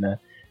ser, né?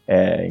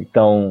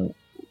 Então,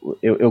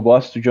 eu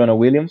gosto do Jonah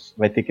Williams,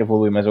 vai ter que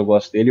evoluir, mas eu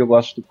gosto dele, e eu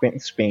gosto do Quentin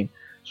Spain.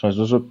 São as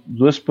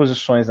duas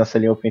posições nessa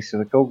linha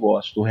ofensiva que eu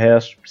gosto. O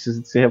resto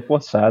precisa de ser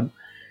reforçado,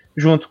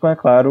 junto com, é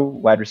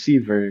claro, wide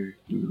receiver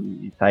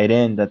e tight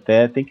end.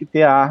 Até tem que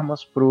ter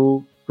armas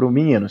pro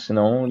menino,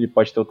 senão ele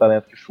pode ter o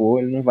talento que for,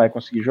 ele não vai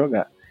conseguir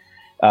jogar.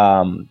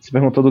 Você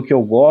perguntou do que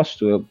eu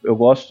gosto. Eu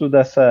gosto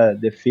dessa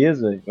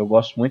defesa, eu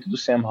gosto muito do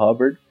Sam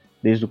Hubbard,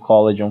 desde o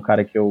college, é um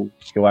cara que eu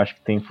acho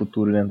que tem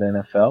futuro dentro da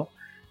NFL.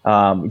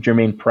 O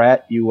Jermaine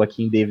Pratt e o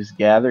Akeem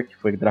Davis-Gaither, que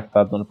foi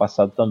draftado no ano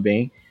passado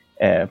também,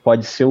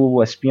 pode ser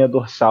a espinha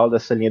dorsal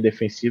dessa linha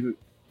defensiva,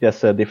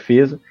 dessa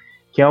defesa,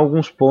 que em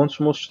alguns pontos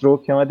mostrou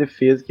que é uma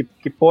defesa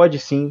que pode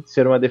sim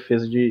ser uma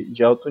defesa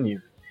de alto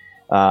nível.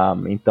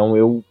 Então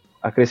eu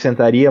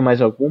acrescentaria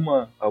mais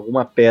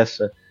alguma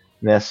peça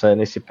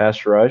nesse pass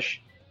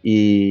rush,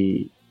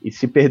 e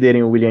se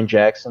perderem o William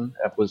Jackson,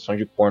 a posição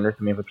de corner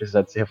também vai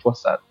precisar de ser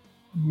reforçada.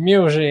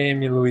 Meu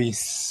GM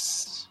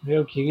Luiz,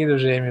 meu querido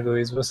GM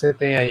Luiz, você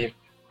tem aí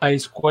a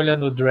escolha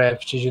no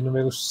draft de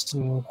número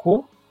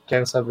 5,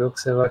 quero saber o que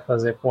você vai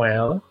fazer com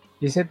ela,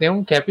 e você tem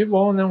um cap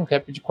bom, né? Um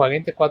cap de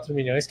 44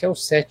 milhões, que é o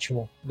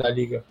 7º da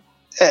liga.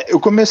 Eu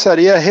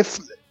começaria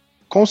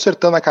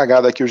consertando a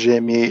cagada que o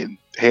GM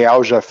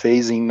real já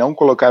fez em não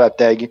colocar a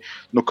tag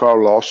no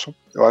Carl Lawson.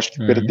 Eu acho que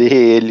perder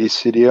ele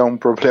seria um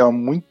problema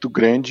muito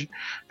grande.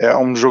 É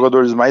um dos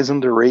jogadores mais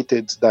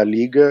underrated da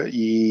liga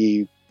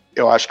e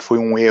eu acho que foi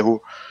um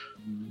erro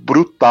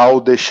brutal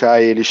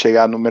deixar ele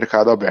chegar no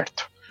mercado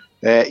aberto.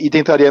 E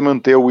tentaria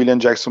manter o William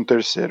Jackson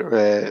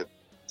III.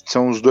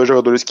 São os dois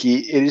jogadores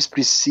que eles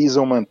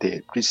precisam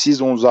manter,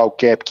 precisam usar o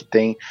cap que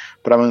tem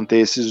para manter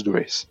esses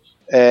dois.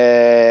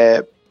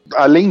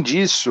 Além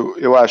disso,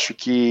 eu acho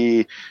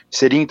que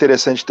seria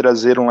interessante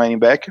trazer um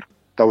linebacker.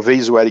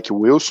 Talvez o Eric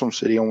Wilson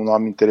seria um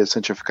nome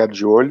interessante a ficar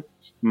de olho,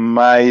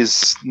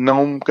 mas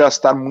não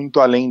gastar muito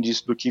além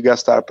disso do que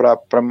gastar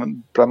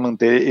para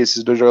manter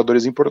esses dois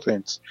jogadores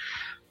importantes.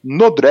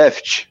 No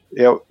draft,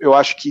 eu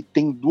acho que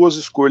tem duas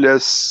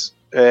escolhas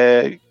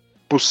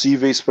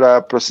possíveis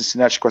para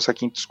Cincinnati com essa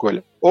quinta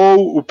escolha.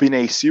 Ou o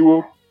Penei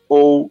Sewell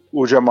ou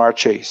o Jamar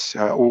Chase.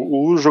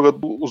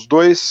 Os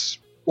dois...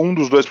 Um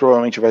dos dois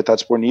provavelmente vai estar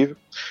disponível.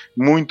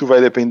 Muito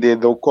vai depender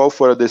de qual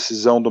for a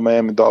decisão do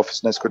Miami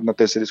Dolphins na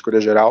terceira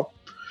escolha geral.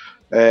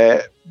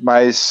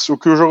 Mas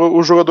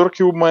o jogador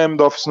que o Miami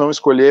Dolphins não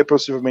escolher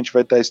possivelmente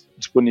vai estar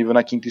disponível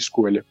na quinta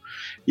escolha.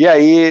 E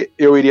aí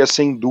eu iria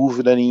sem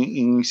dúvida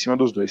em cima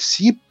dos dois.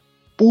 Se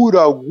por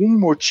algum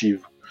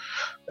motivo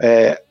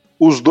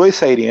os dois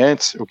saírem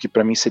antes, o que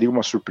para mim seria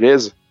uma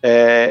surpresa,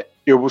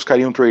 eu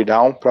buscaria um trade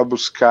down para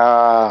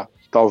buscar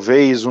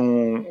talvez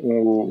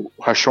um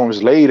Rashawn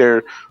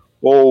Slater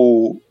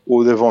ou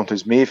o Devonta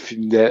Smith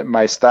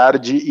mais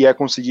tarde, e a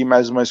conseguir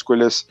mais umas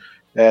escolhas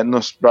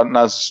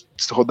nas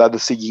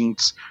rodadas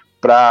seguintes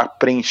para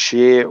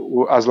preencher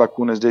as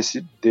lacunas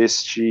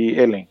deste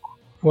elenco.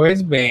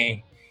 Pois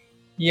bem,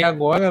 e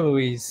agora,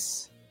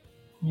 Luiz,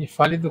 me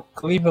fale do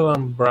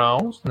Cleveland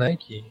Browns, né,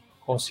 que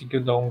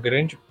conseguiu dar um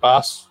grande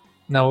passo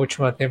na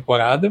última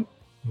temporada,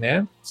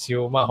 né? Se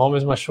o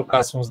Mahomes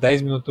machucasse uns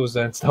 10 minutos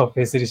antes,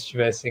 talvez eles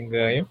tivessem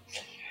ganho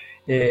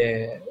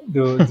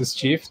dos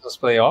Chiefs nos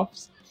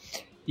playoffs.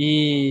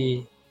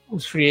 E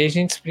os free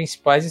agents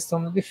principais estão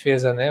na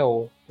defesa, né?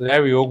 O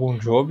Larry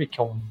Ogunjobi, que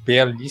é um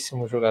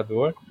belíssimo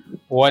jogador,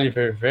 o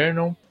Oliver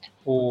Vernon,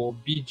 o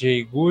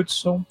B.J.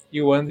 Goodson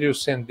e o Andrew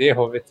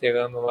Sendejo,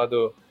 veterano lá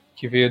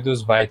que veio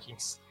dos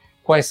Vikings.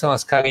 Quais são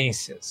as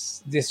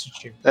carências desse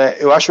time?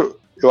 Eu acho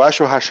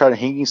o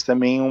Rashard Higgins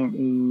também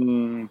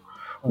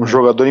um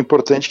jogador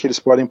importante que eles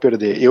podem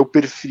perder. Eu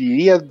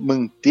preferiria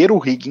manter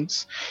o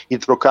Higgins e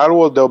trocar o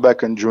Odell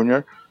Beckham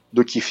Jr.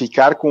 do que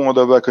ficar com o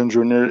Odell Beckham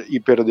Jr. e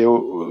perder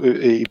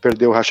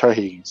o Rashard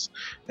Higgins.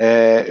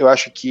 Eu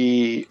acho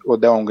que o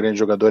Odell é um grande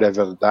jogador, é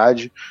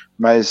verdade,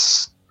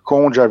 mas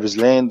com o Jarvis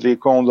Landry,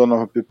 com o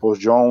Donovan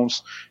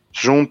Peoples-Jones,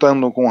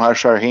 juntando com o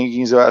Rashard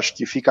Higgins, eu acho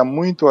que fica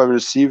muito wide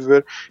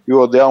receiver, e o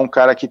Odell é um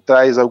cara que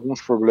traz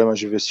alguns problemas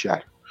de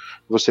vestiário.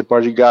 Você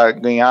pode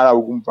ganhar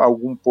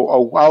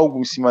algo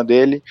em cima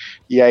dele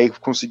e aí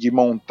conseguir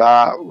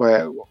montar,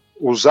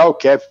 usar o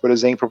cap, por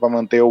exemplo, para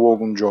manter o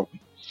Ogunjobi.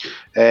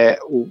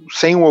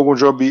 Sem o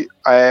Ogunjobi,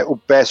 o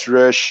pass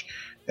rush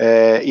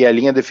e a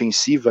linha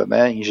defensiva,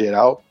 né, em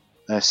geral,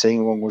 né,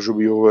 sem o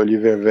Ogunjobi e o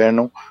Oliver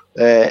Vernon,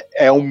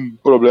 é um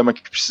problema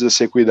que precisa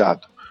ser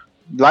cuidado.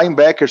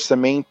 Linebackers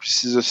também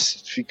precisa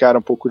ficar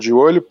um pouco de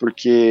olho,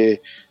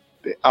 porque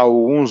há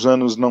alguns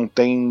anos não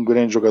tem um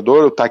grande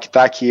jogador. O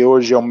Tak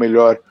hoje é o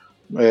melhor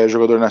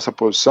jogador nessa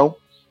posição,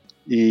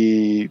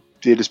 e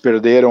eles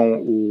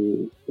perderam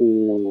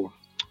o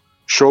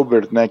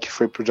Schobert, né, que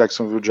foi para o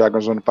Jacksonville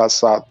Jaguars no ano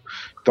passado.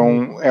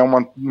 Então é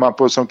uma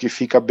posição que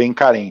fica bem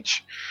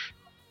carente.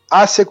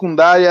 A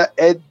secundária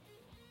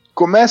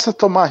começa a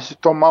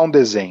tomar um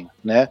desenho,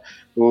 né?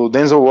 O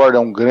Denzel Ward é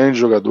um grande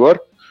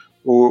jogador,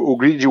 o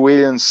Greedy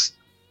Williams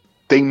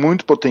tem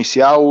muito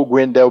potencial, o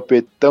Grant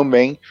Delpit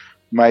também,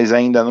 mas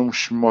ainda não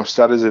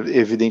mostraram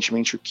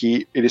evidentemente o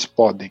que eles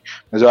podem.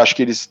 Mas eu acho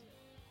que eles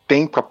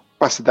têm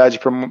capacidade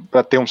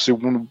para ter um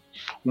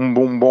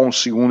bom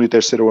segundo e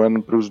terceiro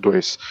ano para os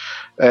dois.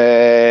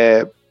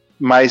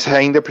 Mas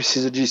ainda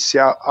precisa de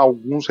ser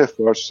alguns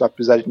reforços,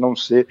 apesar de não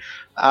ser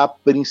a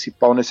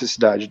principal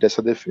necessidade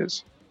dessa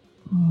defesa.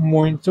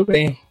 Muito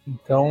bem.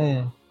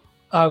 Então,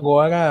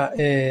 agora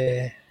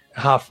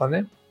Rafa,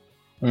 né?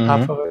 Uhum.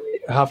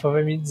 Rafa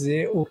vai me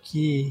dizer o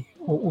que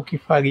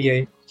faria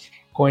aí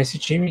com esse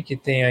time que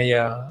tem aí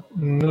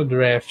no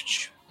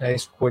draft a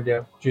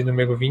escolha de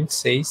número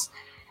 26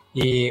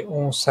 e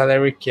um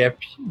salary cap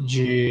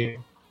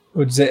o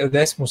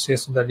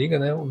 16º da liga,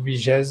 né? O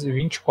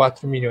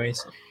 24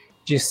 milhões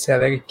de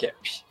salary cap.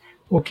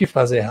 O que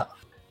fazer,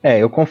 Rafa?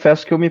 Eu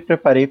confesso que eu me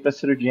preparei para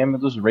ser o GM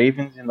dos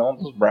Ravens e não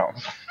dos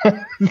Browns.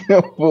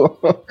 Eu vou,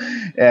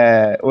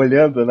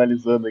 olhando,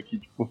 analisando aqui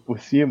por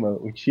cima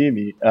o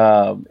time,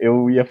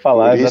 eu ia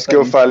falar. Por isso que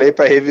eu falei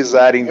para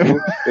revisarem, viu?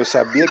 Eu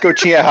sabia que eu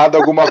tinha errado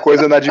alguma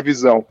coisa na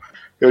divisão.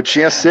 Eu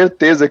tinha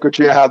certeza que eu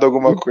tinha errado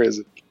alguma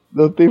coisa.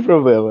 Não tem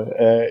problema.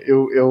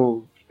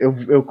 Eu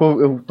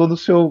tô do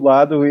seu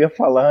lado, eu ia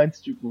falar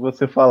antes de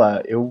você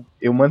falar. Eu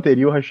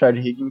manteria o Rashard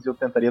Higgins e eu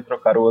tentaria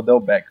trocar o Odell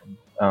Beckham.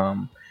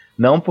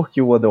 Não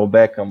porque o Odell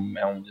Beckham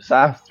é um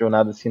desastre ou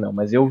nada assim, não,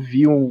 mas eu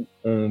vi um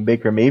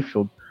Baker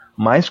Mayfield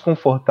mais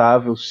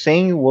confortável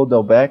sem o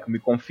Odell Beckham e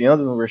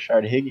confiando no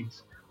Rashard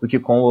Higgins do que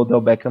com o Odell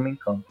Beckham em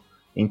campo.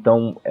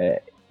 Então,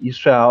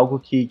 isso é algo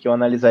que eu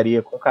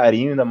analisaria com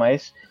carinho, ainda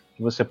mais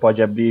que você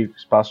pode abrir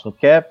espaço no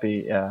cap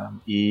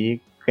e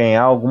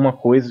ganhar alguma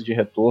coisa de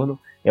retorno,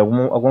 e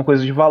alguma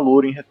coisa de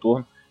valor em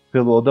retorno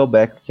pelo Odell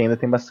Beckham, que ainda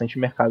tem bastante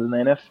mercado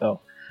na NFL.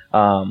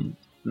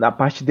 Na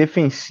parte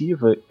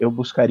defensiva, eu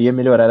buscaria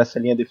melhorar essa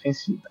linha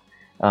defensiva.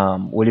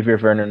 O Oliver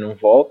Vernon não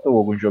volta, o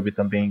Ogunjobi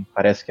também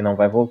parece que não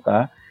vai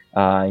voltar,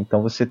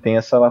 então você tem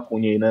essa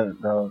lacuna aí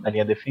na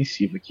linha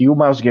defensiva. Que o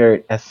Myles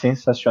Garrett é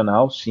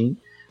sensacional, sim,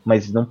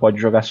 mas não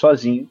pode jogar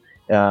sozinho,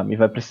 e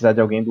vai precisar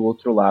de alguém do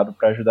outro lado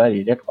para ajudar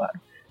ele, é claro.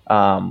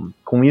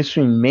 Com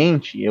isso em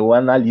mente, eu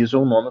analiso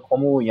o nome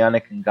como o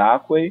Yannick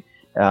Ngakoue,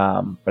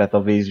 para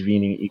talvez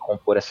virem e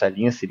compor essa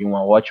linha, seria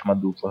uma ótima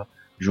dupla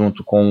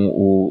junto com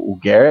o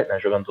Garrett, né,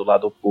 jogando do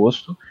lado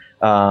oposto.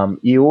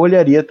 E eu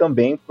olharia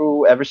também para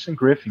o Everson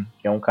Griffin,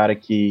 que é um cara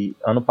que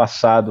ano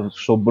passado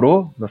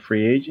sobrou no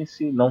Free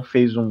Agency, não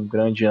fez um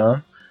grande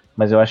ano,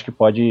 mas eu acho que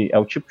é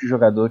o tipo de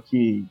jogador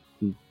que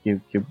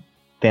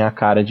tem a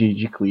cara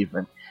de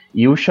Cleveland.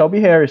 E o Shelby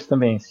Harris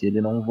também, se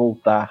ele não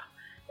voltar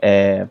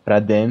para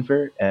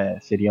Denver,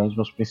 seria um dos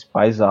meus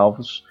principais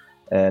alvos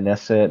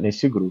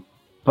nesse grupo.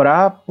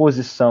 Para a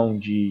posição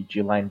de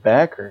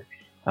linebacker,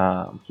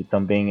 que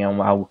também é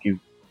algo que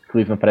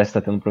Cleveland parece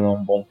estar tendo problema há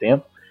um bom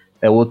tempo,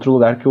 é outro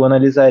lugar que eu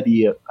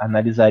analisaria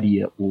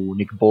o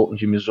Nick Bolton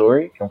de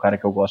Missouri, que é um cara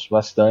que eu gosto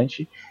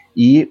bastante,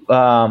 e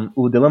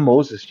o Dylan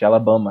Moses de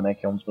Alabama, né,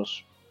 que é um dos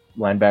meus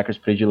linebackers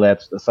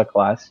prediletos dessa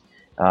classe.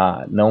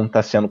 Não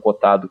está sendo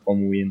cotado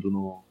como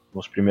indo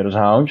nos primeiros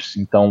rounds,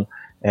 então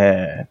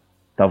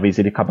talvez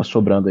ele acabe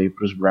sobrando aí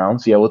para os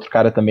Browns. E é outro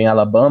cara também,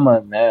 Alabama,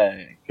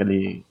 né,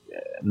 aquele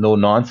no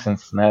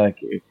nonsense, né,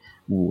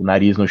 o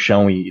nariz no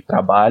chão e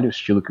trabalho,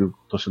 estilo que o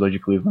torcedor de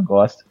Cleveland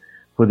gosta,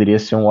 poderia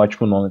ser um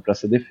ótimo nome para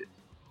essa defesa.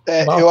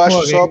 Eu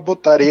acho que eu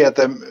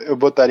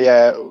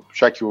botaria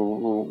já que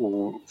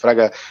o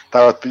Fraga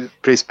estava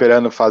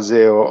esperando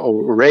fazer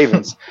o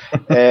Ravens,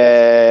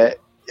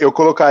 eu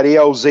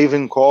colocaria o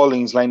Zaven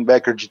Collins,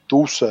 linebacker de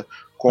Tulsa,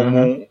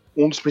 como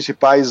um dos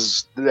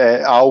principais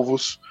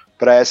alvos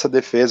para essa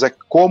defesa,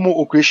 como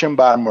o Christian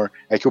Barmore.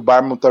 É que o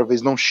Barmore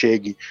talvez não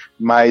chegue,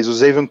 mas o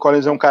Zaven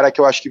Collins é um cara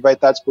que eu acho que vai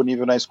estar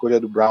disponível na escolha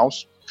do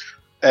Browns,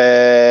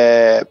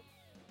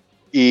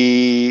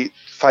 e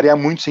faria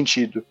muito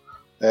sentido.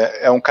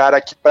 É um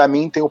cara que, para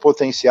mim, tem o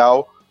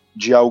potencial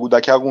de algo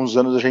daqui a alguns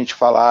anos a gente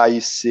falar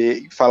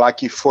falar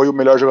que foi o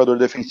melhor jogador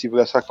defensivo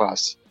dessa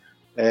classe.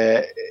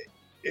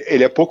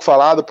 Ele é pouco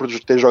falado por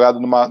ter jogado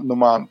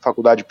numa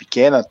faculdade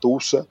pequena,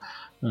 Tulsa,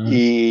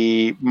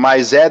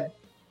 mas é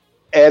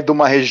de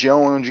uma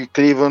região onde o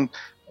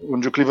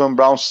Cleveland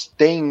Browns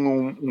tem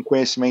um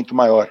conhecimento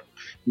maior.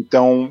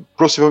 Então,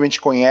 possivelmente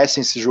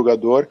conhecem esse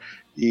jogador,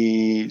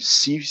 e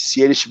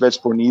se ele estiver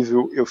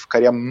disponível, eu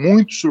ficaria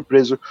muito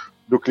surpreso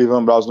do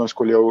Cleveland Browns não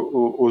escolher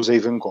o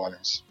Zaven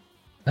Collins.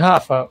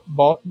 Rafa,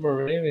 Baltimore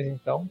Ravens,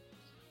 então,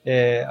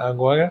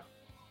 agora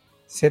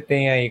você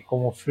tem aí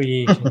como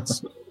free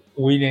agents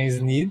o William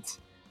Snead,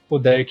 o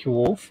Derek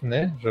Wolfe,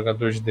 né,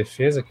 jogador de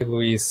defesa que o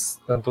Luiz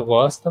tanto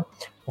gosta,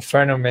 o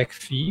Fernand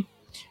McPhee,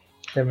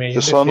 também de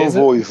defesa. Eu só não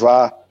vou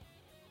uivar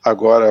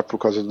agora por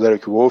causa do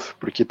Derek Wolfe,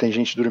 porque tem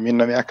gente dormindo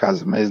na minha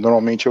casa, mas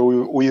normalmente eu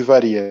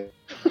uivaria.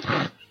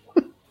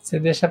 Você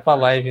deixa pra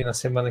live na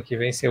semana que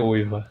vem, você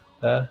uiva,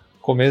 tá?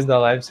 Começo da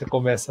live você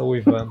começa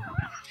uivando.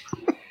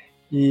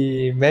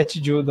 E Matt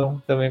Judon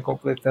também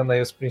completando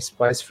aí os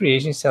principais free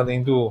agents,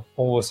 além do,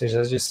 como vocês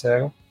já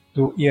disseram,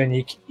 do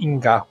Yannick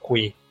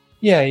Ngakoue.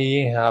 E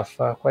aí,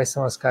 Rafa, quais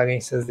são as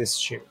carências desse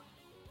time?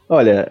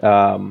 Olha,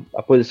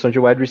 a posição de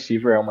wide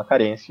receiver é uma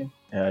carência,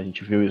 a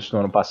gente viu isso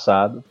no ano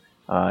passado,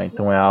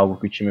 então é algo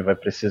que o time vai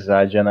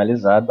precisar de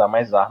analisar, dar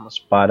mais armas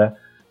para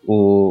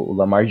o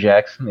Lamar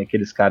Jackson,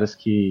 aqueles caras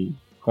que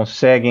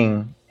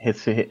conseguem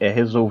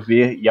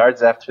resolver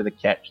yards after the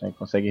catch, né?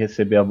 Conseguem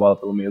receber a bola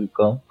pelo meio do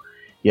campo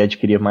e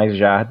adquirir mais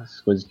jardas,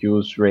 coisa que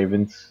os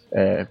Ravens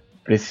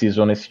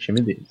precisam nesse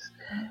time deles.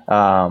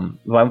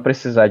 Vamos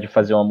precisar de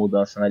fazer uma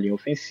mudança na linha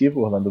ofensiva,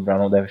 o Orlando Brown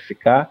não deve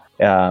ficar,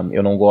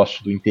 eu não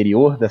gosto do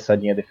interior dessa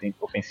linha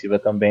ofensiva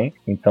também,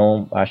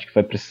 então acho que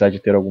vai precisar de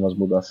ter algumas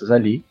mudanças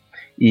ali.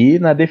 E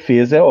na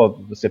defesa é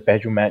óbvio, você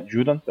perde o Matt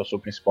Judon, que é o seu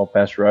principal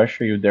pass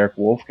rusher, e o Derek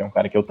Wolfe, que é um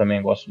cara que eu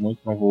também gosto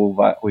muito, não vou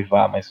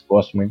uivar, mas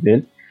gosto muito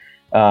dele.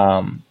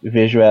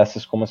 Vejo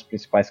essas como as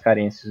principais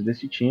carências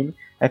desse time.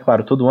 É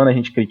claro, todo ano a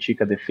gente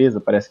critica a defesa,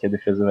 parece que a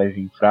defesa vai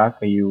vir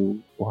fraca e o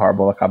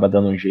Harbaugh acaba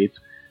dando um jeito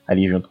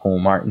ali junto com o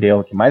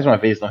Martindale, que mais uma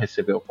vez não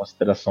recebeu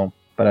consideração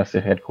para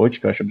ser head coach,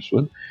 que eu acho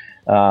absurdo.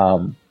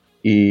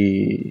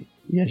 E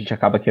a gente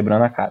acaba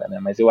quebrando a cara, né?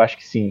 Mas eu acho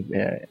que sim,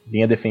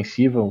 linha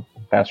defensiva, o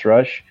pass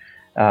rush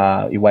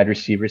e wide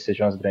receiver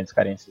sejam as grandes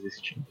carências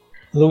desse time.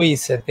 Luiz,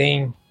 você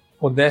tem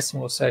o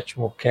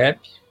 17º cap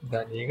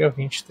da liga,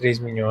 23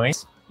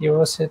 milhões, e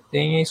você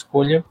tem a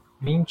escolha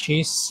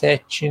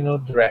 27 no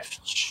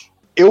draft.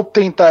 Eu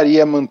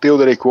tentaria manter o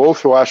Derek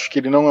Wolfe, eu acho que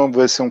ele não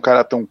vai ser um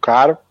cara tão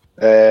caro.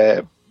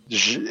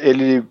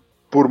 Ele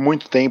por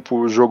muito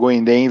tempo jogou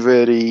em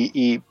Denver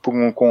e por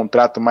um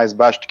contrato mais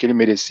baixo do que ele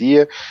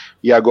merecia,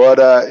 e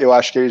agora eu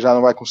acho que ele já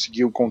não vai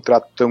conseguir um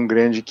contrato tão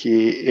grande que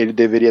ele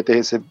deveria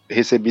ter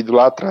recebido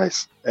lá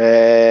atrás.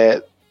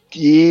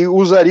 E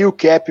usaria o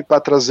cap para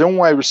trazer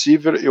um wide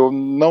receiver. Eu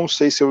não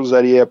sei se eu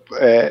usaria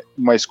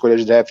uma escolha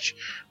de draft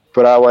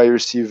para wide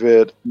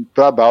receiver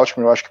para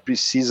Baltimore. Eu acho que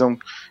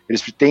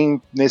eles têm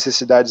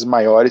necessidades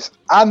maiores,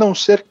 a não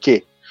ser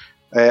que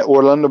o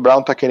Orlando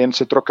Brown está querendo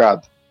ser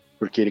trocado,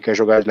 porque ele quer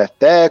jogar de left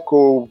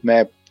tackle,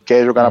 né,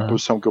 quer jogar na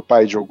posição que o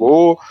pai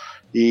jogou,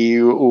 e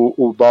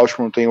o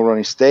Baltimore tem o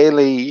Ronnie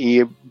Staley,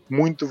 e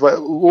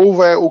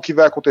o que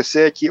vai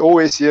acontecer é que ou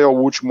esse é o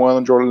último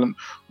ano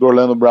do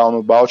Orlando Brown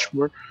no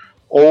Baltimore,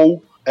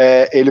 ou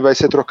ele vai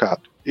ser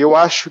trocado. Eu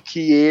acho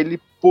que ele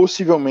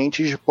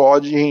possivelmente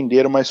pode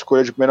render uma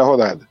escolha de primeira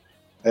rodada.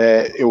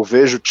 Eu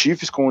vejo o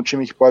Chiefs como um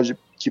time que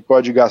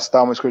pode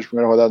gastar uma escolha de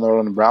primeira rodada no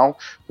Orlando Brown,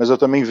 mas eu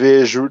também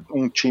vejo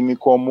um time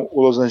como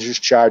o Los Angeles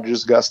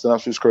Chargers gastando a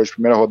sua escolha de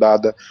primeira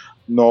rodada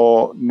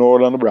no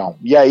Orlando Brown.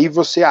 E aí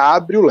você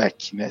abre o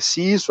leque, né?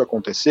 Se isso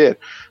acontecer,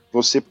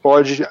 você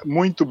pode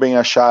muito bem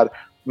achar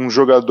um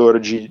jogador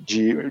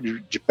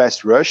de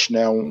pass rush,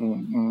 né?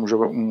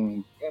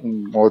 um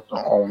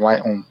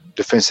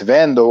defensive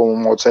end ou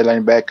um outside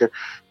linebacker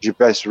de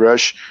pass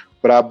rush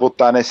para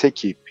botar nessa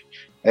equipe.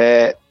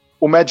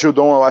 O Matt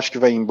Judon eu acho que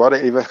vai embora,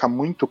 ele vai ficar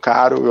muito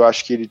caro, eu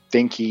acho que ele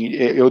tem que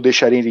eu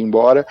deixaria ele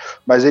embora,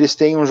 mas eles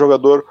têm um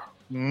jogador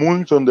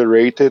muito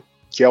underrated,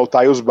 que é o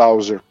Tyus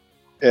Bowser,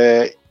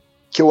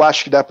 que eu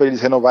acho que dá para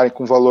eles renovarem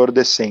com valor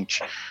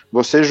decente.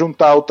 Você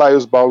juntar o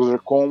Tyus Bowser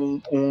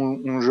com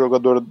um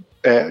jogador,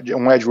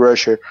 um edge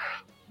rusher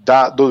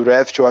do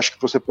draft, eu acho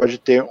que você pode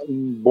ter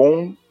um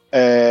bom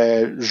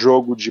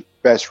jogo de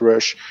pass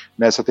rush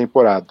nessa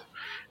temporada.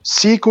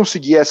 Se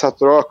conseguir essa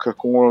troca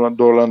com o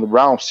Orlando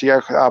Brown, se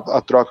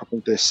a troca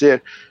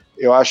acontecer,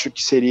 eu acho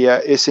que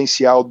seria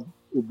essencial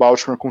o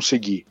Baltimore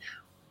conseguir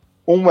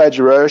um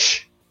edge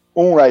rush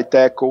um right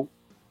tackle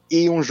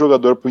e um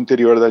jogador para o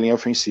interior da linha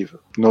ofensiva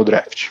no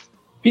draft.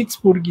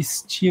 Pittsburgh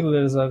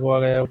Steelers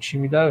agora é o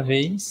time da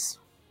vez,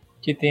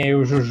 que tem aí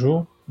o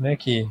Juju, né,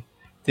 que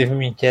teve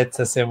uma enquete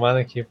essa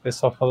semana que o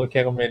pessoal falou que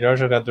era o melhor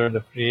jogador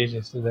da Free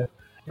Agency, né?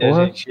 E a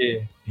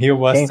gente riu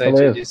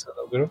bastante disso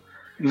no grupo.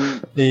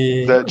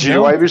 De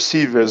wide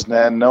receivers,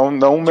 né? Não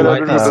o melhor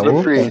jogador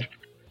da Free Agency.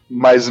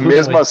 Mas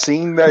mesmo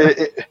assim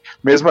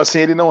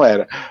ele não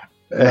era.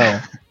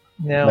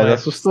 Não, mas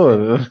assustou,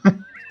 viu?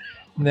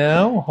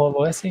 Não,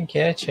 rolou essa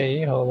enquete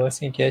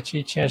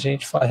e tinha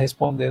gente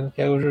respondendo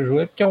que era o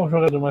Juju, porque é um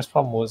jogador mais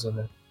famoso,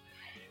 né?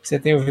 Você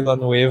tem o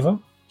Villanueva,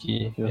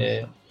 que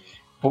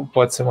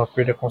pode ser uma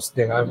perda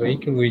considerável aí,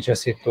 que o Luiz já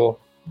citou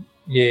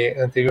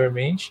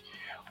anteriormente,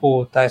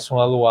 o Tyson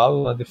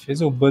Alualo na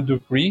defesa, o Bud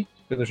Dupree,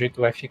 que pelo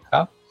jeito vai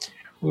ficar,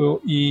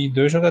 e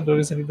 2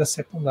 jogadores ali da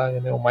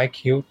secundária, né? O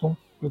Mike Hilton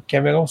e o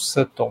Cameron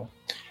Sutton.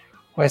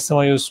 Quais são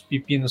aí os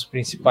pepinos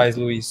principais,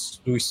 Luiz,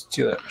 do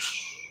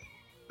Steelers?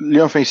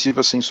 Linha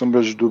ofensiva, sem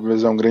sombra de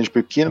dúvidas, é um grande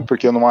pepino,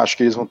 porque eu não acho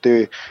que eles vão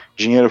ter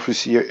dinheiro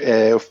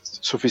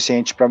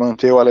suficiente para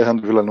manter o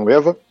Alejandro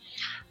Villanueva.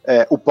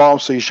 O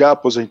Pouncey já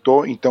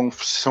aposentou, então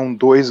são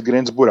 2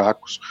 grandes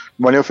buracos.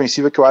 Uma linha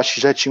ofensiva que eu acho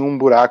que já tinha um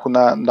buraco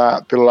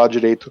pelo lado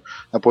direito,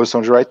 na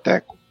posição de right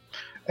tackle.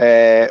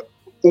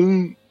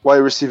 Um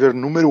wide receiver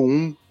número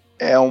 1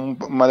 é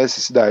uma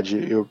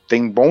necessidade. Eu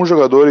tenho bons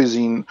jogadores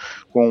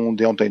com o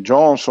Deontay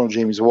Johnson,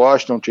 James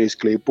Washington, Chase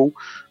Claypool,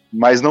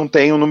 mas não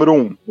tem o número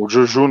 1. O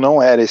Juju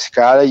não era esse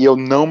cara e eu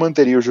não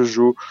manteria o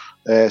Juju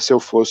se eu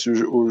fosse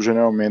o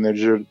general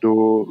manager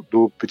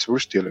do Pittsburgh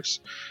Steelers.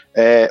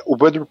 O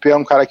Bud Dupree é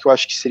um cara que eu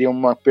acho que seria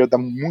uma perda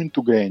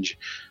muito grande,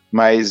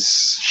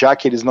 mas já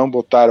que eles não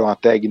botaram a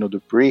tag no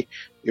Dupree,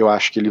 eu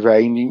acho que ele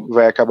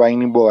vai acabar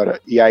indo embora.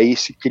 E aí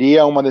se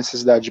cria uma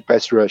necessidade de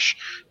pass rush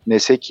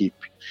nessa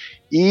equipe.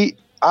 E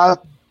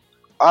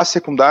a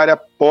secundária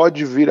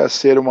pode vir a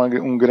ser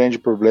um grande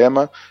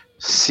problema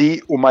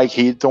se o Mike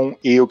Hilton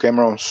e o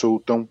Cameron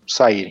Sutton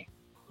saírem.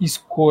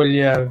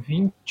 Escolha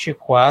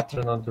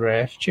 24 no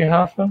draft,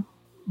 Rafa,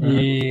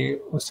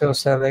 e o seu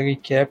salary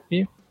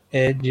cap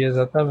é de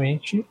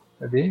exatamente,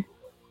 cadê?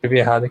 Escrevi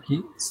errado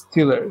aqui,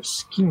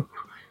 Steelers, quinto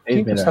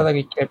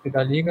salary cap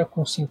da liga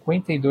com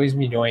 52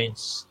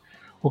 milhões.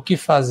 O que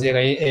fazer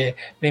aí?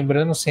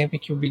 Lembrando sempre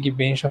que o Big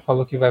Ben já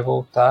falou que vai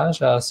voltar,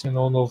 já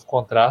assinou um novo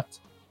contrato,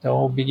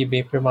 então o Big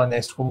Ben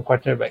permanece como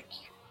quarterback.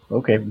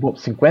 Ok, bom,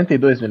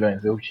 52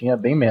 milhões, eu tinha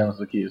bem menos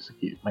do que isso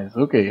aqui, mas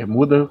ok,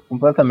 muda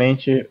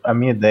completamente a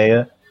minha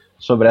ideia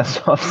sobre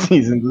essa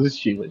off-season dos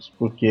Steelers,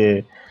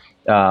 porque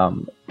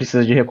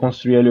precisa de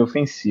reconstruir a linha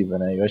ofensiva,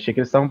 né? Eu achei que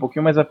eles estavam um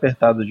pouquinho mais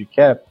apertados de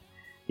cap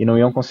e não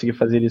iam conseguir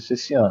fazer isso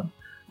esse ano,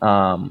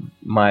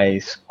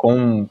 mas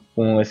com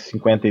esses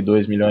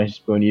 52 milhões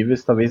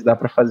disponíveis, talvez dá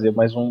para fazer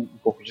mais um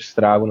pouco de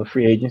estrago no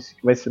free agency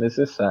que vai ser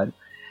necessário.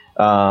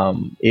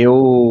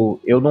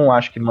 Eu não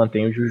acho que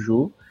mantenha o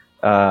Juju.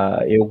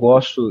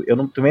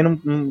 Também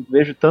não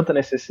vejo tanta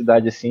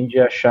necessidade assim de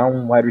achar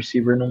um wide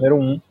receiver número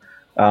 1,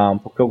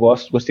 porque eu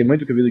gostei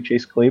muito do que eu vi do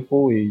Chase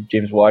Claypool e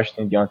James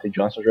Washington e Deontay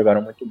Johnson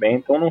jogaram muito bem,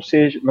 então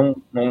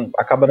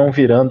acaba não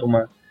virando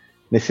uma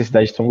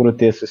necessidade tão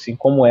grotesca assim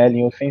como é a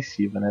linha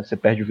ofensiva, né? Você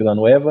perde o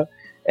Villanueva,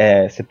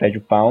 você perde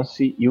o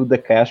Pouncey e o De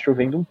Castro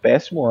vem de um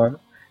péssimo ano,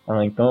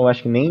 então eu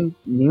acho que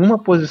nenhuma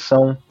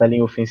posição da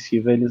linha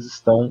ofensiva eles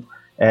estão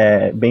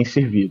bem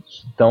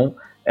servidos, então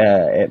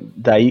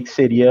daí que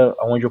seria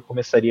onde eu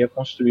começaria a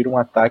construir um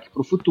ataque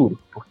para o futuro,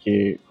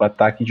 porque o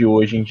ataque de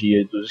hoje em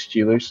dia dos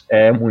Steelers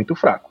é muito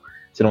fraco.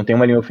 Você não tem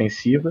uma linha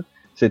ofensiva,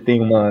 você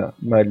tem uma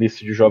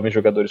lista de jovens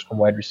jogadores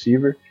como wide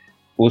receiver,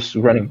 os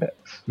running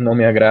backs não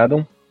me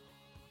agradam,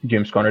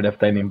 James Conner deve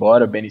estar indo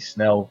embora, Benny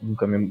Snell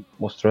nunca me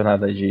mostrou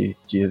nada de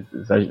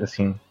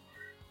assim,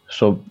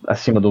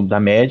 acima da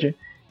média,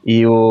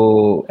 e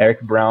o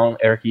Eric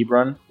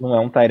Ebron não é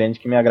um tight end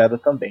que me agrada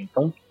também.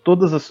 Então,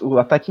 o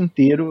ataque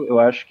inteiro eu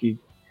acho que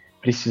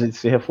precisa de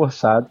ser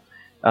reforçado.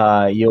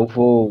 E eu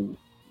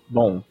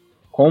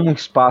com um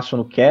espaço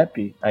no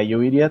cap, aí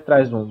eu iria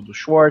atrás do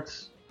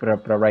Schwartz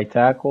para right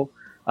tackle,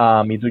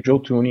 e do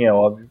Joe Thuney, é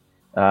óbvio,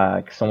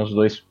 que são os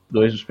dois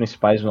dos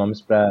principais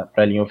nomes para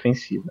a linha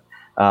ofensiva.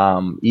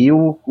 E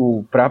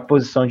para a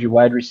posição de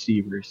wide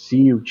receiver,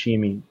 se o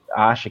time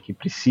acha que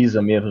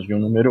precisa mesmo de um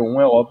número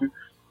 1, é óbvio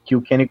que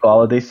o Kenny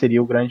Golladay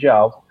seria o grande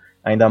alvo,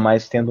 ainda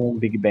mais tendo um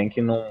Big Ben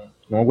que não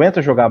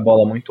aguenta jogar a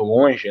bola muito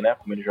longe, né,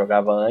 como ele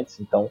jogava antes,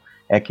 então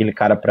é aquele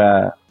cara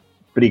para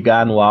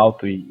brigar no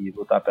alto e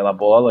lutar pela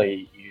bola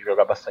e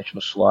jogar bastante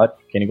no slot.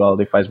 O Kenny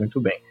Golladay faz muito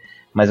bem.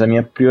 Mas a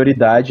minha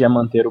prioridade é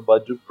manter o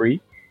Bud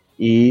Dupree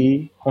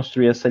e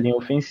construir essa linha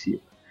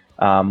ofensiva.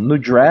 No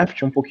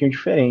draft, um pouquinho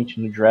diferente.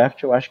 No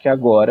draft, eu acho que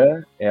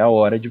agora é a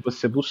hora de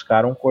você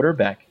buscar um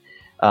quarterback.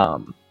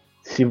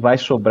 Se vai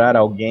sobrar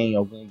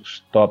algum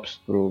dos tops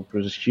para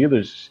os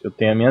Steelers, eu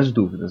tenho as minhas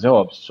dúvidas, é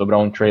óbvio. Se sobrar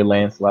um Trey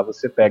Lance lá,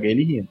 você pega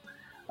ele rindo.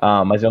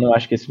 Mas eu não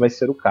acho que esse vai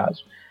ser o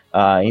caso.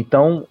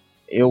 Então,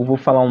 eu vou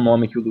falar um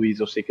nome que o Luiz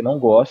eu sei que não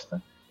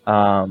gosta,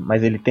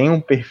 mas ele tem um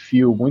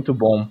perfil muito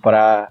bom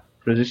para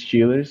os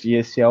Steelers, e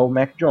esse é o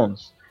Mac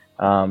Jones.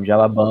 de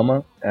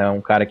Alabama. É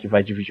um cara que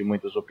vai dividir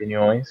muitas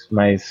opiniões,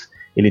 mas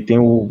ele tem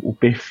o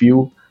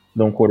perfil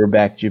de um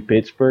quarterback de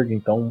Pittsburgh,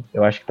 então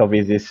eu acho que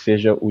talvez esse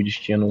seja o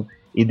destino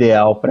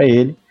ideal para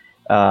ele.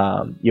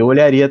 E eu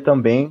olharia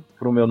também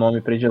para o meu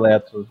nome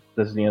predileto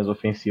das linhas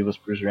ofensivas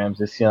para os Rams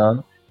esse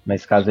ano,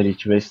 mas caso ele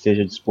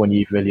esteja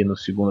disponível ali no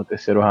segundo ou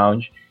terceiro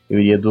round, eu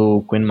iria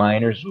do Quinn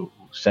Miners, o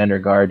center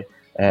guard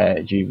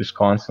de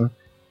Wisconsin,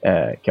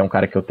 que é um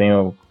cara que eu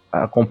tenho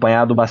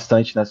acompanhado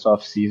bastante nessa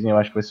off-season. Eu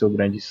acho que vai ser o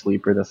grande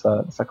sleeper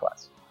dessa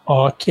classe.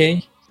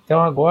 Ok,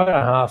 então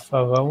agora,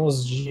 Rafa,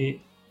 vamos de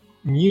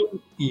New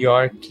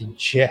York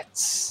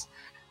Jets,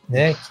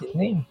 né?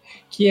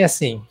 Que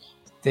assim,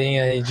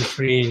 tem aí de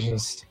free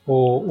agents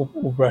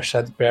o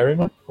Rashad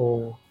Perriman,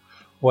 o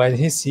wide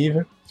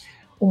receiver,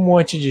 um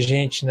monte de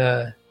gente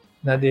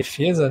na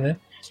defesa, né?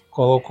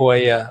 Colocou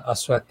aí a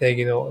sua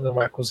tag no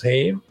Marcus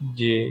Hay,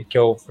 que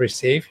é o free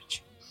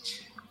safety.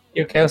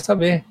 Eu quero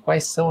saber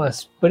quais são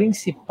as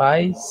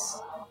principais.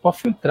 Pode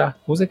filtrar,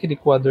 usa aquele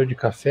coador de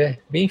café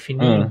bem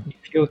fininho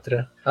e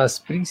filtra as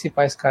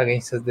principais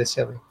carências desse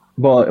elenco.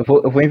 Bom,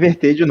 eu vou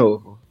inverter de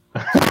novo.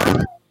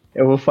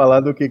 Eu vou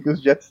falar do que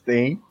os Jets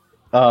têm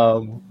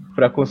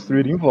para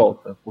construir em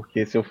volta,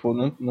 porque se eu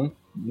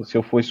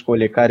for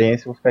escolher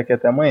carência, eu vou ficar aqui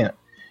até amanhã.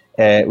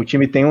 O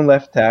time tem um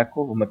left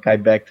tackle, o Mekhi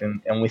Becton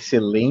é um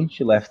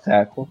excelente left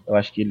tackle. Eu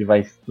acho que ele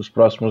vai, nos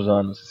próximos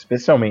anos,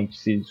 especialmente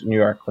se o New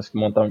York conseguir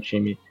montar um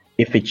time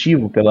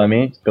efetivo, pelo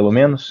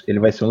menos, ele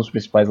vai ser um dos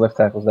principais left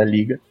tackles da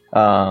liga.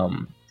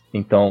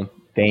 Então,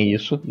 tem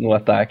isso no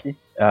ataque.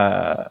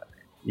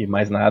 E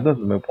mais nada,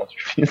 do meu ponto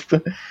de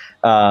vista.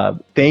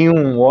 Tem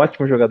um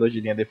ótimo jogador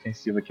de linha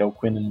defensiva, que é o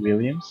Quinnen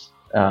Williams.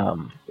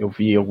 Eu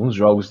vi alguns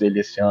jogos dele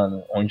esse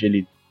ano, onde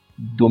ele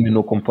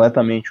dominou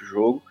completamente o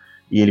jogo,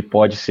 e ele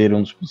pode ser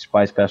um dos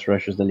principais pass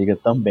rushers da liga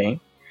também.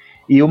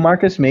 E o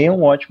Marcus Maye é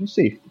um ótimo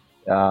safety.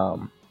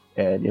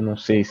 Ele não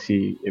sei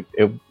se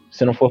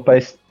não for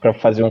para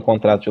fazer um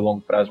contrato de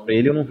longo prazo para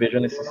ele, eu não vejo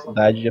a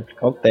necessidade de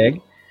aplicar o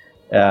tag.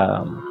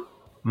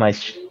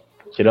 Mas,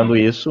 tirando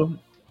isso,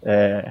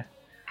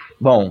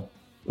 bom,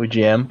 o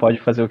GM pode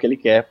fazer o que ele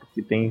quer,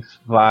 porque tem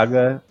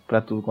vaga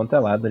para tudo quanto é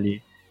lado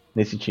ali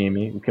nesse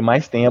time. O que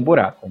mais tem é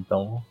buraco,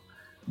 então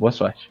boa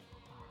sorte.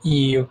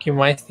 E o que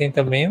mais tem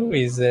também,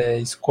 Luiz, é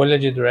escolha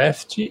de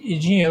draft e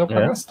dinheiro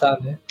para gastar,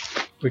 né?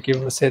 Porque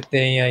você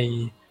tem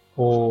aí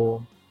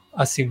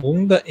a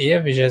segunda e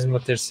a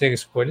 23ª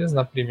escolhas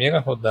na primeira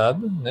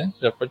rodada, né?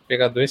 Já pode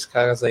pegar 2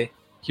 caras aí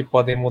que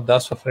podem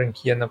mudar sua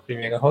franquia na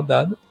primeira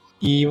rodada.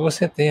 E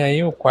você tem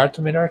aí o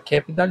 4º melhor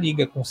cap da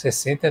liga, com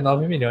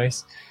 69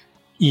 milhões.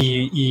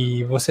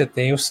 E você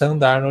tem o Sam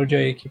Darnold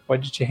aí, que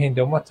pode te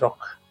render uma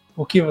troca.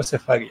 O que você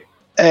faria?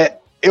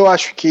 Eu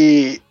acho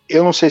que...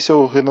 Eu não sei se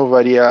eu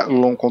renovaria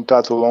um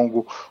contrato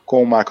longo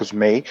com o Marcus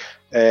Maye.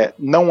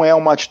 Não é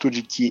uma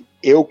atitude que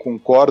eu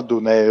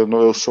concordo, né?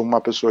 Eu sou uma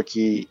pessoa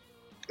que...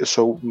 Eu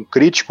sou um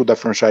crítico da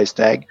franchise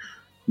tag,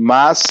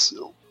 mas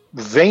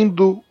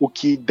vendo o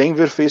que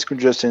Denver fez com o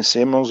Justin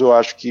Simmons, eu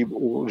acho que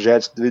o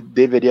Jets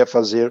deveria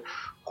fazer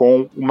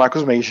com o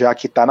Marcus Maye, já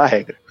que está na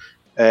regra.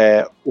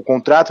 O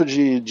contrato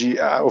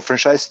o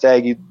franchise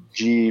tag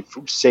de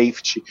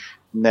safety,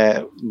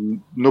 né,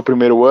 no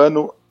primeiro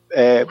ano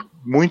é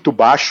muito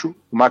baixo.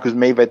 O Marcus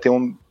Maye vai ter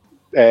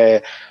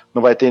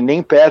não vai ter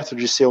nem perto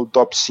de ser o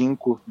top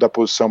 5 da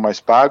posição mais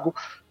pago,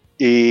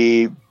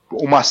 e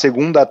uma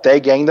segunda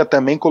tag ainda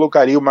também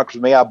colocaria o Marcus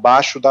Maye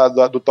abaixo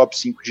do top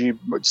 5 de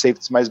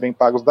safeties mais bem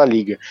pagos da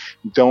liga.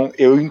 Então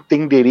eu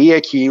entenderia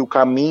que o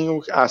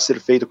caminho a ser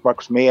feito com o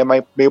Marcus Maye é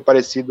meio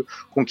parecido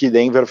com o que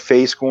Denver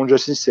fez com o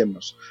Justin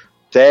Simmons.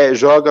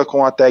 Joga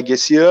com a tag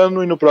esse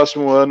ano e no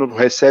próximo ano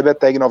recebe a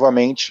tag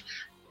novamente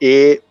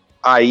e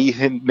aí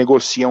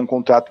negocia um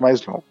contrato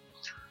mais longo.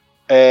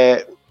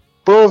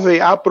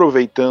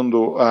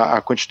 Aproveitando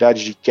a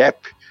quantidade de cap,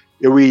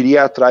 eu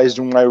iria atrás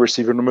de um wide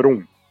receiver número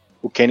 1.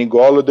 O Kenny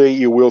Golladay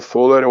e o Will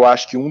Fuller, eu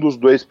acho que um dos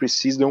dois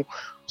precisam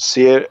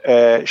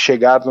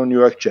chegar no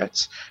New York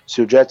Jets.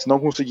 Se o Jets não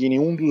conseguir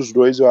nenhum dos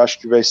dois, eu acho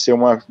que vai ser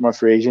uma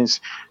free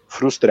agency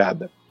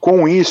frustrada.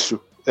 Com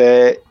isso,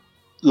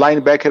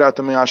 linebacker eu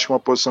também acho uma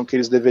posição que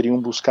eles deveriam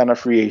buscar na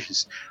free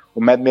agency. O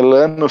Matt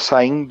Milano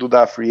saindo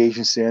da free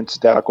agency antes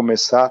dela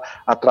começar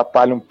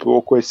atrapalha um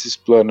pouco esses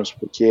planos,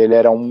 porque ele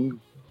era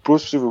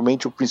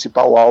possivelmente o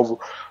principal alvo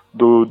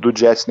do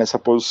Jets nessa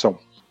posição.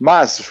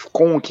 Mas,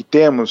 com o que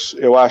temos,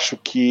 eu acho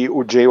que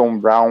o Jaylen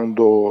Brown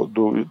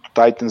do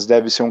Titans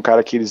deve ser um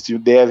cara que eles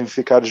devem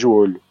ficar de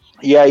olho.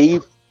 E aí,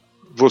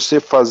 você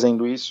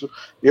fazendo isso,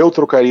 eu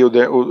trocaria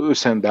o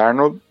Sam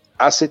Darnold,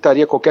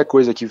 aceitaria qualquer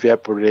coisa que vier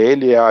por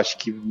ele. Eu acho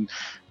que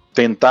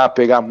tentar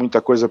pegar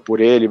muita coisa por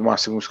ele, uma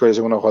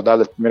segunda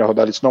rodada, primeira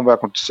rodada, isso não vai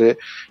acontecer.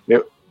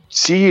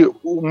 Se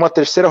uma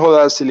terceira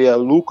rodada seria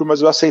lucro, mas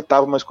eu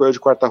aceitava uma escolha de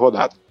quarta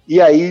rodada. E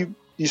aí,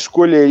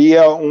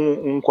 escolheria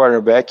um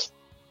quarterback.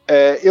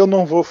 Eu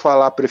não vou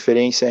falar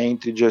preferência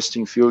entre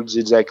Justin Fields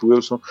e Zach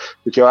Wilson,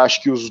 porque eu acho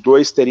que os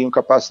dois teriam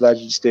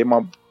capacidade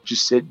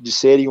de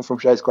serem um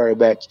franchise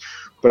quarterback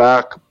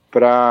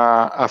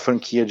para a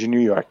franquia de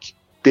New York.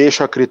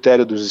 deixo a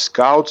critério dos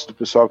scouts, do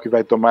pessoal que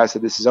vai tomar essa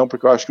decisão,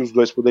 porque eu acho que os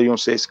dois poderiam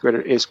ser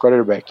esse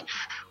quarterback.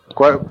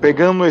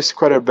 Pegando esse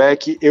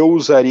quarterback, eu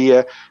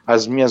usaria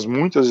as minhas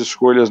muitas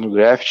escolhas no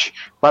draft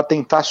para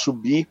tentar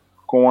subir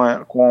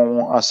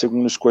com a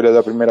segunda escolha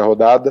da primeira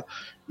rodada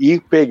e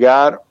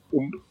pegar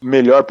o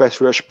melhor pass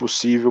rush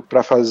possível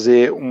para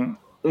fazer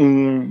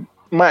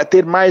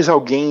ter mais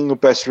alguém no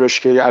pass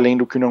rush além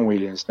do Quinnen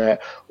Williams, né?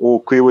 O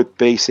Quillwood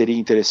Pay seria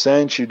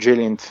interessante, o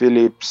Jalen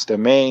Phillips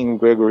também, o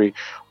Gregory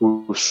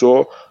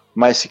Rousseau,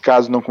 mas se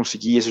caso não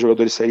conseguir esses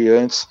jogadores saírem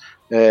antes,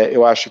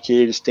 eu acho que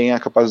eles têm a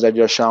capacidade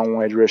de achar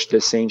um edge rush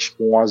decente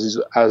com o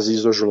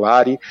Aziz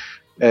Ojulari,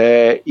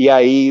 e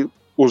aí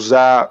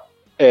usar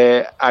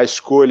a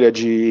escolha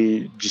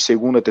de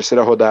segunda,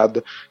 terceira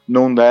rodada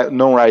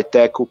não right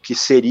tackle, que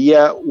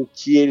seria o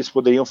que eles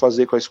poderiam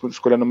fazer com a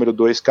escolha número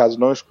 2, caso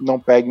não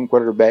peguem um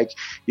quarterback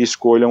e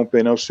escolham o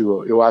Penei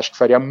Sewell. Eu acho que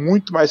faria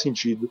muito mais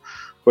sentido,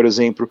 por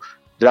exemplo,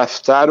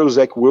 draftar o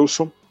Zach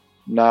Wilson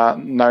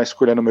na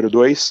escolha número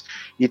 2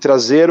 e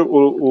trazer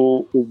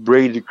o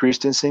Brady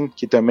Christensen,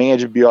 que também é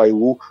de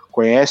BYU,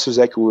 conhece o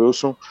Zach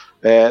Wilson,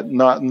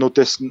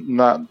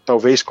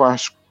 talvez com a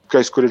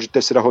escolha de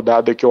terceira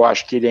rodada, que eu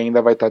acho que ele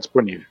ainda vai estar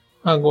disponível.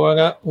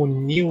 Agora o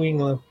New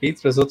England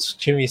Patriots, outro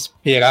time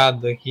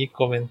esperado aqui,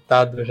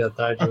 comentado hoje à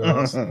tarde no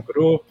nosso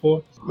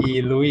grupo. E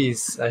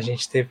Luiz, a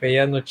gente teve aí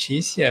a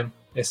notícia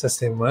essa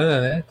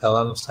semana, né? Tá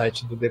lá no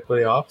site do The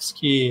Playoffs,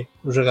 que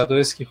os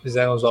jogadores que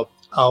fizeram os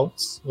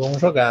opt-outs vão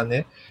jogar,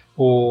 né?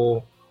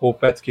 O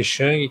Patrick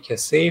Chung, que é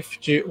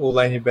safety, o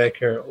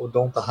linebacker, o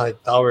Donta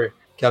Hightower,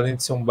 que além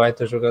de ser um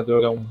baita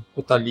jogador, é um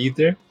puta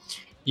líder,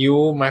 e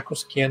o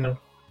Marcus Cannon,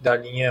 da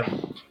linha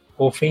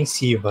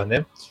ofensiva,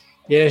 né?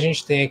 E aí a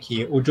gente tem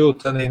aqui o Joe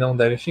Tunney não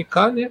deve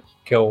ficar, né?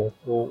 Que é o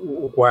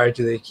guard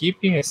da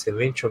equipe,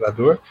 excelente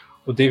jogador.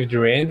 O David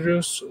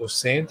Andrews, o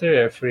center,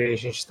 é free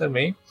agent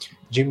também.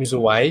 James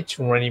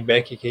White, um running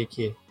back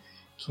que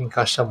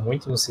encaixa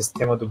muito no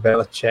sistema do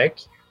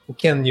Belichick. O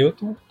Ken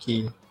Newton,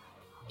 que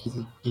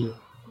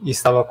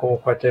estava como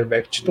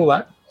quarterback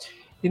titular.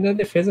 E na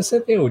defesa você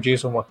tem o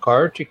Jason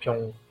McCourty, que é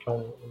um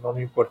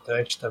nome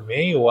importante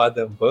também. O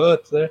Adam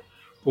Butler,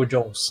 o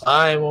John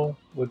Simon,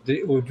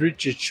 o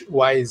Dritchett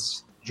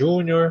Wise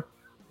Jr.,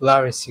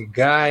 Lawrence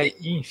Guy,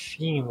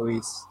 enfim,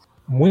 Luiz,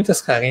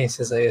 muitas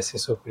carências aí a se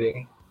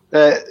suprirem.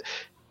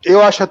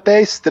 Eu acho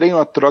até estranho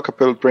a troca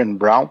pelo Trent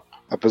Brown,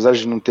 apesar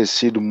de não ter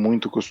sido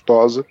muito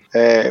custosa,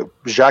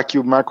 já que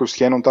o Marcus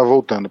Cannon tá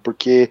voltando,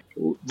 porque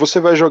você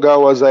vai jogar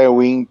o Isaiah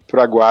Wynn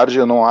para guarda,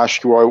 eu não acho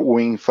que o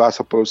Wynn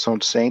faça a posição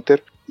de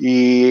center,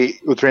 e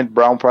o Trent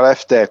Brown para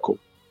left tackle.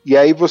 E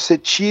aí você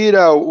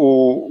tira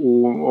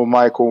o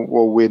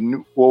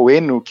Michael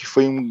Owenu, que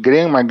foi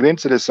uma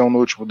grande seleção no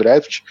último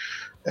draft,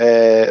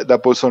 da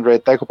posição de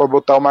right tackle, para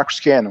botar o Marcus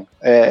Cannon.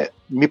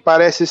 Me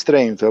parece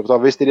estranho, então,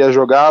 talvez teria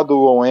jogado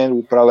o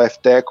Owenu para left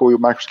tackle e o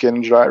Marcus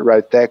Cannon de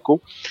right tackle,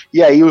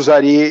 e aí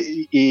usaria,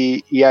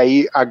 e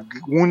aí a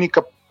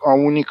única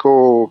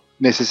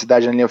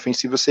necessidade na linha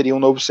ofensiva seria um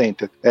novo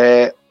center.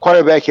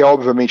 Quarterback é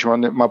obviamente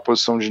uma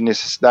posição de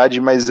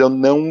necessidade, mas eu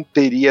não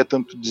teria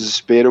tanto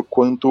desespero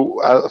quanto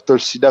a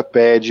torcida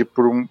pede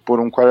por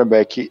um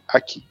quarterback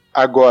aqui.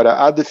 Agora,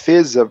 a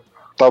defesa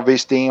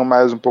talvez tenha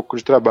mais um pouco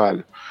de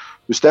trabalho.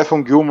 O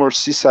Stephon Gilmore,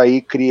 se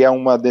sair, cria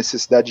uma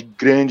necessidade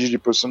grande de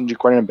posição de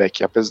quarterback.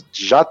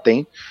 Já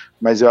tem,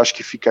 mas eu acho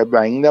que fica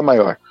ainda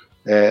maior.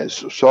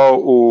 Só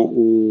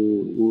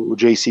o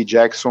J.C.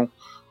 Jackson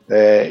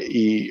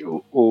e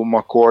o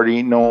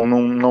McCourty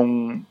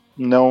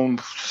não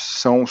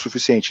são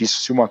suficientes,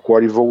 isso se o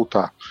McCourty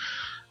voltar.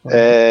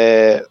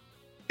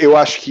 Eu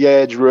acho que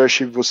a edge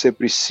rush você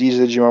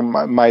precisa de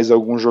mais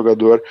algum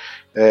jogador,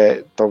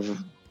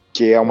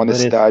 que é uma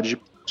necessidade.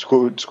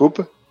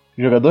 Desculpa?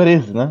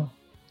 Jogadores, né?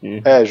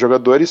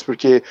 Jogadores,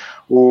 porque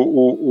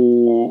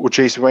o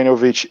Chase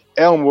Winovich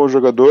é um bom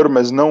jogador,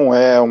 mas não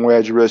é um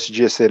edge rush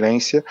de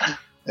excelência.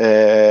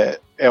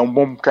 É um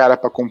bom cara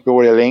para compor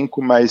o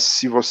elenco, mas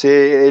se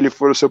ele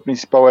for o seu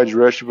principal edge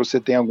rush, você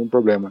tem algum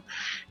problema.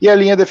 E a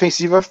linha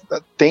defensiva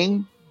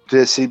tem,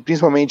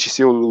 principalmente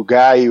se o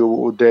Guy,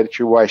 o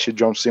Derek White e o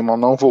John Simon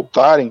não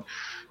voltarem,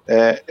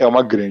 é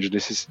uma grande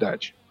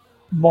necessidade.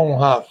 Bom,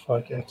 Rafa,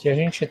 aqui a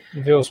gente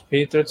vê os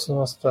Patriots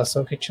numa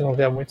situação que a gente não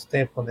vê há muito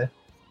tempo, né?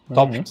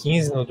 Top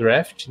 15 no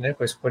draft, né?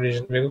 Com a escolha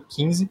de número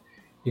 15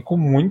 e com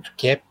muito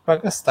cap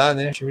para gastar,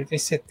 né? O time tem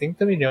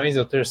 70 milhões,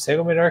 é o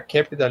terceiro melhor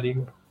cap da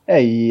liga.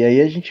 E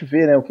aí a gente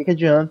vê, né? O que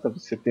adianta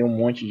você ter um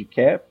monte de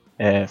cap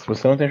se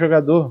você não tem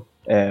jogador?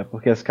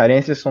 Porque as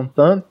carências são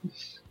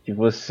tantas que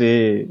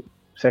você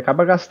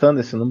acaba gastando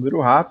esse número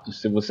rápido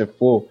se você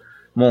for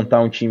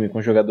montar um time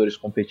com jogadores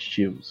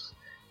competitivos.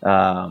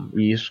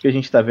 E isso que a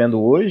gente está vendo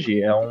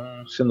hoje é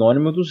um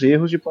sinônimo dos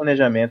erros de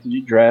planejamento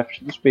de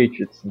draft dos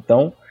Patriots.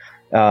 Então,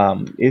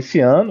 esse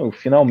ano,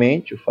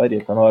 finalmente, eu faria,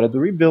 está na hora do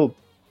rebuild.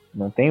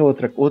 Não tem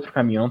outro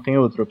caminho, não tem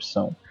outra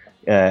opção.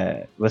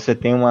 Você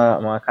tem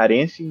uma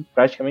carência em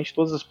praticamente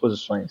todas as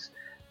posições.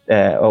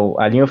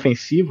 A linha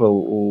ofensiva,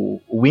 o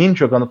Wynn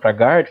jogando para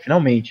guard,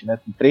 finalmente, né?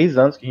 Tem 3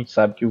 anos que a gente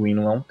sabe que o Wynn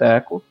não é um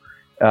tackle.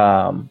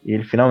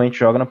 Ele finalmente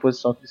joga na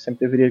posição que ele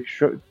sempre deveria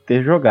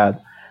ter jogado.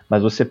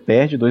 Mas você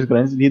perde 2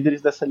 grandes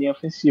líderes dessa linha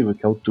ofensiva,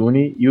 que é o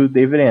Thuney e o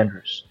David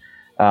Andrews.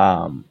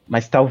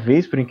 Mas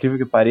talvez, por incrível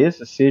que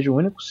pareça, seja o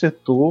único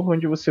setor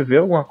onde você vê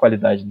alguma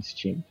qualidade nesse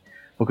time.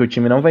 Porque o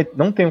time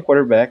não tem um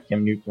quarterback, que é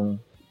meio que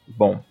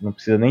bom, não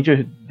precisa nem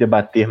de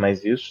debater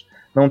mais isso.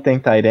 Não tem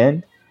tight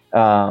end.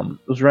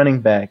 Os running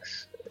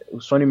backs, o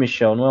Sonny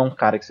Michel não é um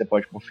cara que você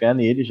pode confiar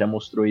nele, já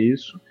mostrou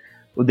isso.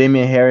 O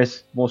Damien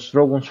Harris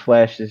mostrou alguns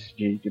flashes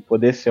de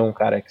poder ser um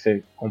cara que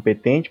ser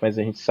competente, mas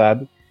a gente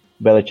sabe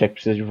o Belichick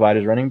precisa de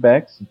vários running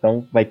backs,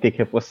 então vai ter que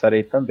reforçar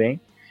aí também.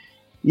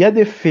 E a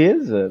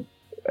defesa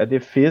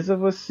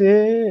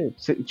você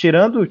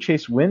tirando o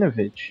Chase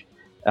Winovich,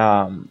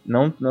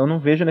 não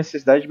vejo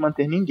necessidade de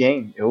manter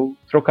ninguém. Eu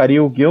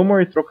trocaria o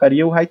Gilmore e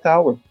trocaria o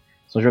Hightower.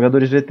 São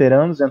jogadores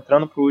veteranos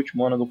entrando para o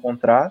último ano do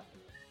contrato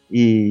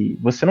e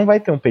você não vai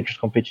ter um Patriots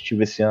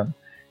competitivo esse ano.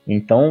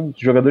 Então,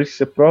 jogadores que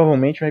você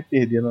provavelmente vai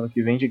perder no ano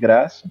que vem de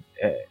graça.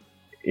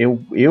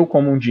 Eu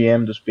como um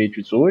GM dos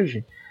Patriots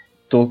hoje,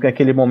 estou com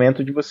aquele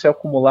momento de você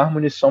acumular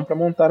munição para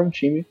montar um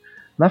time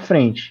na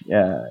frente.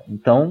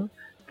 Então,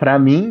 para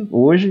mim,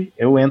 hoje,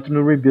 eu entro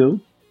no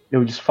rebuild,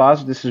 eu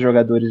desfaço desses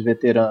jogadores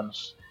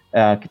veteranos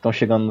que estão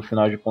chegando no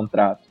final de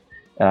contrato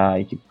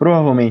e que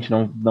provavelmente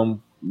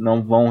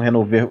não vão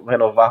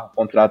renovar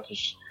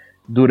contratos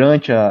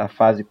durante a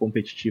fase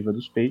competitiva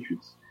dos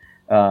Patriots.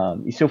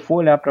 E se eu for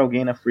olhar para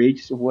alguém na free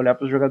agency, eu vou olhar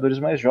para os jogadores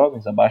mais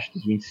jovens, abaixo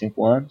dos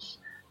 25 anos.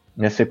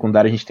 Na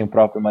secundária a gente tem o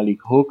próprio Malik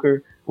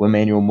Hooker, o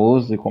Emmanuel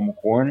Mosley como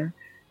corner.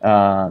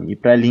 E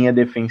para a linha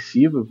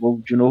defensiva, eu vou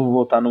de novo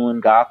voltar no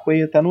Ngakoue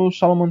e até no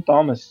Solomon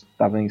Thomas, que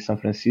estava em São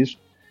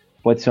Francisco.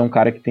 Pode ser um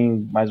cara que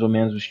tem mais ou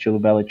menos o estilo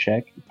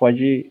Belichick e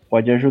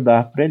pode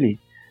ajudar para ali.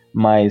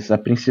 Mas a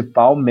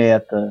principal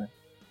meta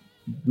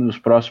nos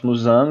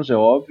próximos anos, é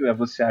óbvio, é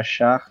você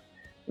achar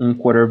um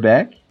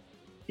quarterback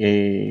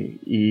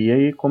e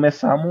aí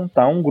começar a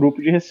montar um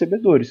grupo de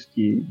recebedores,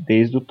 que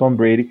desde o Tom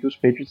Brady que os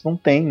Patriots não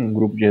têm um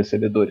grupo de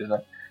recebedores,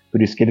 né?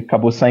 Por isso que ele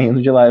acabou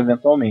saindo de lá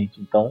eventualmente.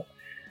 Então,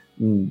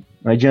 não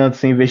adianta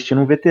você investir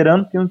num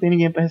veterano porque não tem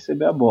ninguém para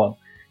receber a bola.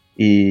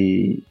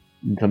 E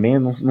também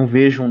não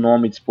vejo um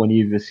nome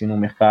disponível assim no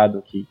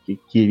mercado que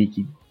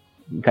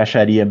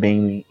encaixaria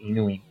bem em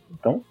New England.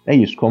 Então, é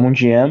isso. Como um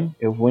GM,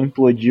 eu vou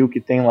implodir o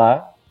que tem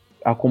lá,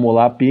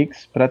 acumular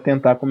picks para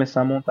tentar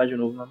começar a montar de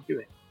novo no ano que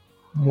vem.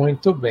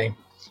 Muito bem.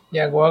 E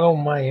agora o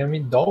Miami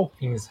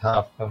Dolphins,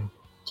 Rafa,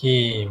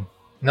 que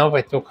não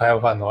vai ter o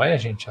Kyle Van Noy, a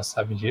gente já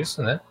sabe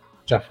disso, né?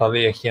 Já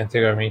falei aqui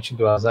anteriormente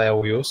do Isaiah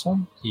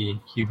Wilson,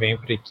 que vem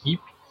para a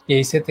equipe. E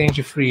aí você tem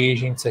de free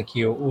agents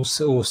aqui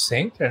o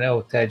center, né?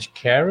 O Ted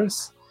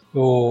Karras,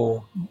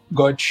 o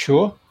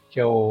Godshaw, que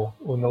é o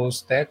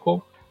nose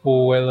tackle,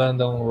 o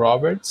Elandon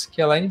Roberts,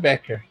 que é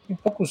linebacker. Tem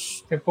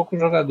poucos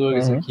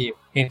jogadores aqui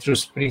entre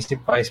os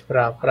principais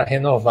para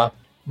renovar,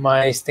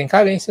 mas tem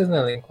carências no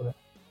elenco, né?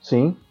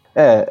 Sim.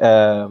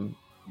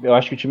 Eu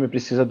acho que o time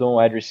precisa de um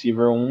wide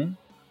receiver 1.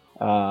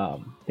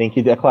 Tem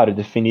que, é claro,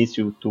 definir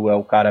se o Tu é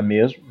o cara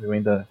mesmo. Eu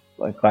ainda,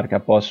 é claro que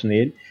aposto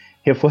nele.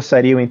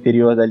 Reforçaria o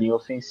interior da linha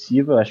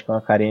ofensiva. Acho que é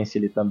uma carência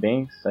ali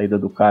também. Saída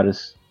do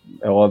Caras,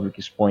 é óbvio que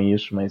expõe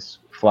isso, mas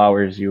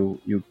Flowers e o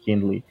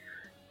Kindley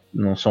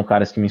não são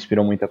caras que me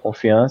inspiram muita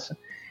confiança.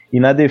 E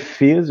na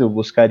defesa eu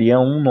buscaria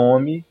um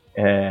nome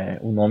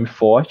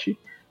forte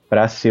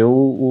para ser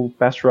o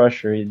pass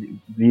rusher,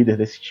 líder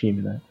desse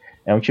time, né?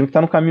 É um time que está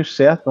no caminho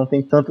certo, não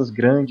tem tantas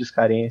grandes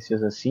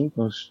carências assim,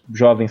 com os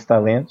jovens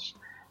talentos,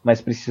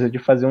 mas precisa de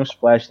fazer um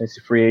splash nesse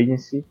free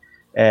agency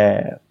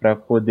para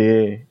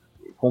poder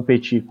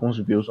competir com os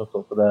Bills no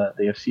topo da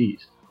AFC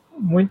East.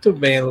 Muito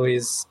bem,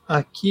 Luiz.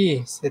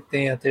 Aqui você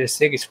tem a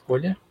terceira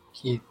escolha,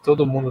 que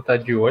todo mundo está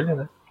de olho,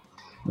 né?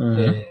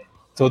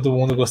 Todo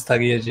mundo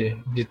gostaria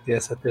de ter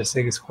essa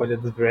terceira escolha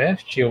do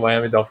draft, e o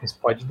Miami Dolphins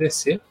pode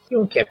descer. E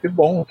um cap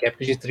bom, um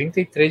cap de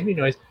 33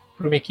 milhões,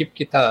 para uma equipe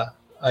que está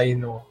aí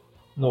no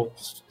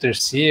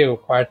terceiro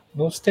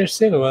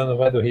ano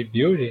vai do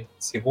rebuild,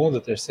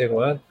 segundo, terceiro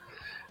ano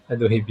vai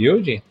do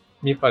rebuild,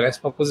 me parece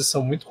uma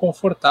posição muito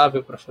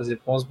confortável para fazer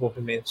bons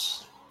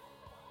movimentos.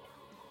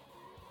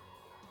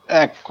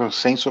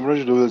 Sem sombra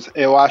de dúvidas.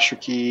 Eu acho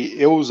que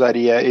eu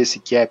usaria esse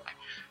cap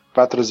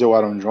para trazer o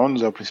Aaron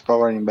Jones, é o principal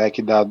running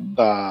back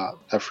da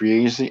free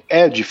agency.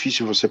 É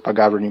difícil você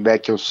pagar running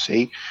back, eu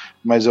sei,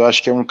 mas eu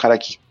acho que é um cara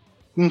que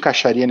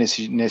encaixaria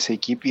nessa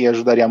equipe e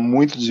ajudaria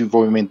muito o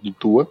desenvolvimento do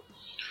Tua.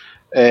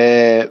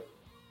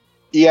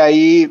 E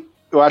aí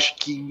eu acho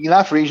que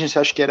na free agency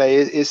acho que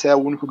esse é o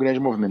único grande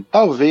movimento.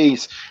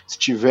 Talvez se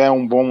tiver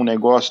um bom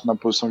negócio na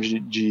posição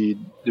de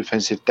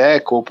defensive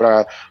tackle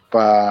para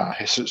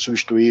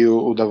substituir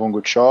o Davon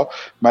Godshaw,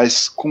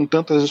 mas com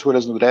tantas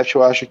escolhas no draft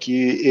eu acho que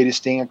eles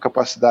têm a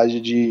capacidade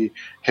de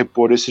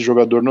repor esse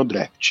jogador no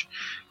draft.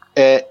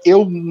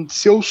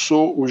 Se eu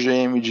sou o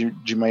GM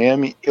de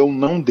Miami, eu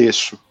não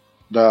desço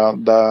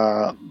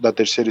da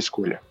terceira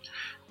escolha.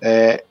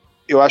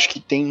 Eu acho que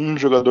tem um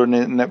jogador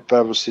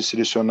para você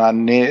selecionar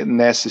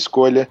nessa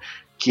escolha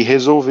que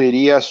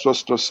resolveria a sua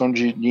situação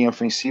de linha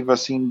ofensiva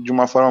assim, de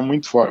uma forma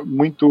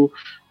muito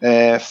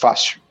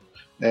fácil.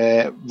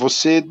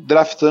 Você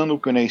draftando o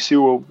Penei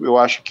Sewell, eu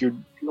acho que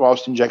o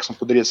Austin Jackson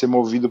poderia ser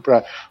movido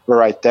para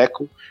right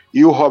tackle,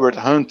 e o Robert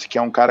Hunt, que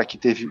é um cara que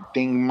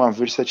tem uma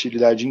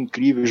versatilidade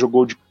incrível,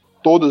 jogou de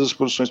todas as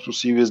posições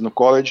possíveis no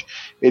college,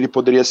 ele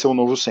poderia ser o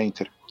novo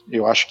center.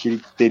 Eu acho que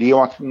ele teria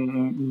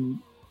um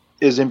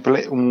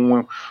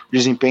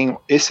desempenho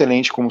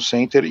excelente como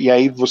center, e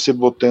aí você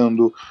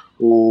botando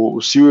o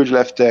Sewell de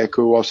left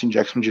tackle, o Austin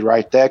Jackson de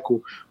right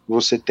tackle,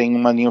 você tem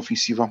uma linha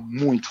ofensiva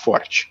muito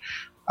forte.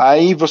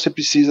 Aí você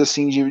precisa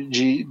assim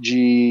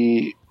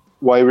de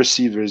wide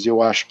receivers.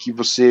 Eu acho que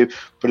você,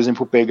 por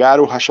exemplo, pegar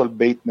o Rashad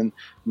Bateman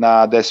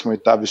na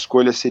 18ª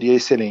escolha seria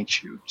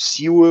excelente.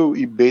 Sewell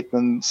e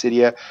Bateman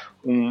seria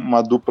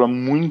uma dupla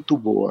muito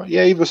boa. E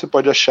aí você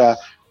pode achar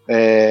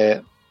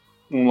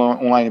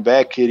um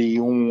linebacker e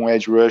um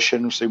edge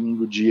rusher no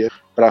segundo dia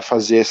para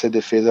fazer essa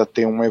defesa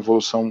ter uma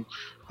evolução,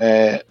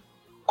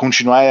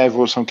 continuar a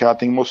evolução que ela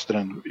tem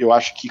mostrando. Eu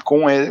acho que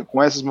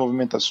com essas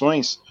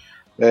movimentações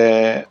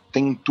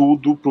tem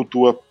tudo para o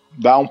Tua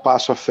dar um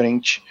passo à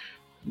frente,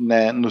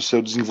 né, no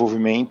seu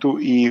desenvolvimento,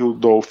 e o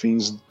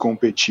Dolphins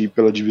competir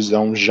pela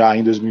divisão já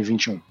em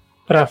 2021.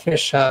 Para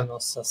fechar a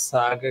nossa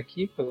saga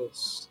aqui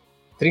pelos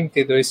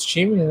 32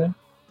 times, né,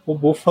 o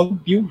Buffalo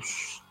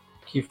Bills,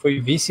 que foi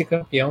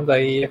vice-campeão da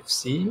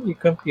AFC e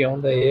campeão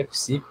da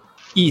AFC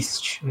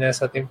East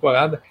nessa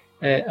temporada.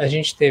 A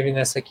gente teve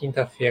nessa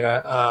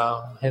quinta-feira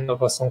a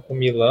renovação com o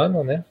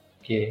Milano, né,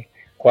 que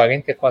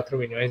 44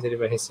 milhões ele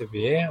vai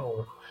receber.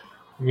 O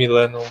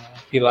Milano,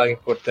 um pilar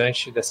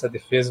importante dessa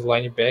defesa, o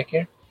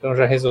linebacker, então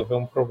já resolveu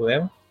um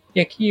problema. E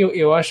aqui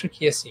eu acho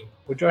que assim,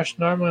 o Josh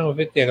Norman é um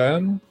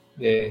veterano,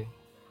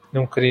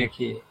 não creio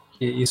que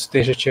isso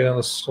esteja tirando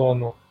o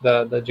sono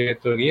da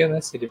diretoria,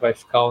 né, se ele vai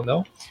ficar ou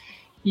não.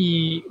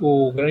 E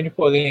o grande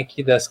porém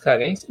aqui das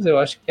carências, eu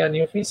acho que é a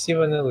linha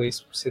ofensiva, né,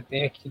 Luiz? Você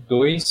tem aqui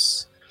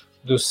 2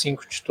 dos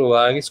 5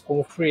 titulares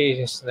como free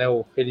agents, né,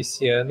 o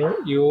Feliciano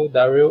e o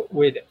Darrell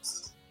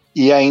Williams.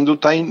 E ainda o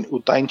Tyne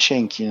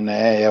Schenck,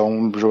 né? É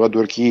um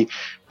jogador que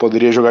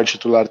poderia jogar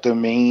titular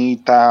também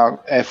e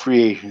é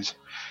free agent.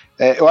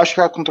 Eu acho que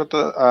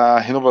a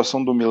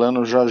renovação do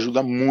Milano já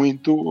ajuda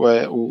muito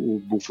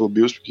o Buffalo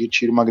Bills, porque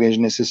tira uma grande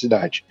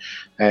necessidade.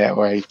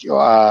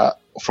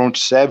 O front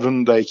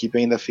seven da equipe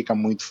ainda fica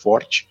muito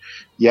forte,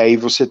 e aí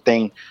você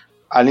tem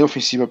a linha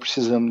ofensiva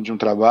precisando de um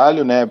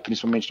trabalho, né?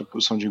 Principalmente na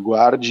posição de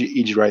guard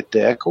e de right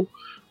tackle.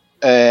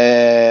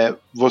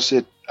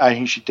 A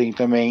gente tem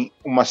também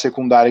uma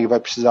secundária que vai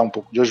precisar um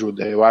pouco de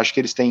ajuda. Eu acho que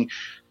eles têm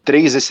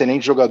 3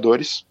 excelentes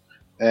jogadores,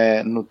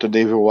 no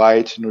David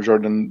White, no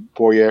Jordan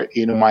Poyer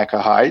e no Micah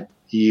Hyde,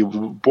 e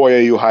o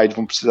Poyer e o Hyde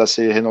vão precisar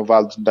ser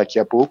renovados daqui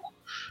a pouco,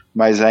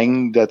 mas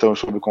ainda estão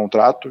sob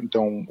contrato,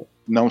 então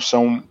não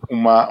são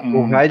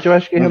o Hyde eu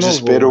acho que renovou,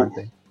 desespero.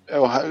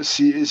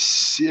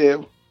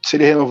 Se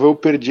ele renovou, eu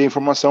perdi a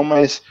informação,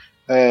 mas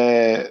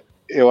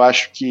eu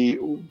acho que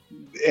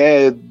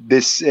é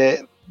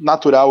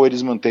natural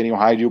eles manterem o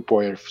Hyde e o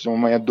Poyer. São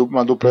uma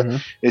dupla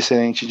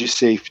excelente de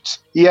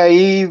safeties. E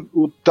aí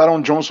o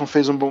Taron Johnson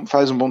faz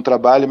um bom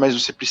trabalho, mas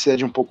você precisa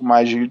de um pouco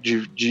mais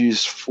de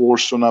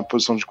esforço na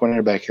posição de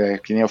cornerback.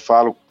 Que nem eu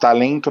falo,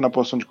 talento na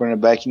posição de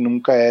cornerback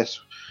nunca é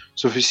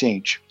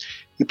suficiente.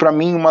 E para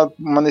mim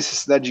uma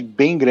necessidade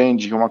bem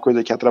grande, uma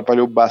coisa que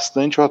atrapalhou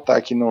bastante o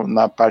ataque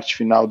na parte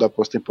final da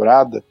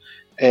pós-temporada,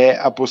 é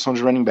a posição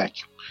de running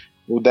back.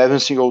 O Devin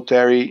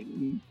Singletary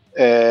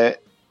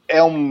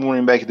é um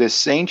running back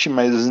decente,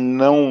 mas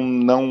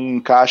não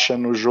encaixa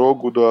no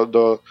jogo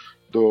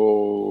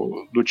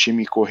do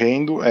time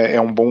correndo.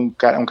 É um bom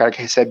cara, um cara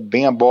que recebe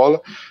bem a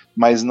bola,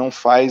 mas não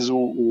faz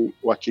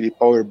aquele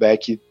power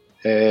back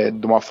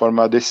de uma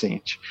forma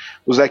decente.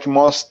 O Zach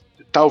Moss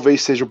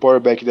talvez seja o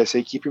power back dessa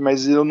equipe,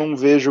 mas eu não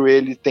vejo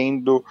ele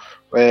tendo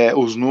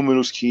os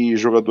números que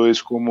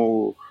jogadores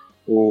como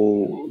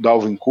o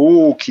Dalvin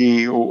Cook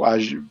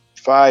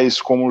faz,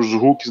 como os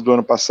rookies do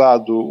ano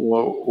passado,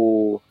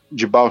 o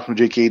de Baltimore,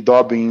 J.K.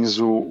 Dobbins,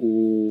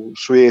 o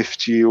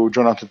Swift, o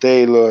Jonathan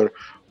Taylor,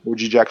 o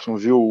de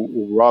Jacksonville,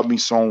 o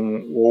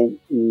Robinson, ou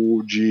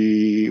o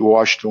de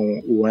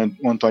Washington, o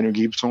Antonio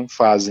Gibson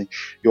fazem.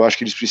 Eu acho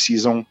que eles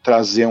precisam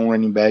trazer um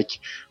running back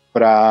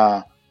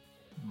para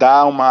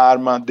dar uma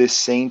arma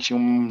decente,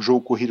 um jogo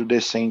corrido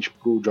decente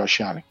para o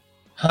Josh Allen.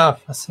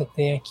 Rafa, você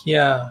tem aqui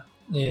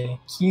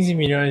 15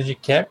 milhões de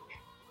cap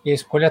e a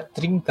escolha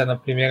 30 na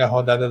primeira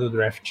rodada do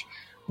draft.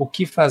 O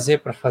que fazer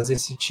para fazer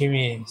esse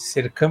time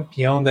ser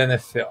campeão da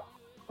NFL?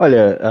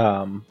 Olha,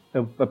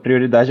 a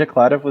prioridade é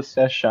clara,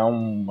 você achar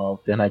uma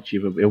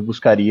alternativa. Eu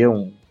buscaria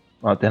uma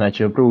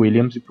alternativa para o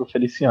Williams e para o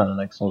Feliciano,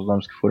 né, que são os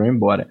nomes que foram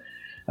embora.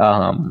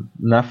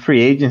 Na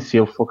free agency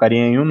eu focaria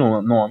em um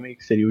nome,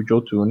 que seria o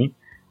Joe Thuney.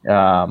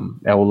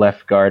 É o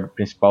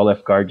principal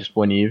left guard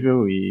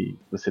disponível, e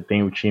você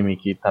tem o time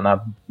que está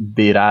na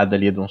beirada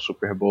ali de um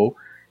Super Bowl.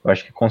 Eu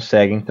acho que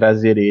conseguem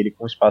trazer ele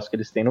com o espaço que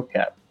eles têm no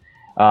cap.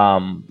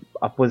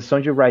 A posição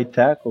de right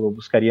tackle eu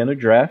buscaria no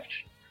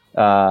draft.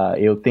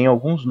 Eu tenho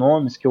alguns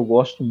nomes que eu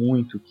gosto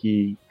muito,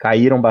 que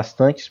caíram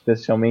bastante,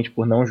 especialmente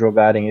por não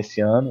jogarem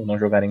esse ano, não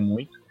jogarem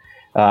muito.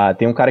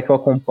 Tem um cara que eu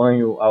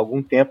acompanho há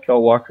algum tempo, que é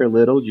o Walker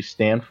Little, de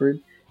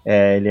Stanford.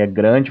 Ele é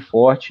grande,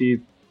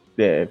 forte.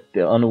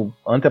 Ano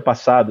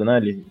antepassado, né,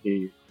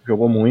 ele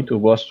jogou muito, eu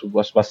gosto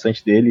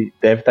bastante dele.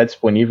 Deve estar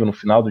disponível no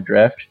final do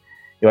draft.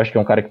 Eu acho que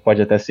é um cara que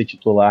pode até ser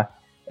titular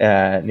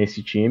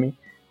nesse time.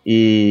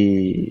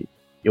 E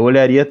eu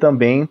olharia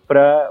também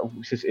para...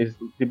 Eles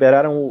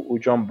liberaram o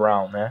John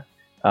Brown, né?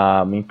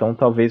 Então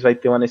talvez vai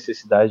ter uma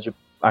necessidade de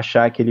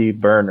achar aquele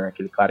burner,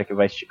 aquele cara que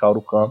vai esticar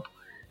o campo.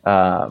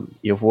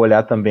 Eu vou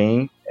olhar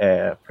também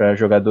para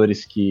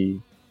jogadores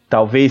que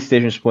talvez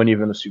estejam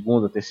disponíveis no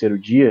segundo ou terceiro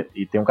dia,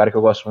 e tem um cara que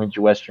eu gosto muito de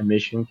Western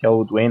Michigan, que é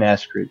o Dwayne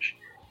Eskridge.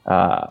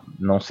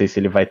 Não sei se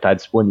ele vai estar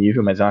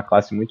disponível, mas é uma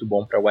classe muito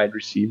bom para wide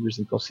receivers,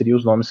 então seriam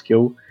os nomes que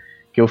eu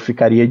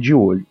ficaria de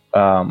olho.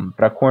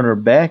 Para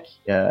cornerback,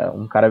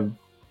 um cara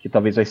que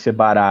talvez vai ser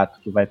barato,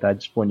 que vai estar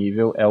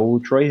disponível, é o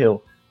Troy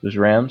Hill, dos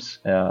Rams.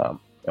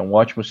 É um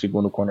ótimo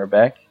segundo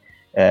cornerback.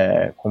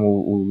 Como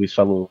o Luiz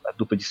falou, a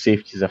dupla de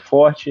safeties é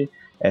forte.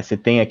 Você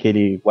tem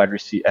aquele wide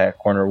receiver,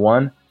 corner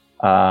one,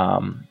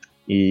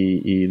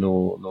 e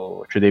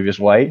no Tre'Davious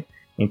White.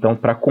 Então,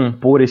 para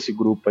compor esse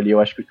grupo ali,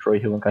 eu acho que o Troy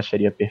Hill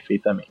encaixaria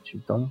perfeitamente.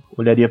 Então,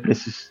 olharia para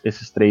esses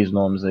 4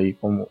 nomes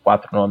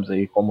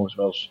aí, como os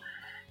meus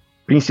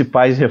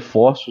principais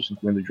reforços,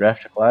 incluindo o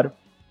draft, é claro,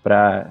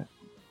 para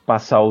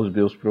passar os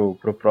Bills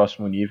pro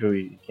próximo nível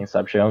e, quem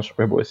sabe, chegar no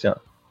Super Bowl esse ano.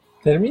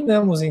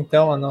 Terminamos,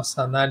 então, a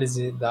nossa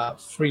análise da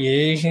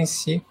Free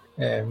Agency.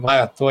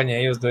 Maratone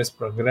aí os 2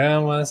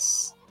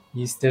 programas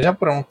e esteja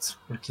pronto,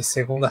 porque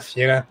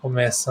segunda-feira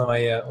começam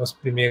aí os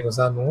primeiros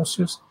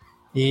anúncios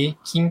e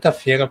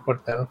quinta-feira,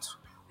 portanto,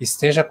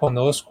 esteja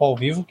conosco ao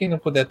vivo. Quem não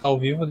puder estar ao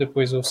vivo,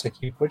 depois ouça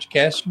aqui o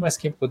podcast, mas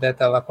quem puder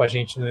estar lá com a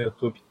gente no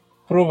YouTube,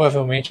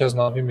 provavelmente às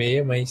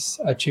 9h30, mas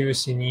ative o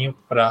sininho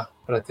para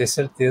ter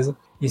certeza.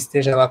 E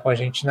esteja lá com a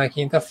gente na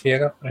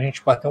quinta-feira para a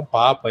gente bater um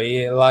papo.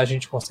 Aí lá a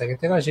gente consegue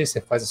interagir,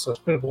 você faz as suas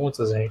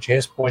perguntas, a gente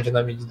responde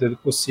na medida do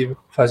possível,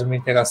 faz uma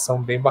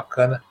interação bem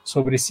bacana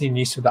sobre esse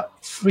início da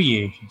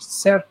Free Agent,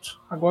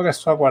 certo? Agora é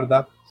só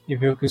aguardar e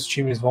ver o que os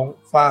times vão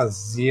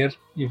fazer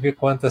e ver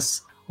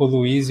quantas o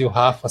Luiz e o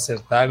Rafa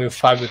acertaram, e o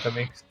Fábio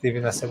também, que teve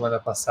na semana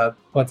passada,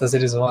 quantas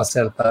eles vão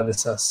acertar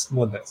dessas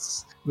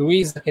mudanças.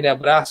 Luiz, aquele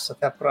abraço,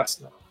 até a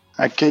próxima.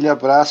 Aquele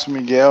abraço,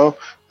 Miguel.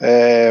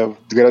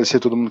 Agradecer a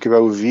todo mundo que vai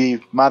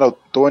ouvir.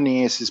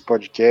 Maratonem esses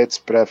podcasts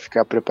para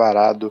ficar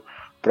preparado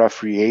para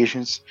Free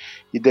Agents.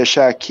 E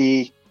deixar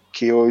aqui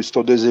que eu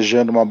estou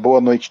desejando uma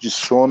boa noite de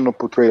sono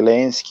para o Trey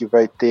Lance, que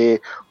vai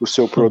ter o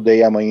seu Pro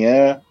Day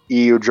amanhã.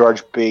 E o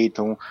George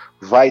Paton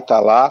vai estar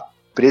lá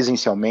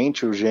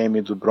presencialmente, o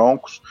GM do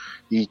Broncos.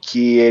 E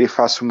que ele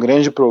faça um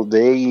grande Pro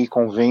Day e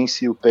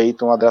convence o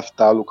Paton a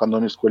draftá-lo com a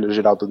 9ª escolha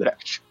geral do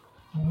draft.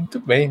 Muito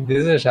bem,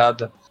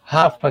 desejada.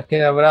 Rafa,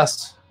 aquele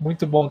abraço.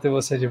 Muito bom ter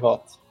você de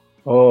volta.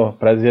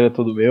 Prazer é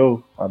todo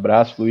meu. Um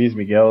abraço, Luiz,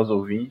 Miguel, aos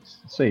ouvintes.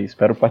 Isso aí,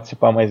 espero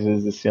participar mais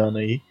vezes esse ano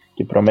aí,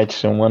 que promete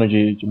ser um ano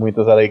de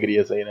muitas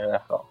alegrias aí, né,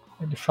 NFL?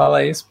 Ele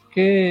fala isso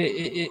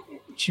porque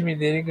o time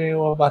dele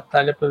ganhou a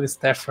batalha pelo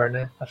Stafford,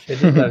 né? Tá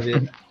feliz da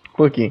vida. Um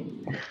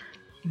pouquinho.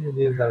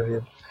 Feliz da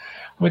vida.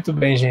 Muito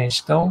bem,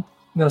 gente. Então,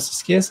 não se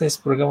esqueça,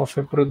 esse programa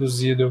foi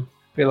produzido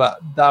pela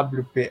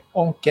WP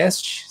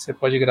Oncast. Você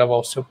pode gravar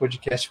o seu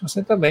podcast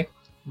você também.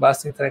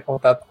 Basta entrar em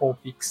contato com o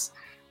Pix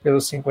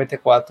pelo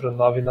 54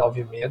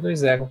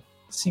 99620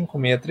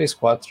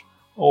 5634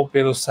 ou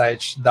pelo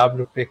site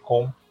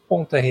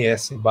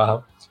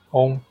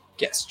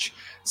wpcom.rs/oncast.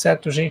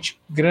 Certo, gente?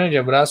 Grande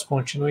abraço,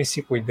 continuem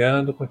se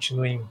cuidando,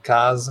 continuem em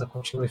casa,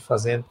 continuem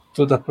fazendo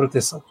toda a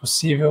proteção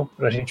possível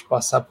para a gente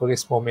passar por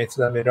esse momento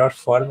da melhor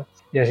forma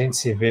e a gente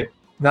se vê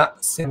na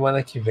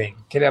semana que vem.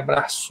 Aquele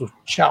abraço,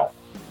 tchau!